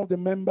some of the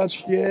members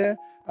here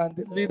and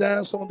the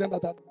leaders, some of them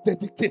that are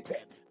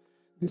dedicated.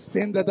 The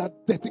same that are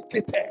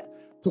dedicated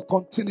to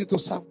continue to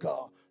serve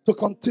God, to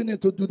continue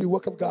to do the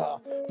work of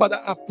God. Father,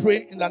 I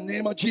pray in the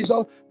name of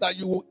Jesus that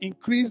you will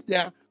increase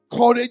their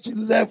courage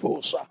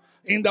levels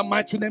in the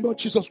mighty name of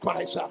Jesus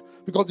Christ.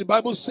 Because the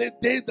Bible says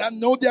they that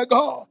know their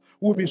God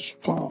will be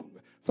strong.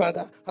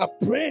 Father, I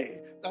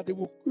pray that they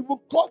will even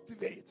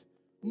cultivate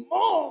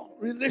more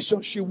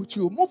relationship with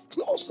you, move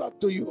closer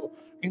to you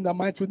in the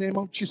mighty name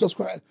of Jesus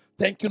Christ.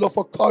 Thank you, Lord,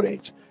 for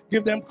courage.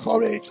 Give them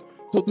courage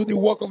to do the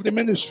work of the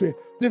ministry.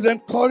 Give them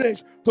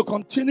courage to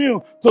continue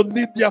to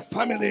lead their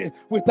family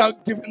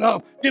without giving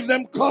up. Give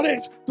them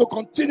courage to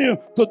continue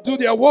to do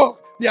their work,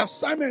 their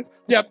assignment,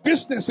 their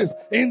businesses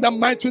in the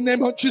mighty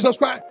name of Jesus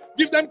Christ.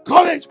 Give them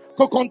courage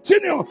to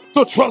continue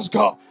to trust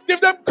God.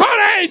 Give them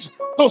courage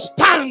to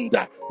stand.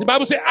 The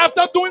Bible says,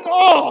 after doing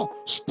all,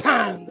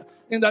 stand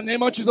in the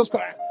name of Jesus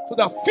Christ. So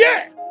that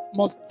fear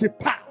must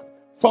depart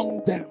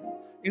from them.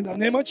 In the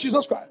name of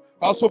Jesus Christ.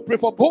 I also pray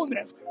for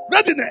boldness,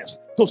 readiness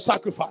to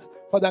sacrifice.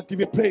 Father, I give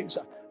you praise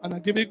and I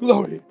give you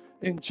glory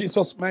in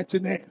Jesus' mighty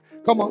name.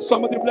 Come on,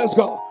 somebody bless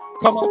God.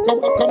 Come on,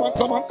 come on, come on,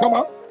 come on, come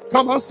on.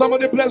 Come on,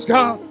 somebody bless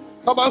God.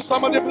 Come on,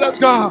 somebody bless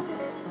God.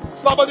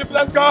 Somebody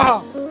bless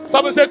God.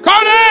 Somebody say,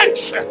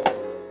 courage!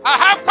 I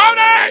have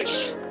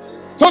courage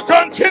to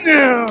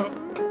continue.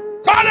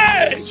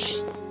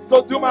 Courage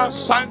to do my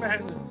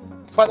assignment.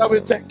 Father, we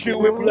thank you.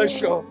 We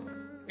bless you.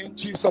 In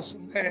Jesus'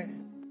 name.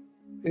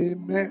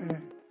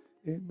 Amen.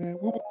 Amen.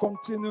 We will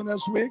continue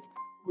next week.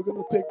 We're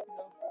going to take...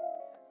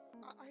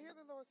 I hear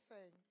the Lord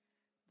saying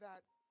that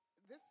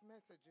this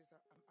message is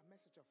a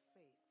message of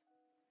faith.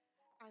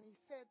 And he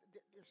said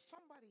that there's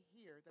somebody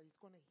here that he's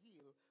going to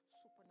heal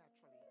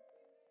supernaturally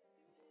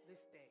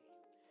this day.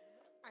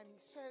 And he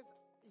says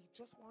he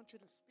just wants you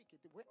to speak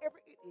it.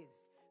 Wherever it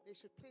is, they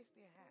should place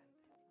their hand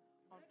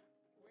on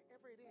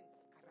wherever it is.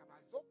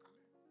 Karabazoka.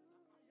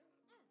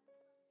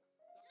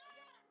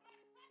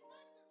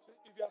 So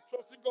if you are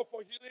trusting God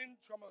for healing,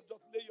 come on,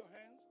 just lay your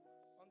hands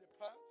on the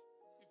part.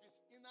 If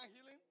it's inner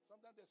healing,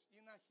 sometimes there's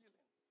inner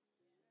healing.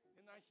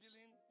 Inner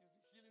healing is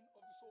the healing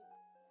of the soul.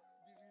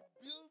 The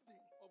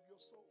rebuilding of your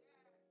soul.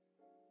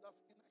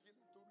 That's inner healing,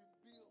 to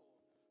rebuild.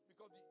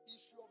 Because the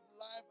issue of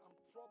life and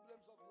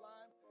problems of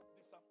life,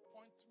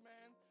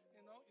 disappointment,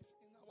 is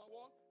in our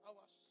world,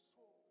 our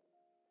soul.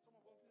 Some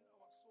of us need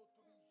our soul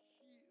to be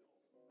healed.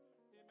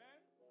 Amen?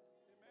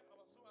 Amen.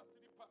 Our soul has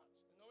three parts.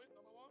 You know it?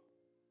 Number one,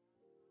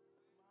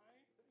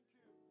 mind. Thank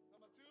you.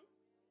 Number two,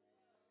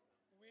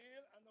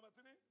 will. And number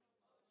three,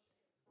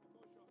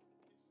 emotion.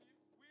 You see,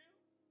 will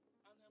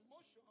and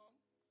emotion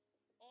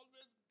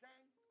always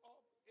gang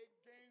up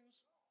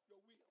against your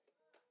will.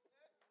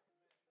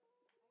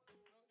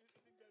 You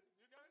get it?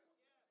 You guys?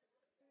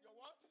 Your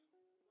what?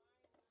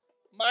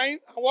 Mind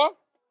and what?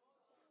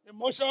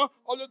 Emotion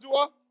always do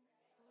what?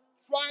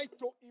 Try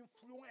to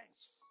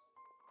influence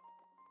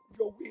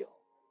your will.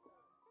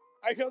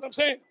 I hear what I'm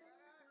saying?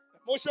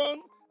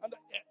 Emotion and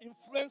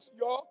influence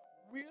your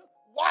will.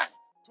 Why?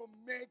 To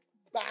make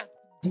bad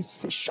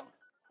decision.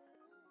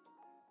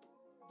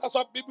 That's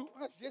why people.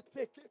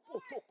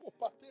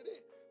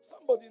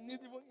 Somebody need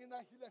even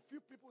inner healing. A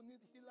few people need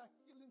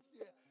healing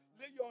here.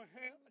 Lay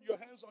your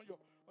hands on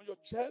your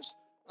chest,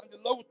 and the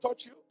Lord will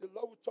touch you. The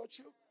Lord will touch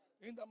you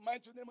in the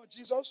mighty name of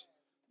Jesus.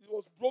 It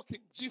was broken.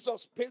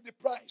 Jesus paid the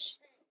price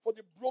for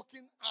the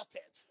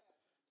broken-hearted.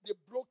 The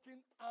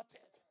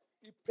broken-hearted.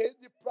 He paid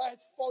the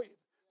price for it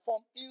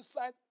from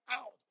inside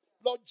out.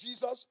 Lord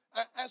Jesus,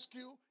 I ask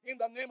you in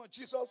the name of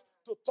Jesus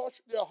to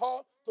touch their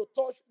heart, to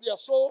touch their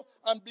soul,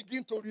 and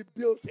begin to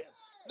rebuild it.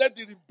 Let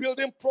the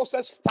rebuilding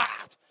process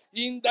start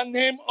in the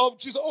name of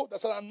Jesus. Oh,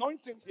 there's an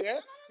anointing here.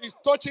 He's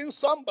touching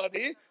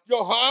somebody,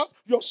 your heart,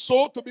 your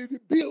soul to be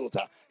rebuilt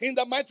in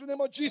the mighty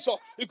name of Jesus.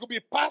 It could be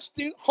past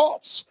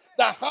hurts.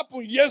 that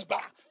happened years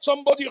back.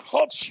 Somebody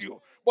hurts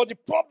you, but the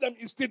problem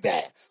is still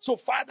there. So,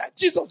 Father,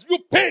 Jesus, you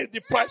paid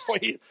the price for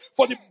him,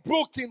 for the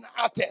broken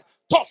hearted.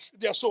 Touch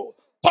their soul.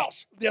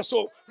 Touch their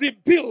soul.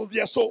 Rebuild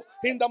their soul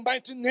in the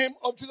mighty name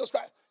of Jesus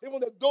Christ.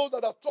 Even those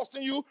that are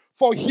trusting you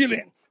for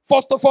healing.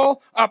 First of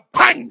all, I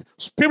bind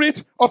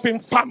spirit of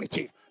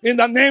infirmity in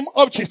the name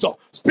of Jesus.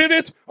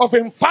 Spirit of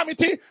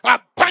infirmity, I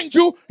bind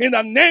you in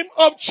the name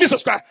of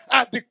Jesus Christ.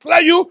 I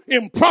declare you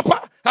improper.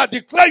 I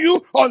declare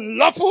you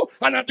unlawful,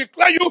 and I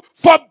declare you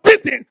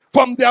forbidden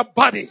from their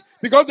body.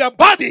 Because their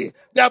body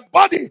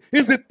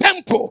is the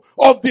temple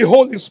of the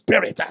Holy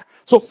Spirit.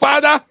 So,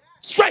 Father,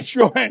 stretch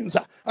your hands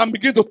and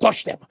begin to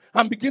touch them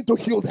and begin to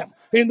heal them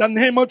in the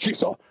name of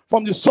Jesus.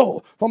 From the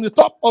soul, from the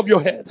top of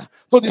your head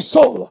to the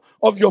sole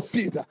of your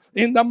feet,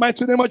 in the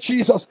mighty name of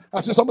Jesus.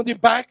 I see somebody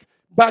back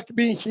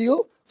being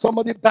healed.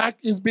 Somebody back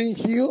is being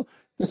healed.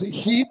 There's a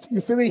heat.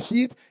 You're feeling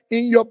heat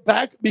in your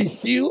back. Be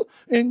healed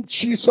in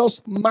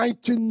Jesus'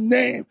 mighty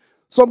name.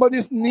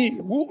 Somebody's knee.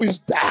 Who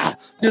is that?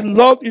 The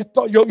Lord is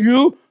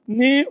you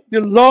knee.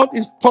 The Lord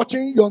is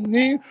touching your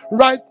knee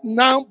right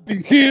now.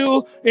 Be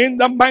healed in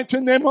the mighty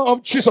name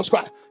of Jesus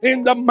Christ.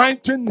 In the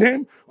mighty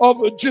name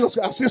of Jesus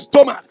Christ. I see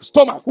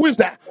stomach. Who is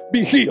that?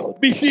 Be healed.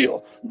 Be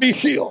healed. Be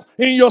healed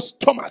in your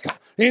stomach.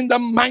 In the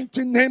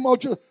mighty name of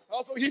Jesus.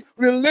 Also,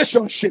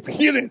 relationship,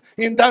 healing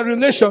in that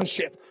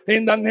relationship.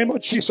 In the name of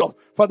Jesus.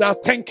 Father, I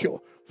thank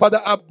you. Father,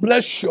 I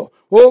bless you.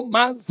 Oh,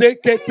 man,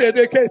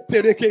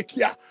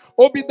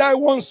 Obadiah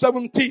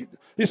 1:17.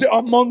 He said,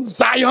 on Mount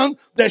Zion,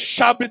 there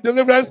shall be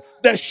deliverance,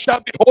 there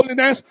shall be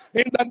holiness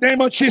in the name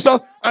of Jesus,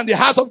 and the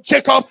house of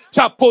Jacob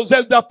shall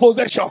possess their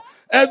possession.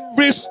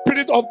 Every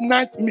spirit of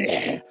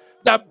nightmare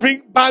that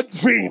bring bad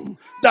dream,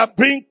 that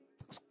bring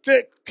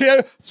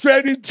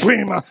scary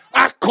dream,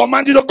 I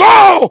command you to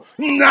go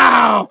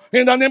now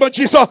in the name of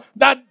Jesus.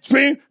 That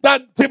dream,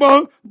 that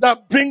demon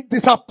that bring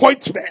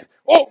disappointment.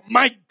 Oh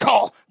my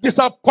God,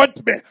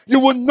 disappointment. You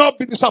will not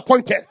be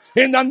disappointed.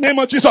 In the name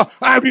of Jesus,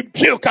 I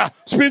rebuke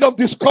spirit of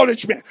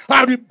discouragement.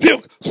 I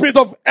rebuke spirit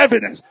of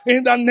evidence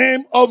in the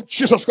name of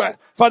Jesus Christ.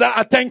 Father,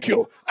 I thank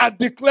you. I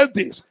declare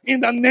this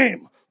in the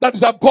name that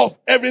is above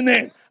every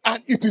name.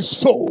 And it is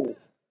so.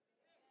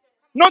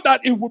 Not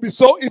that it will be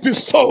so, it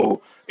is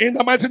so. In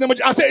the mighty name of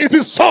Jesus. I say it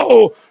is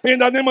so. In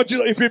the name of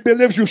Jesus. If you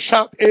believe, you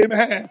shout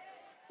amen.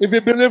 If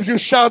you believe, you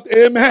shout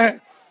amen.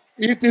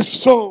 It is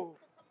so.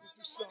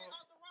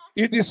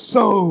 It is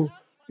so.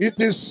 It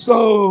is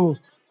so.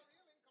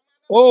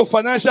 Oh,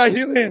 financial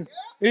healing.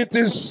 It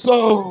is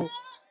so.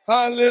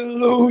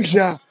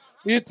 Hallelujah.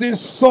 It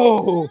is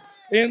so.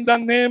 In the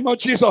name of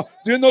Jesus.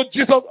 Do you know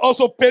Jesus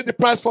also paid the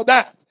price for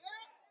that?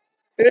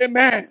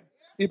 Amen.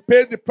 He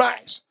paid the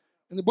price.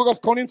 In the book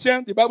of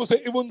Corinthians, the Bible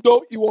says, even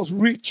though he was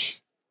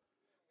rich.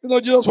 You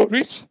know Jesus was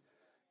rich?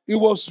 He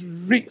was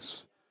rich.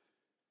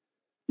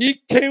 He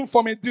came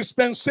from a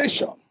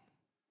dispensation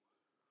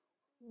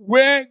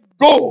where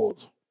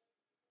gold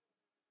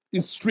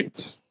is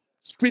street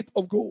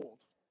of gold,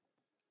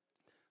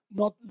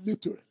 not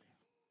literally.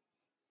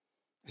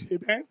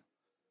 Amen.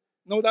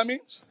 Know what that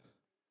means?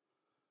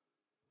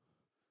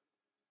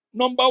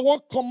 Number one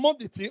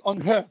commodity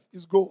on earth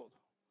is gold.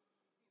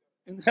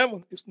 In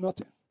heaven, it's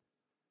nothing.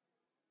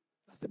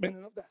 That's the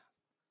meaning of that.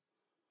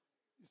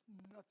 It's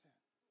nothing.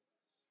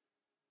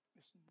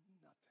 It's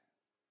nothing.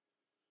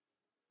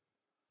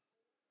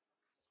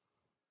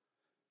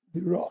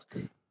 The rock.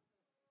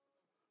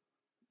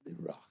 The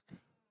rock.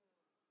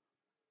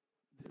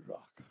 The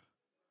rock.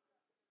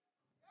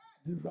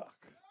 The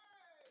rock.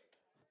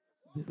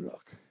 The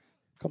rock.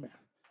 Come here.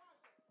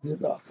 The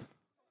rock.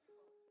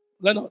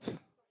 Leonard.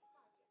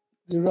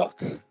 The rock.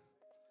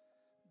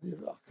 The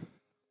rock.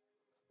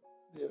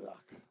 The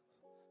rock.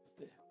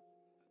 Stay.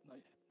 Not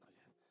yet. Not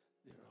yet.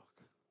 The rock.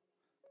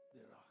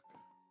 The rock.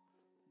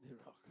 The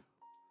rock.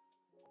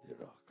 The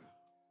rock.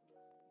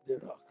 The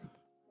rock.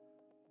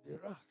 The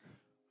rock.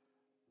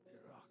 The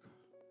rock.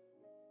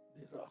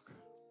 The rock.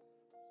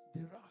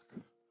 The rock.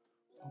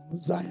 On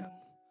Zion,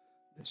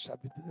 there shall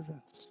be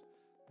deliverance.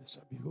 There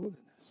shall be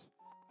holiness.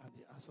 And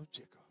the house of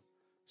Jacob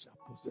shall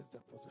possess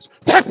their possession.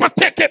 Take it.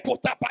 Take it.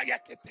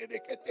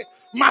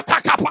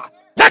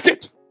 Take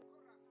it.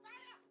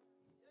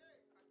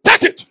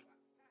 Take it.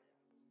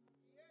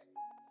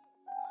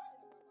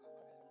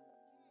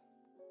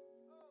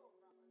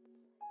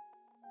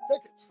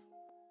 Take it.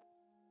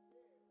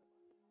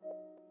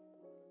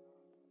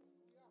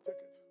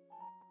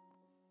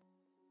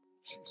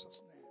 In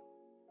Jesus' name.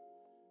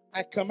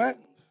 I command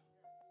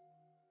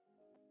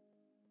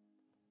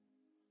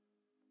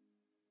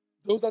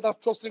those that have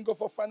trusted God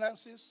for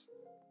finances,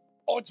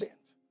 urgent.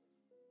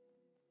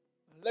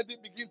 Let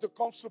it begin to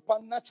come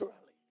supernaturally.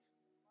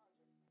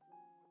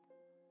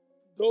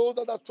 Those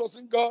that are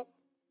trusting God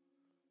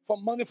for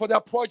money for their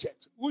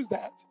project. Who is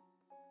that?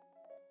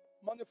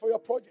 Money for your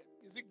project.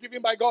 Is it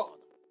given by God?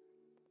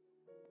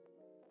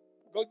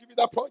 God give you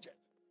that project.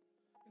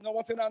 You know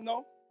one thing I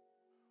know?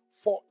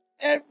 For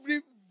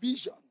every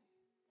vision,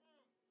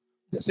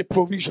 there's a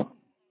provision.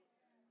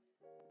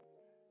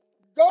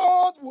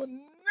 God will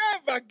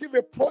never give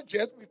a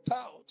project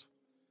without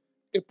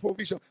a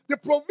provision. The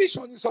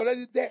provision is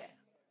already there.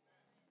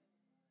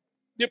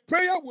 The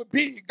prayer will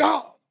be,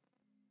 God,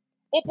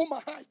 open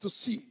my eyes to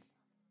see.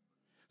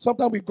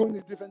 Sometimes we go in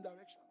a different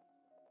direction.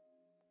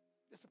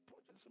 There's a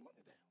project, there's a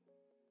money there.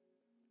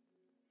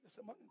 There's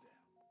a money there.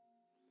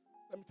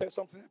 Let me tell you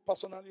something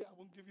personally. I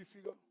won't give you a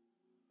figure.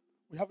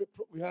 We have a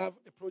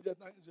project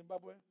now in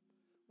Zimbabwe.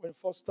 When it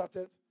first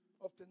started,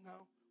 up to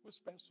now, we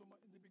spent so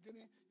much. In the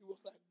beginning, it was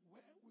like,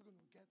 where are we going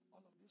to get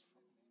all of this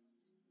from?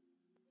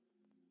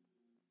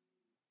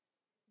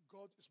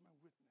 God is my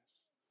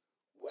witness.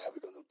 Where are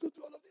we going to do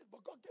all of this?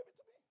 But God gave it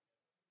to me.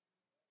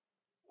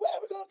 Where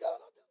are we going to get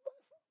all of this money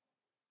from?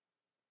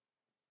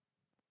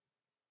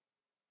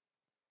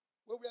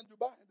 When we were in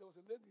Dubai, there was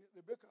a lady,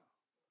 Rebecca.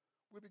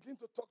 We begin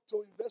to talk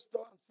to investor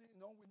and see,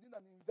 we need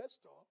an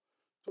investor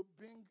to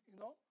bring,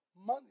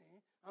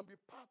 money and be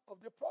part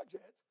of the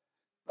project,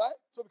 right?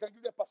 So we can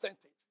give you a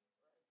percentage.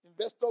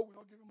 Investor will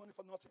not give you money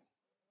for nothing.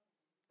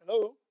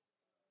 Hello?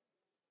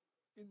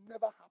 It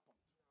never happened.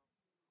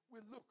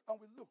 We look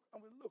and we look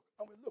and we look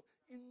and we look.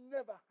 It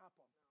never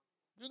happened.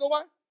 Do you know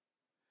why?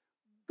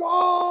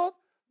 God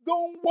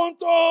don't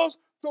want us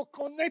to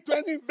connect to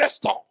any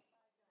investor.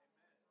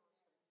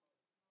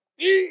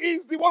 He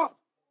is the one,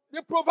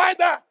 the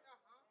provider.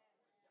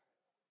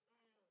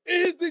 He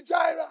is the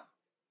gyra.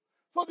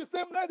 So the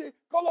same lady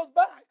called us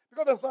back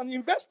because there's an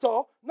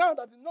investor now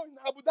that you know in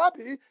Abu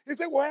Dhabi. He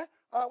said, "Well,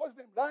 what's his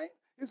name? Ryan."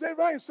 He said,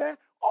 "Ryan said,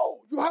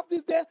 oh, you have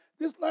this there,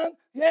 this land,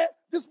 here,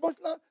 this much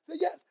land." I said,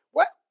 "Yes.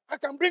 Well, I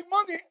can bring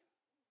money.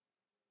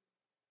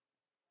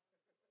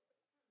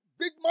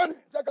 Big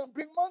money. I can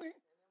bring money."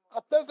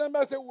 I tell them,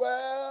 I said,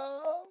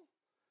 "Well,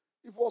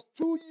 if it was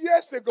 2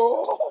 years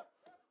ago,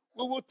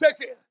 we will take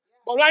it.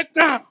 But right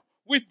now,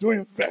 we're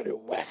doing very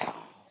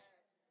well."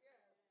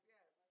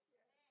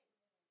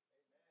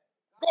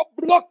 God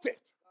blocked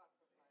it.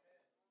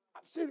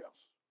 I'm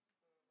serious.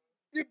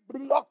 He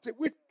blocked it.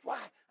 We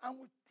tried and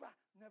we tried.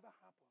 Never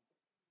happened.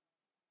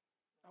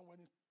 And when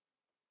it's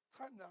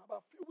time now,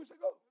 about a few weeks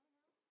ago,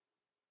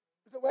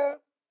 we said,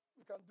 "Well,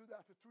 we can do that."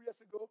 I said, 2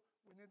 years ago,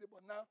 we need it,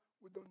 but now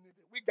we don't need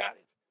it. We got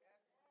it.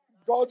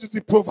 God is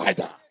the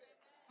provider.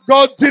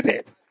 God did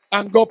it,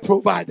 and God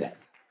provided.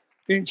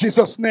 In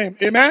Jesus' name,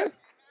 amen?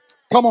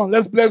 Come on,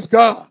 let's bless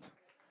God.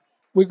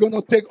 We're going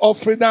to take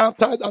offering now,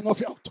 tithe and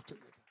offering. I'll talk to you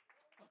later.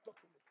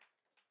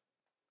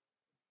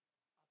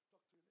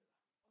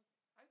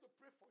 I need to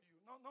pray for you.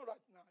 Not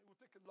right now. It will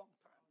take a long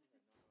time.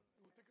 It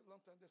will take a long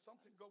time. There's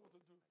something God wants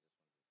to do.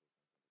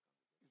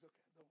 It's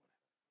okay. Don't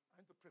worry. I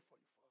need to pray for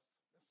you first.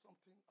 There's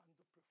something I need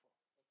to pray for.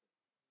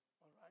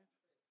 All right?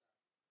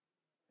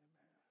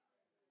 Amen.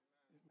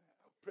 Amen.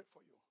 I'll pray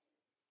for you.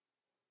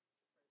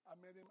 I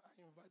met him. I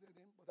invited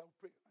him, but I'll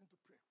pray. I need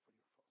to pray for you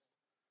first.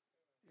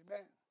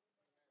 Amen.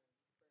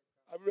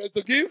 Are we ready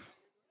to give?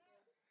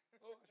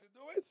 Oh, I should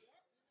do it.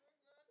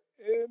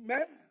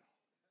 Amen.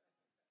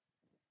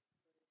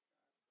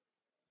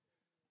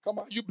 Come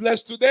on, you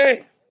blessed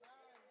today.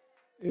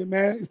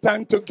 Amen. It's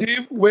time to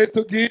give. Where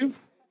to give?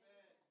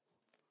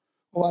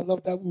 Oh, I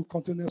love that. We'll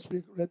continue next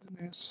week.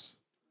 Readiness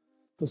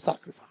to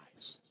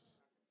sacrifice.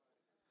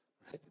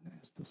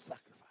 Readiness to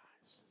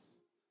sacrifice.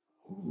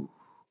 Ooh.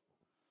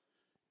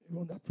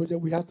 Even on that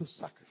project, we have to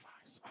sacrifice.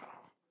 It's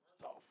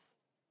tough.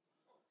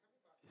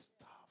 It's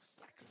tough.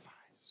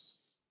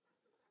 Sacrifice.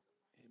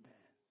 Amen.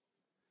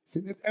 If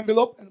you need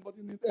envelope,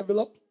 anybody need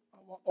envelope?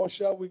 Our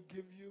usher will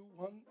give you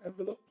one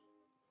envelope.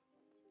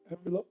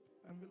 Envelope.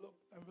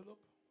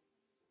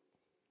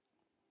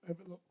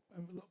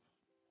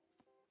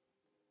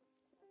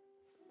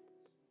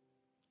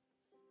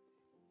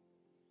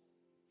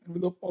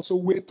 Envelope also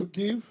way to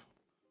give.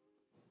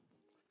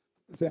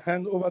 There's a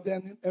hand over there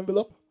in the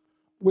envelope.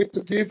 Way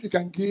to give. You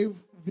can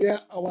give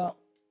via our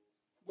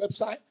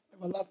website,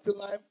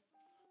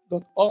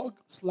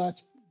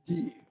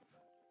 EverlastingLife.org/give.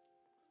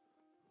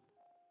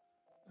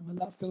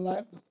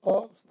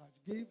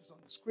 EverlastingLife.org/give is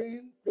on the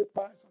screen.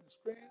 PayPal is on the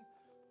screen.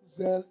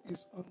 ZELLE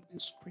is on the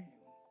screen.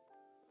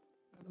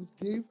 Let us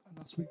give, and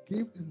as we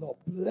give, the Lord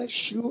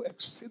bless you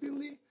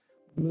exceedingly,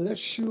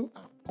 bless you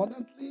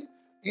abundantly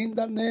in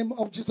the name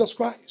of Jesus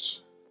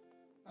Christ.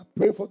 I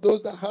pray for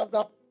those that have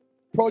that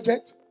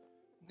project,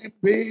 need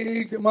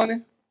big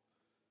money.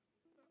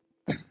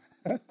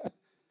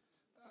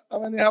 How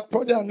many have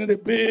projects and need a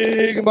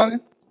big money?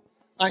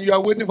 And you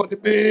are waiting for the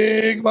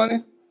big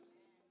money?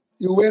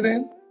 You're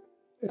waiting?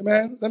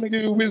 Amen. Let me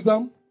give you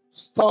wisdom.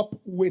 Stop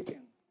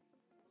waiting.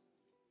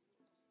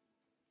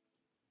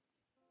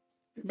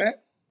 Amen.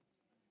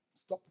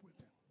 Stop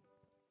waiting.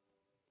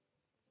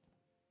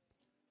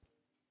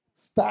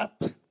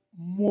 Start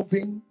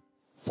moving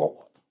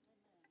forward.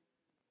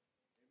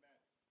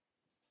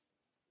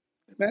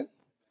 Amen.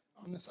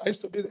 Honest, I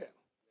used to be there.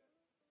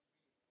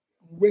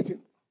 I'm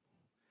waiting.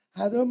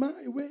 I don't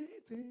mind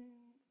waiting.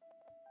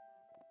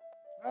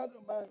 I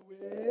don't mind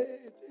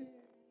waiting.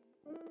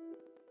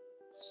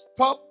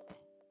 Stop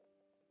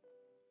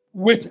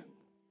waiting.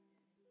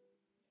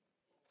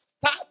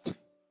 Start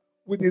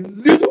with the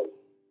little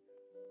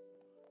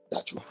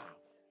that you have.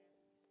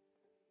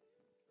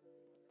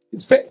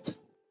 It's faith.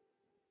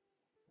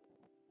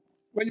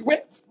 When you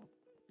wait,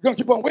 you're going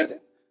to keep on waiting.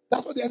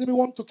 That's what the enemy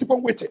wants, to keep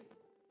on waiting.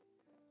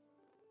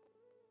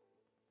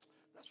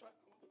 That's right.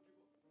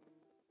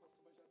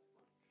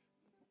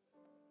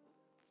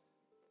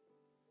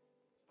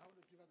 I want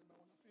to give out the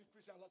man. When I finish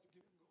preaching, I'd like to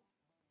give him go.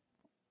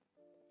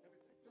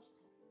 Everything. Just go.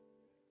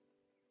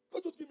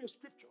 God, just give me a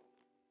scripture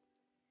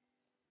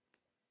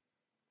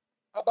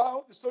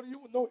about the story. You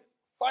will know it.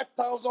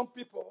 5,000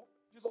 people.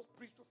 Jesus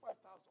preached to 5,000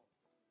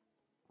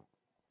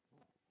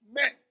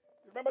 men.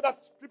 Remember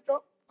that scripture?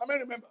 How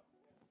many remember?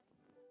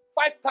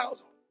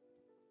 5,000.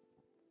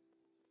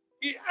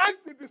 He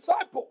asked the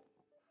disciple,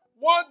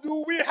 what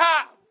do we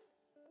have?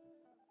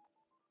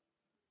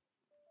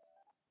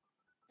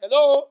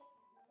 Hello?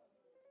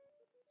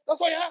 That's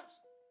what he asked.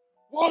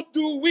 What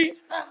do we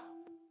have?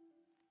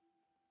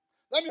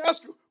 Let me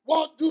ask you,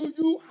 what do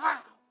you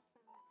have?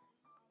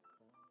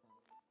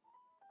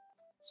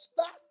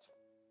 Start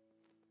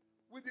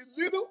with the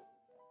little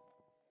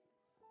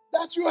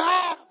that you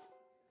have.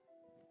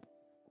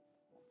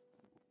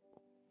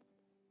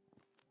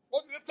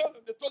 What did they tell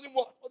him? They told him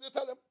what? What did they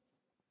tell him?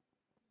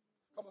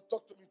 Come and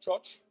talk to me,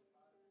 church.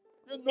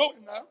 You know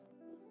it now.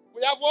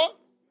 We have what?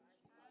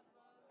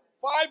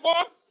 5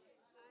 what?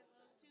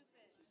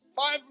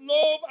 5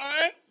 loaves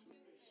and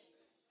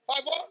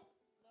 5 what?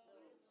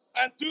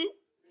 And 2?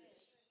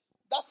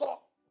 That's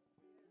all.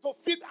 To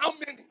feed how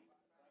many?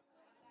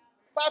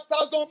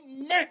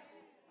 5,000 men.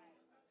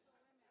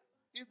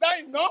 Is that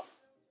enough?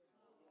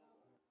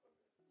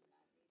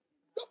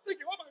 Just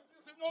thinking, what am I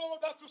going to say? No,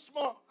 that's too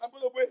small. I'm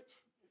going to wait.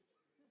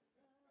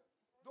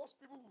 Those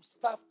people will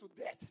starve to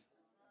death.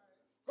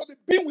 Because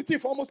they've been with him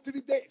for almost 3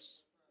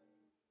 days.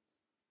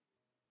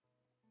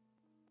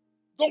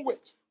 Don't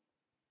wait.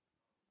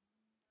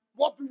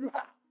 What do you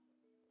have?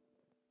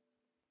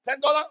 $10?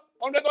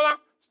 $100?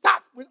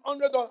 Start with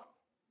 $100.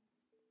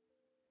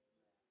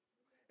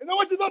 You know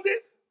what Jesus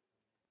did?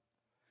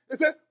 He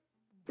said,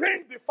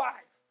 bring the 5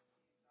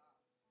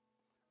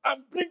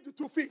 and bring the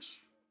 2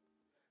 fish.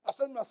 I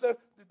said to myself,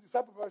 the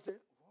disciple probably said,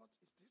 what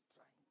is this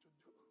trying to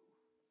do?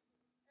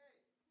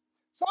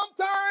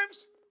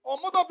 Sometimes, or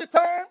most of the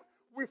time,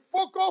 we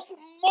focus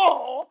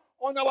more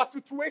on our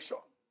situation.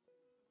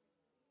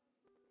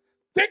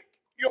 Take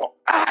your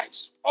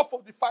eyes off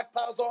of the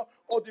 5,000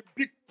 or the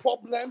big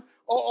problem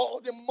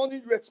or the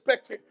money you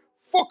expected.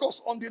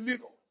 Focus on the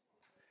little.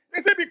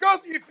 He said,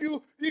 because if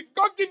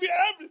God give you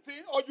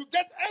everything or you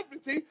get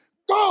everything,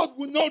 God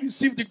will not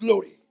receive the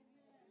glory.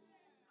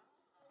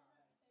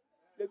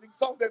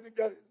 Some didn't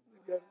get it.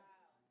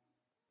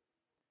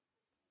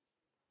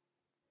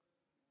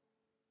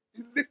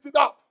 He lifted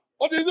up.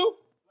 What did he do?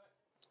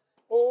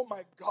 Oh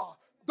my God.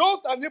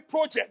 Those that need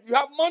project, you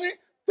have money,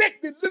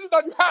 take the little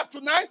that you have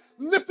tonight,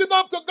 lift it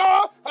up to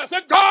God, and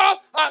say, God,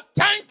 I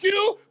thank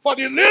you for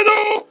the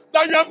little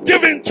that you have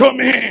given to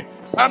me.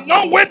 I'm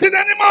not waiting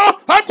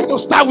anymore. I'm going to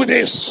start with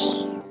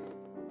this. You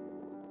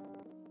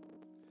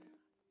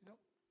know,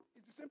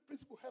 it's the same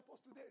principle help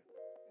us today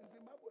in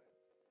Zimbabwe.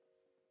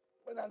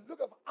 When I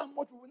look at how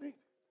much we will need,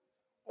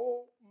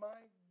 oh my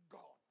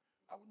God,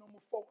 I will not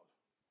move forward.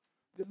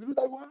 The little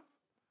that you have,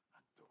 I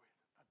do it.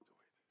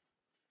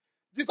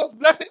 Jesus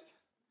blessed it.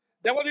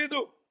 Then what did he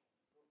do?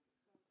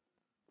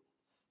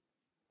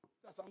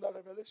 That's under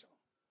revelation.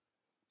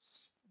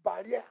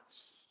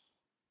 Barriers.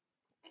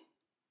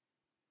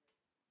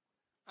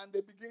 And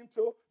they begin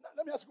to, now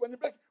let me ask you,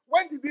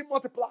 when did he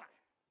multiply?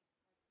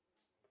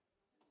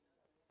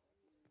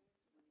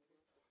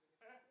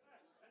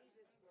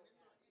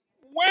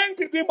 When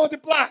did he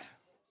multiply?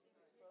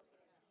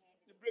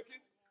 He break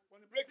it.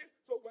 When he break it,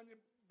 so when he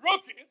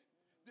broke it,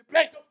 the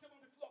bread just came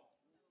on the floor.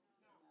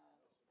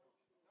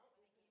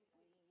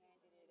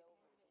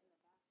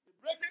 He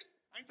break it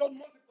and just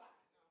multiply.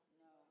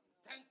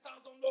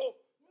 10,000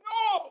 loaves.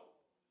 No!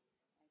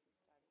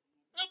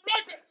 They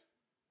break it.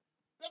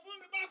 They put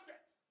in the basket.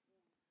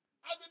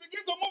 And they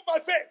begin to move by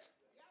faith.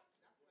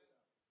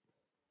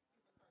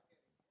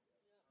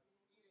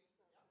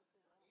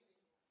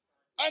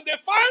 And they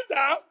find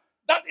out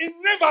that it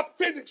never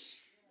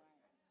finished.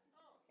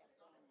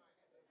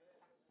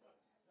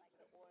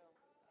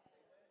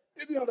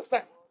 You didn't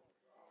understand?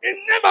 It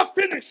never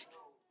finished.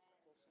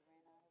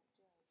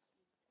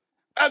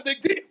 And they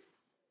give.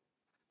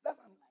 That's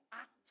an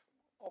act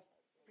of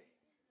faith.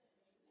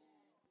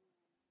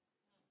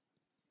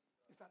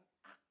 It's an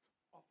act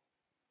of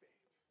faith.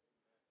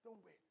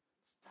 Don't wait.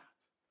 Start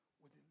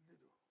with the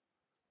little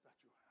that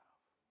you have.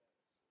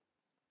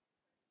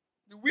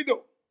 The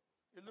widow,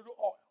 a little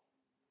oil.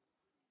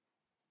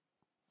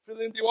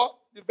 Filling the what?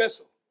 The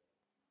vessel.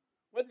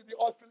 When did the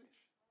oil finish?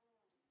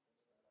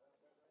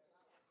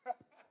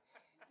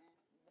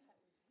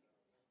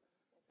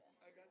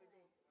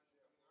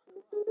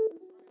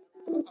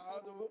 I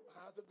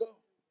had to go.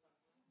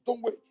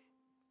 Don't wait.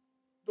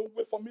 Don't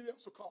wait for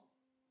millions to come.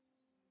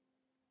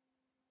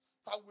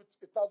 Start with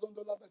 $1,000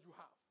 that you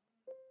have.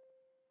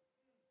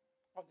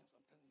 Honest,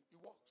 I'm telling you,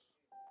 it works.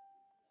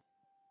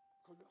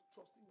 Because you are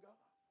trusting God.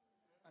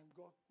 And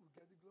God will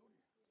get the glory.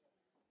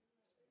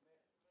 I will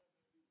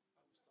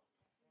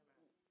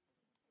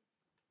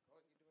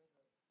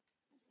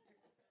stop.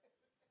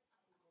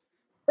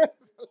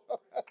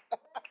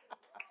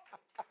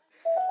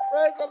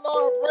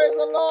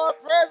 the Lord.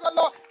 Praise the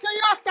Lord. Can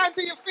you all stand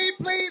to your feet,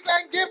 please,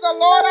 and give the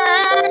Lord a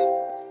hand?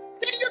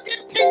 Can you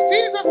give King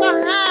Jesus a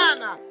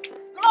hand?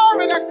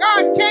 Glory to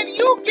God. Can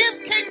you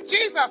give King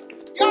Jesus?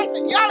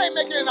 Y'all ain't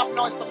making enough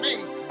noise for me.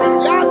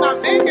 Y'all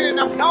not making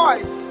enough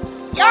noise.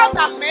 Y'all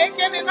not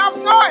making enough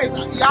noise.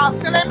 Y'all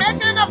still ain't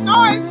making enough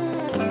noise.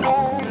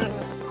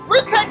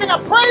 We're taking a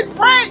praise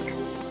break.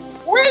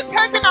 We're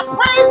taking a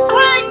praise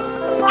break.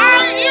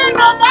 I ain't hear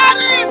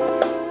nobody.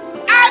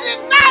 I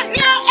did not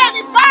hear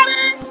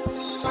anybody.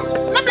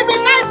 Let me be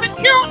nice and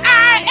cute.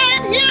 I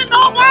ain't hear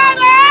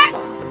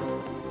nobody.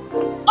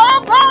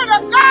 Oh, glory to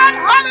God.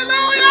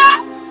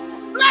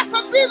 Hallelujah.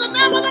 Blessed be the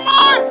name of the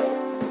Lord.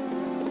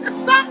 The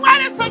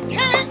songwriter said,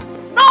 can't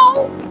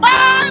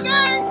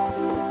nobody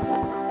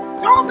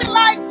do me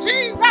like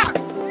Jesus.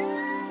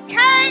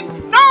 Can't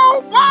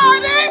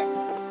nobody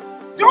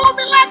do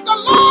me like the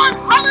Lord.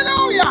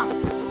 Hallelujah.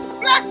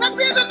 Blessed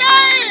be the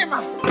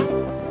name.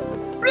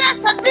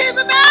 Blessed be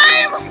the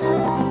name.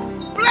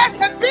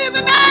 Blessed be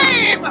the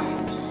name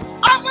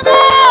of the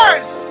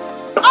Lord.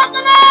 Of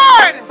the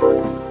Lord.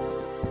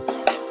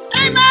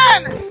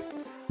 Amen.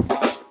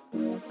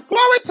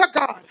 Glory to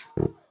God.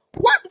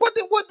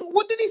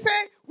 What did he say?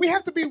 We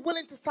have to be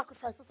willing to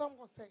sacrifice. That's all I'm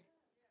going to say.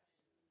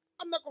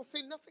 I'm not going to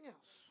say nothing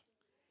else.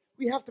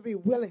 We have to be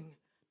willing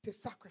to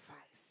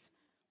sacrifice.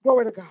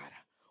 Glory to God.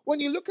 When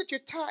you look at your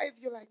tithe,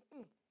 you're like,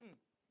 no,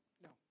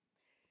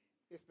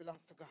 this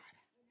belongs to God.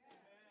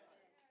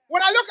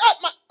 When I look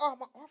at my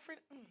offering,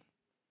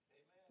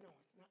 no,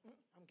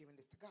 I'm giving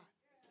this to God.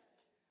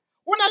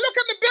 When I look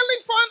at the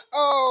building fund,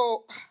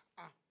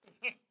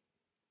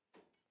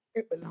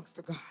 it belongs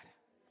to God.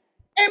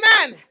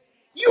 Amen.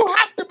 You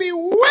have to be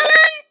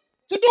willing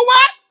to do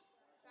what?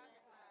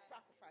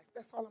 Sacrifice.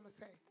 That's all I'm going to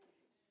say.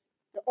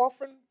 The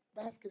offering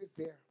basket is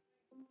there.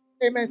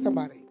 Amen,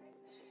 somebody.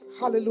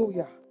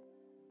 Hallelujah.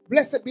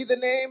 Blessed be the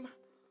name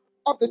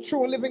of the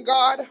true and living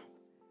God.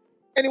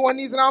 Anyone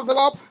needs an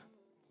envelope?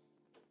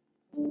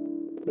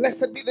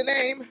 Blessed be the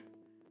name.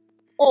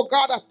 Oh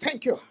God, I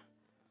thank you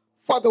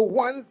for the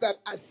ones that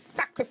I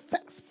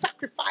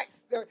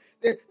sacrificed the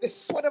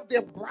sweat of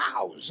their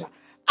brows.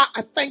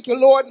 I thank you,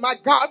 Lord, my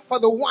God, for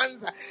the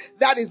ones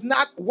that is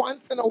not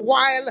once in a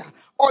while,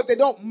 or they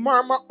don't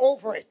murmur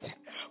over it,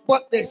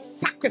 but they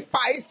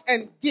sacrifice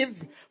and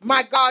give,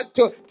 my God,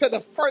 to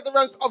the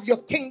furtherance of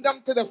your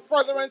kingdom, to the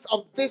furtherance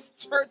of this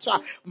church,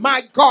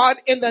 my God,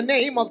 in the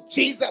name of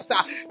Jesus,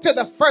 to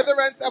the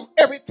furtherance of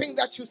everything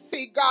that you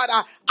see, God.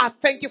 I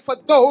thank you for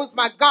those,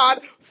 my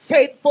God,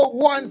 faithful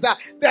ones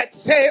that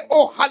say,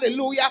 oh,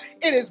 hallelujah,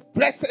 it is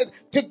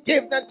blessed to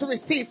give than to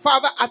receive.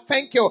 Father, I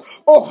thank you.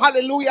 Oh,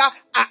 hallelujah.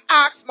 I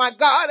ask, my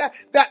God,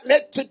 that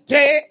let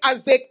today,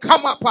 as they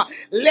come up,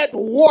 let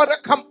water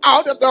come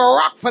out of the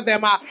rock for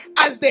them.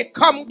 As they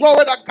come,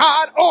 glory to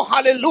God, oh,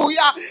 hallelujah,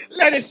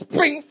 let it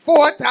spring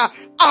forth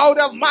out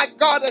of, my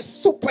God, a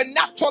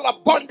supernatural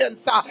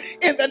abundance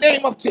in the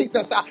name of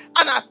Jesus.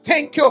 And I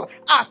thank you.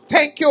 I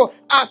thank you.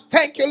 I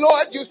thank you,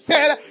 Lord. You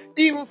said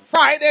even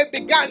Friday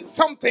began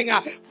something.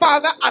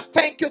 Father, I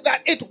thank you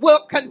that it will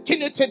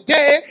continue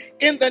today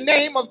in the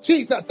name of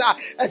Jesus.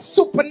 A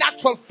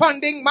supernatural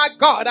funding, my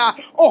God.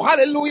 Oh,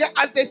 hallelujah.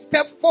 As they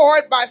step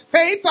forward by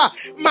faith,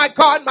 my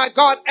God,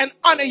 and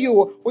honor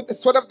you with the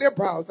sweat of their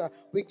brows.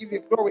 We give you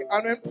glory,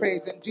 honor, and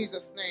praise in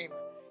Jesus' name.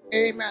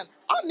 Amen.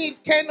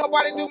 Can't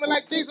nobody do me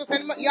like Jesus.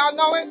 And y'all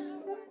know it?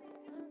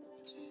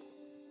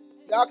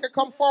 Y'all can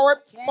come forward,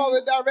 follow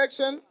the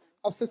direction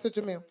of Sister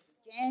Jamil.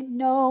 Can't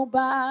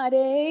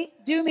nobody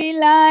do me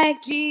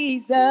like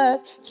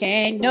Jesus.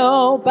 Can't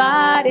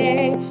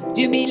nobody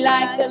do me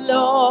like the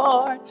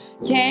Lord.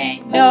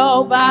 Can't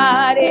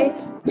nobody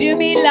do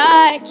me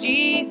like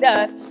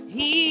Jesus.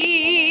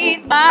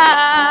 He's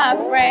my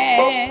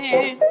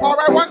friend. All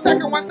right, one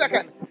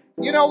second.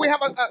 You know, we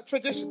have a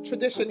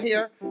tradition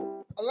here.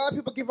 A lot of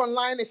people give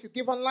online. If you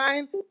give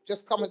online,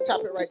 just come and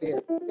tap it right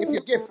there. If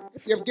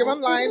you have given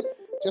online,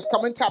 just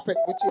come and tap it.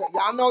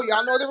 Y'all know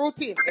the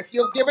routine. If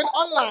you've given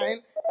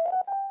online,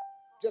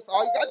 just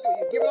all you gotta do,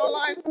 you give it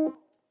online,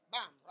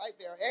 bam, right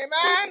there.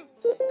 Amen.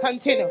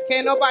 Continue.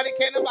 Can't nobody.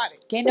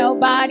 Can't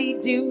nobody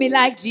do me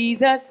like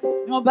Jesus.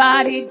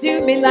 Nobody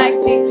do me like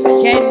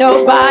Jesus. Can't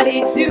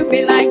nobody do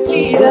me like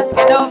Jesus.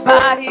 Can't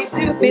nobody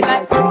do me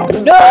like nobody.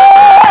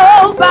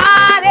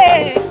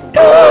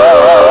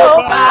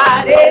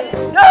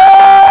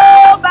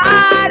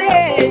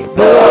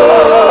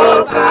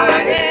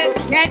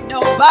 Can't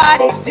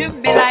nobody do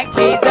me like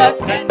Jesus.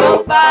 Can't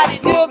nobody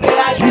do me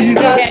like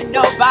Jesus. Can't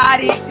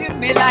nobody do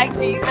me like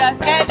Jesus.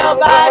 Can't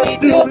nobody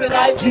do me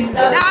like Jesus.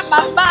 Not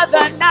my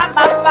mother, not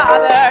my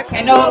father.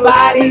 Can't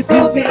nobody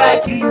do me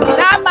like Jesus.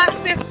 Not my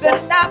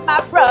sister, not my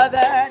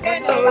brother.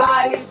 Can't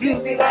nobody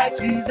do me like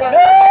Jesus. Nobody.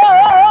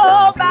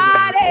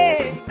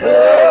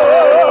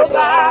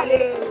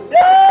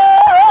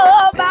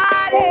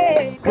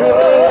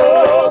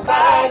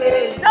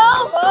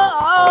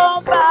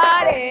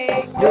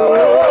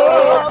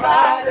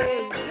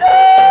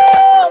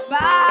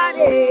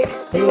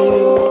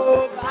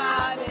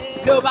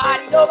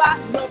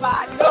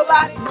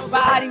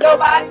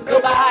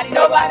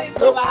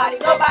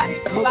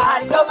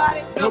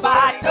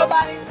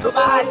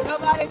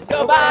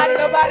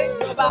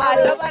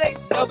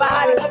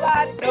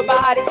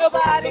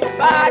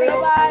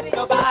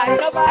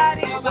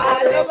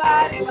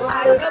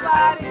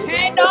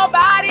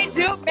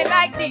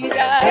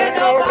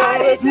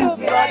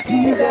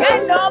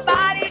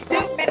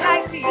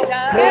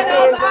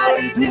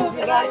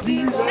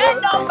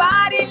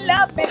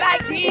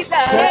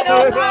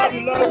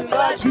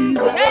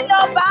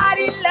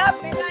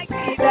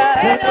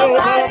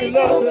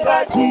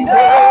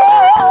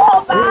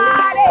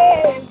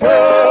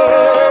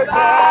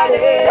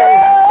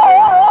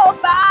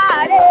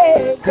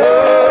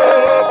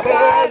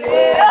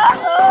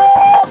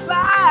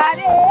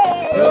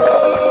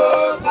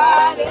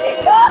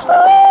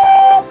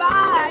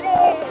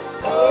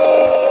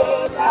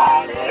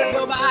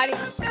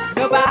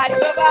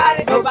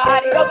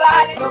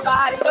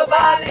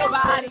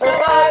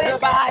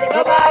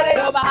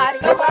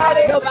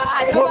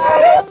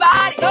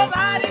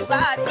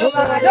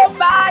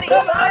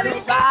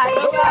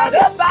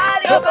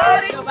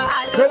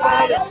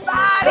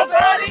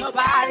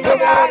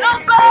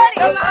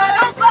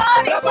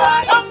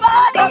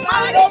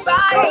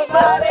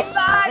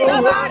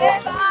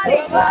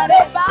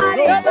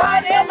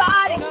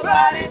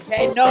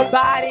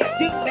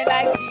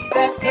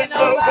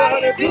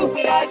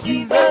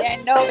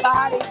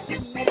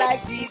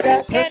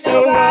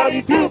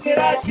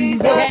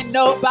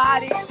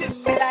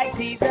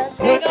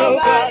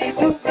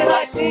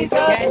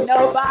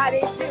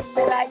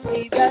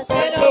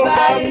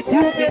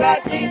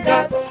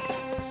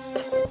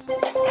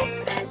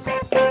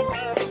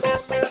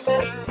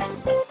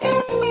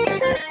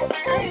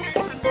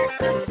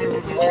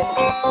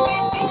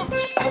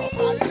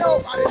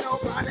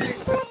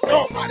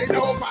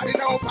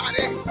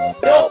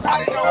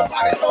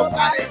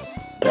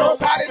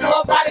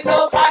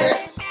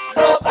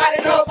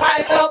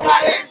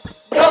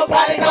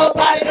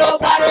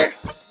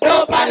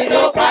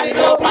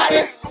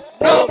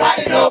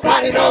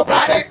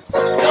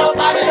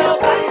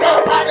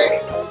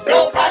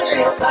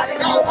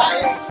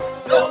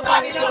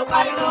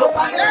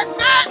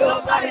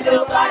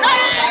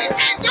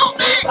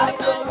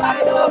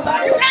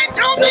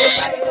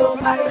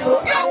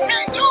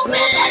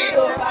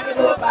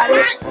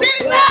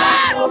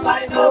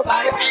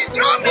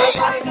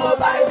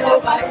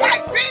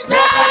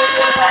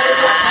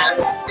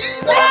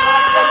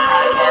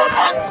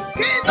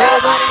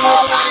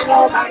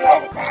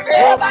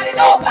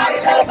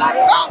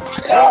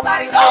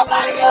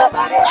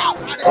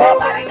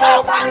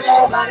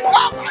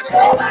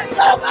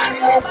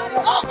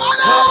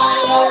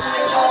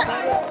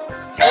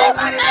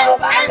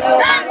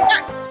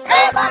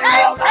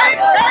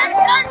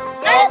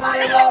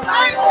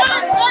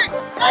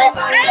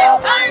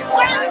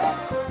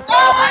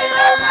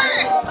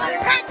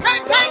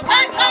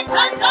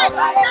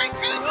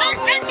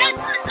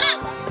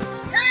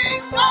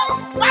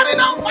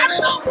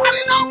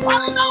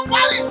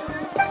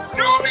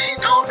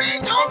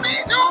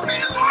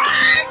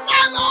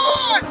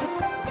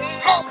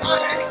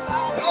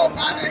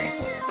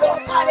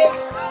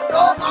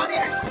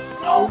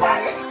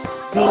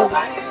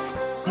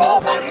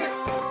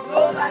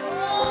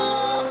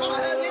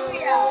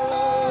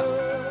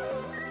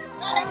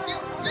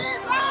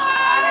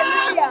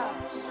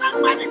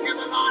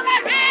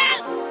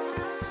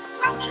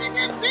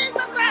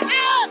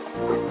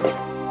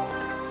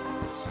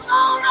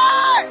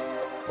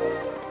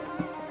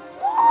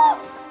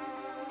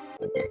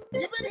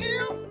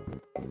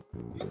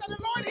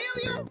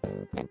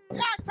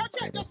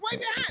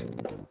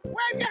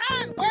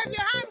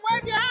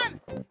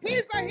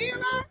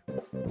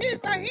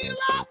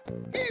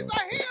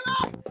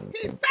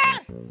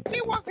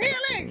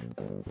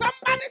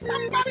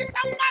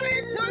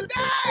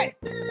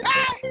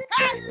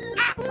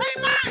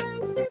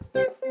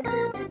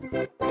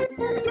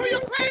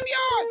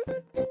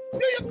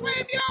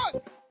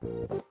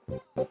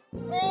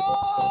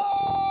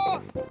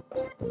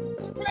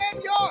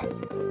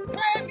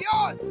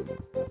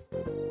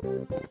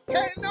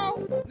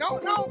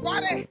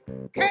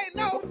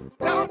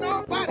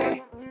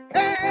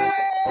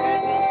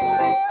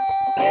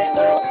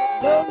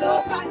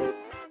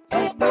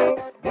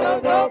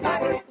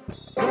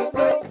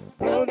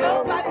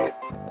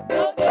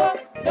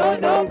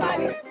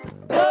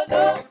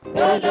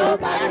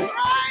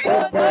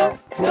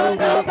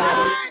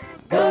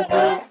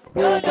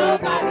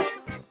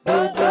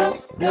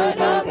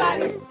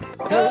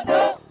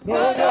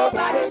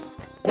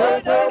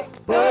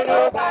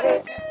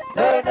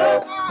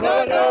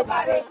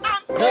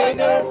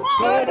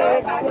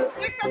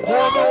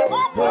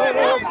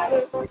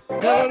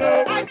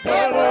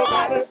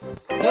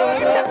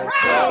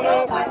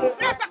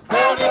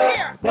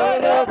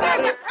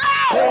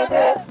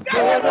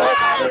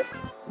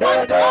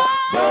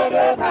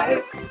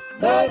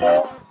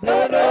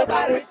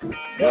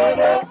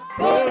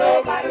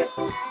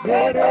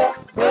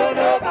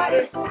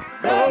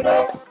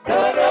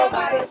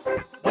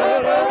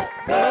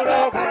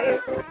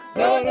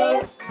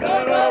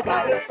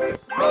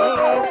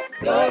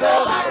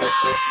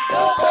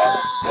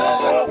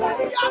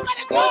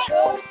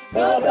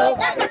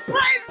 It's a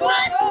praise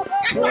break.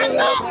 If I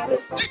know,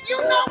 if you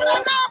know what I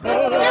know,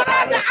 get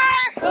out the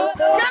aisle.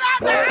 Get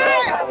out the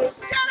aisle.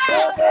 Get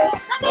out.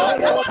 Come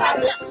on up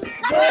here.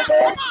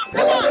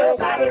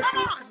 Come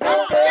on.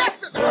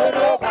 Listen. Come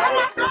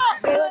on, girl.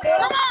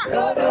 Come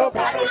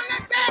on,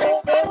 let's dance.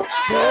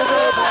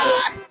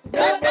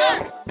 Let's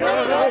dance.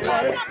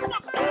 Come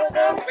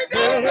on. We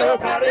dance.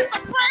 It's a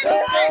praise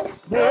break.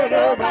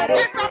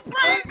 It's a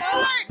praise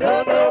break.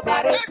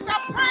 It's a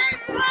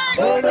praise break.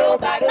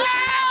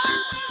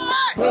 Hey!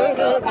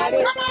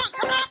 Come on.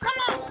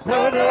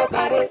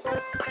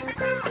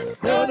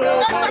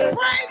 It's a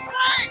praise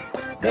break.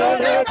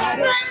 It's a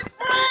praise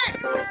break.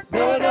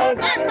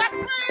 It's a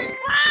praise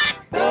break.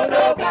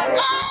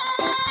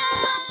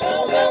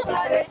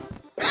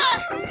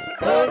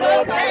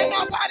 Can't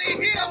nobody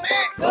heal me.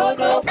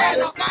 Can't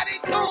nobody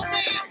do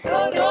me.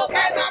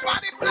 Can't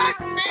nobody bless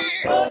me.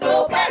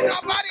 Can't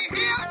nobody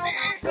heal me.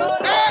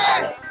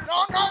 Hey! No,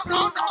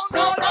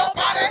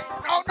 nobody.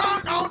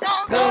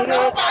 No,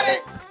 nobody.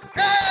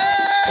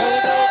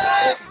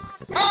 Hey!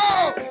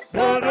 Oh!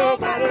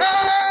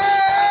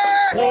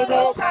 Hey!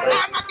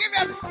 I'ma give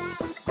it.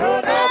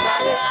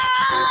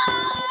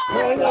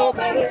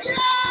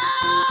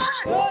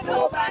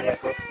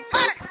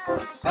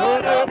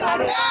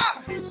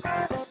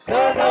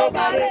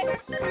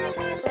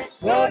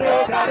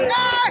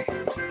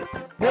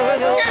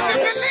 If you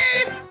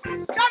believe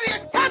that He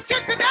has touched you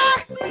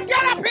today,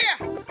 get up here.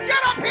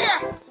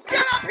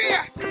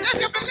 If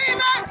you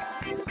believe it,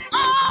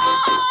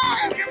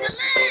 if you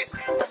believe,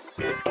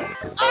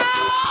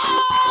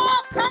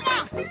 come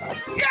on,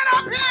 get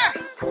up here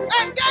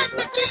and dance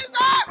to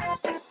Jesus.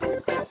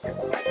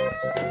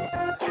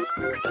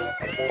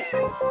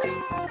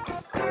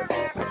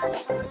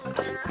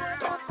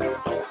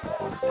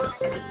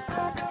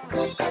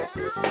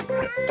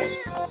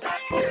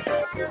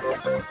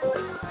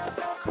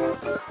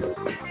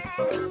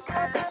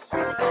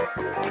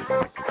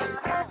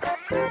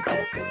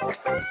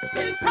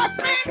 He touched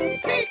me,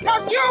 he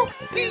touched you,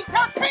 he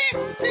touched me,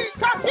 he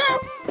touched you,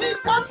 he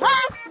touched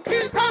her, he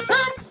touched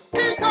him,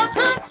 he touched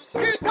him,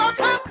 he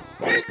touched him,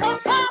 he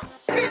touched her,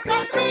 he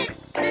touched me,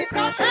 he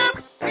touched him,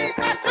 he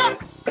touched him.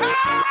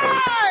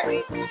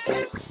 Hey!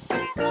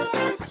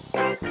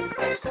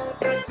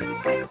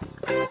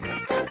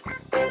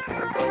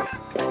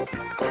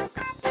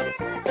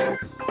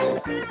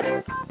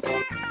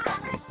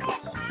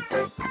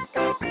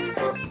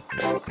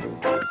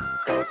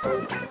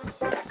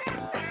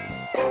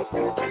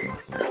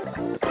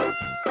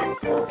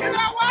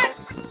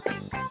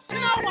 You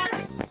know what?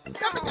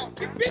 Let me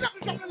just beat up the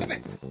drum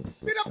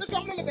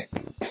a little bit.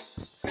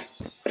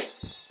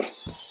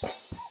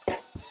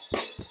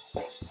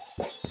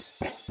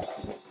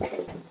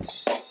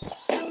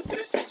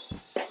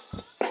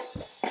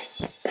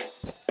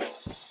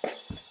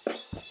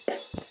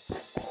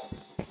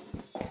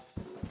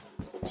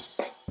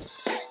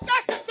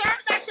 That's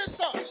it,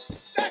 sir.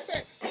 That's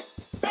it.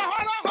 Now,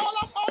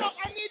 hold up.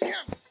 I need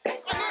him.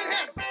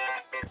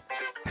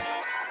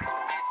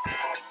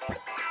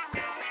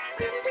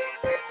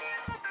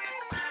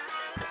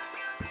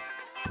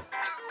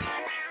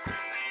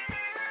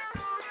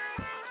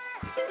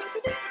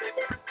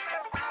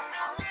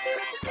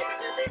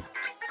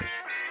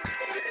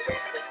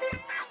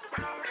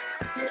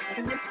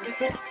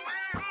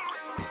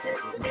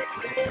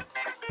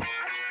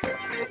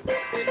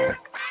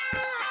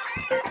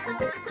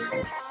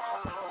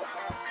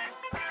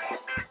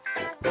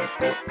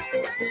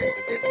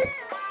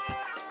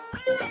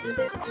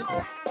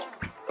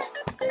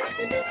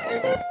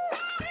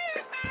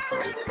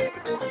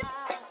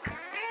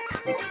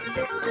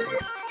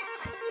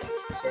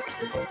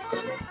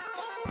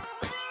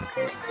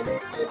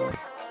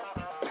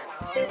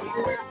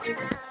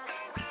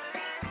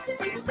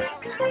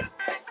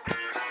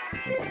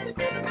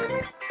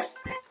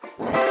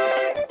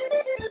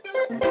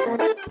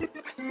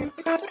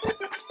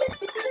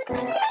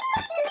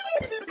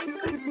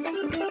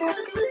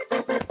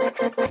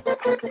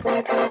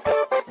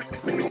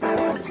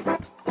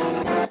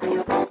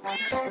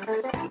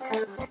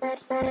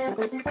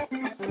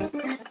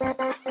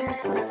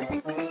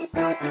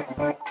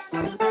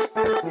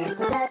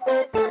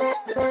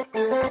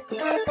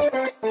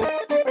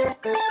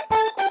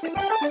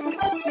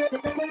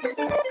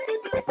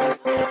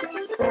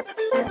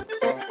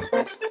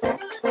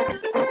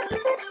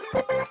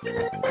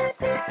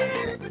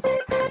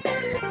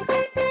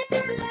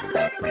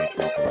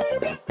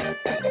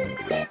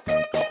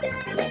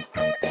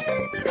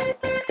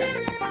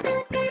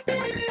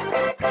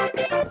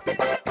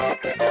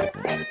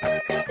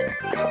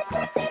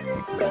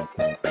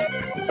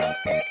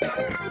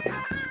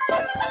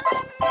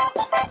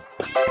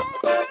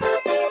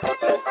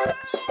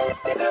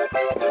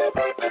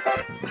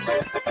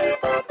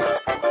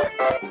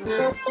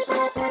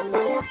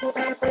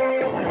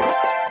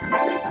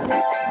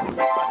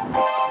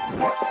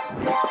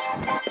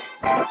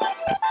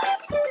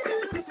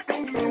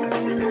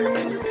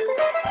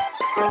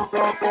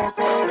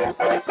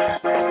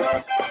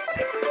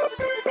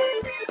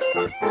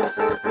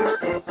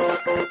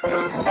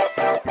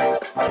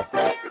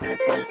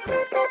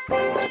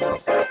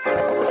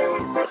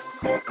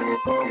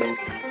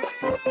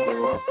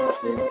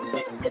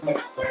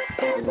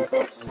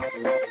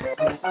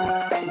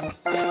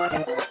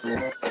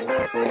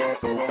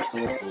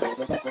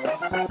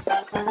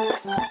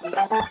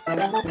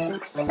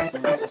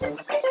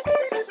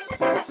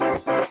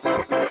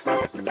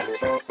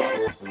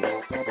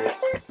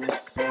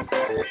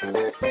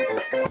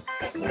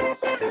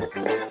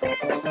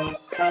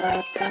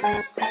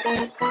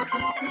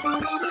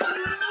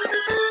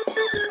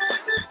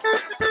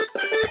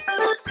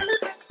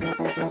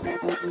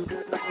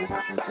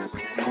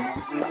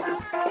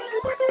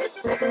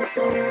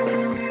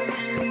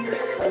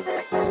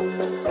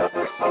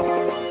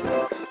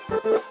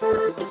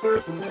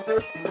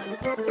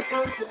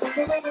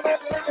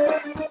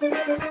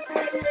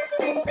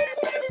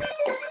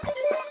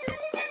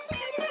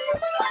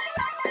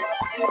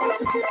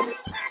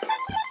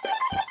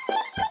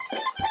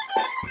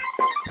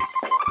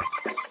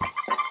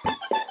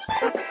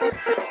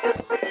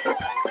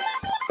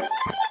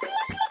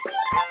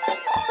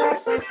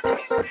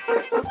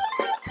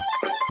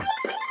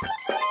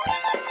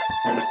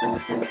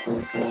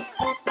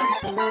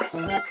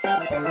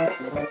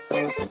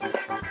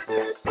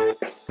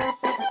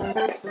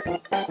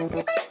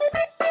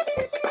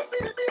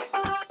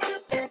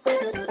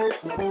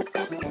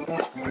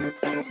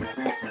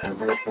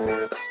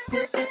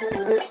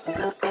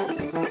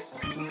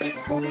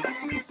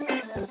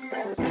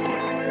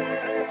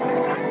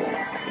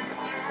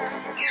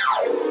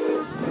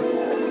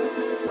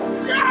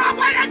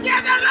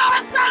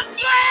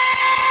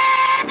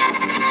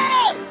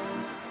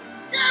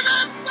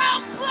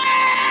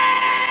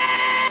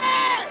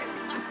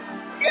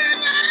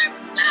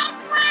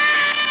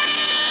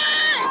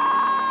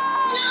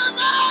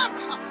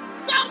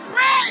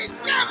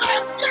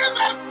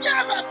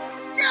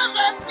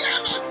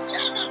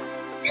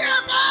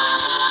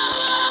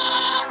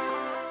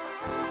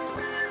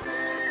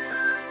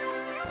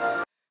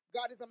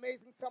 God is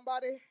amazing,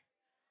 somebody.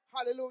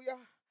 Hallelujah.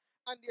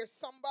 And there's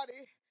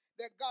somebody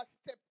that God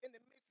stepped in the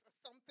midst of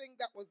something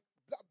that was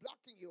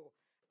blocking you.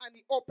 And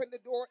he opened the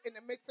door in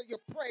the midst of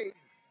your praise.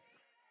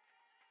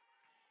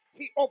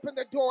 He opened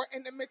the door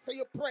in the midst of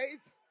your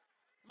praise.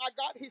 My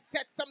God, he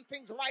set some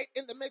things right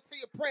in the midst of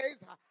your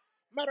praise.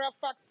 Matter of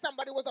fact,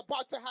 somebody was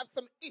about to have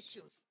some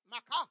issues.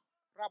 Maka,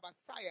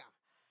 Rabasaya.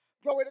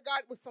 Glory to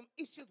God, with some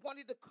issues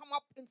wanting to come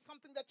up in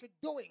something that you're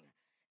doing.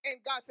 And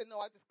God said, no,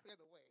 I'll just clear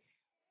the way.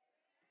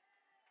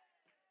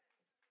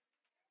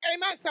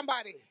 Amen,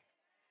 somebody.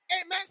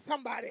 Amen,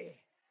 somebody.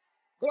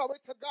 Glory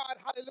to God.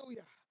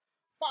 Hallelujah.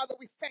 Father,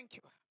 we thank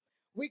you.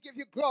 We give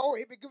you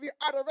glory. We give you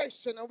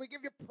adoration. And we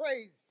give you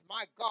praise.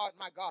 My God,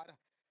 my God.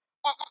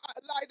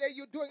 Like that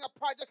you're doing a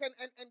project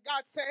and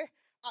God said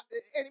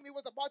the enemy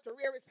was about to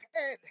rear his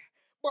head.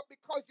 But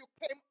because you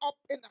came up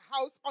in the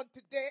house on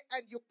today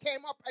and you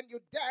came up and you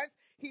danced,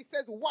 he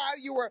says while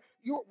you were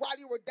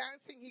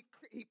dancing, he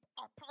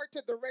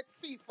parted the Red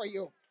Sea for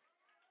you.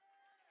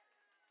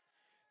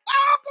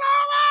 Oh,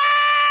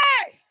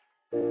 glory!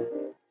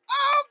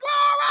 Oh,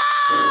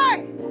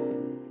 glory!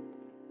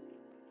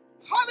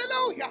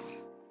 Hallelujah!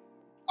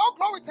 Oh,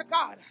 glory to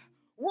God.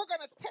 We're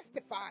going to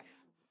testify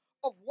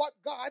of what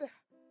God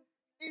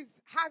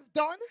has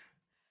done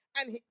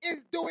and he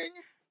is doing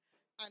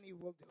and he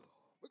will do.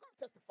 We're going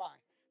to testify.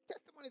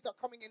 Testimonies are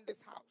coming in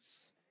this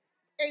house.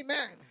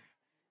 Amen.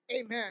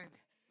 Amen.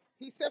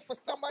 He said for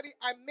somebody,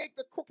 I make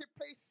the crooked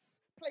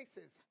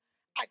places.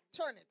 I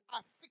turn it.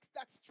 I fix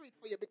that street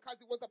for you because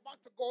it was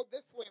about to go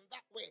this way and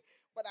that way.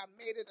 But I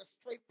made it a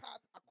straight path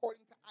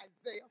according to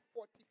Isaiah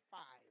 45.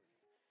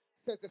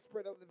 Says the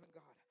Spirit of the living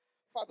God.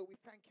 Father, we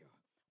thank you.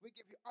 We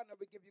give you honor.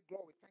 We give you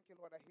glory. Thank you,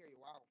 Lord. I hear you.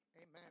 Wow.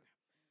 Amen.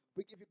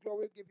 We give you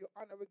glory, we give you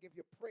honor, we give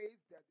you praise.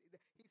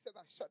 He said,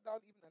 I shut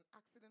down even an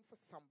accident for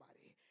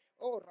somebody.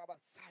 Oh,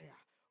 Rabasaya.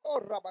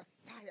 Oh,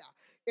 Rabasaya.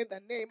 In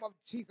the name of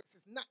Jesus,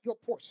 is not your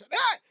portion.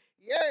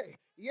 Yay,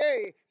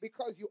 yay,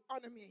 because you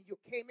honor me and you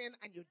came in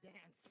and you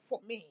danced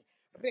for me.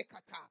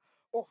 Rekata.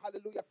 Oh,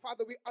 hallelujah.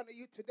 Father, we honor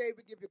you today.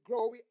 We give you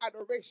glory,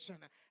 adoration,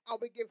 and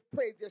we give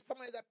praise. There's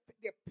somebody that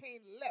their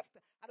pain left.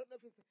 I don't know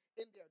if it's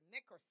in their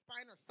neck or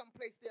spine or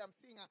someplace there. I'm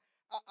seeing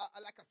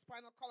like a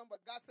spinal column, but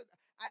God said,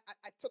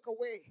 I took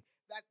away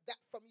that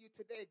from you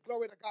today.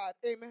 Glory to God.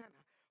 Amen.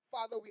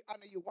 Father, we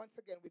honor you once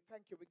again. We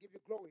thank you. We give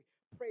you glory,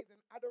 praise, and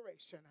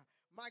adoration.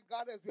 My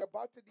God, as we're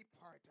about to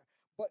depart,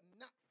 but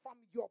not from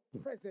your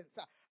presence.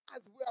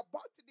 As we're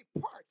about to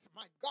depart,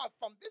 my God,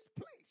 from this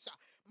place,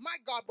 my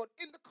God, but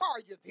in the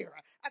car, you're there.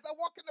 As I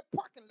walk in the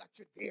parking lot,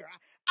 you're there.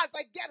 As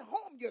I get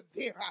home, you're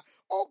there.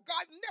 Oh,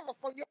 God, never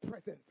from your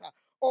presence.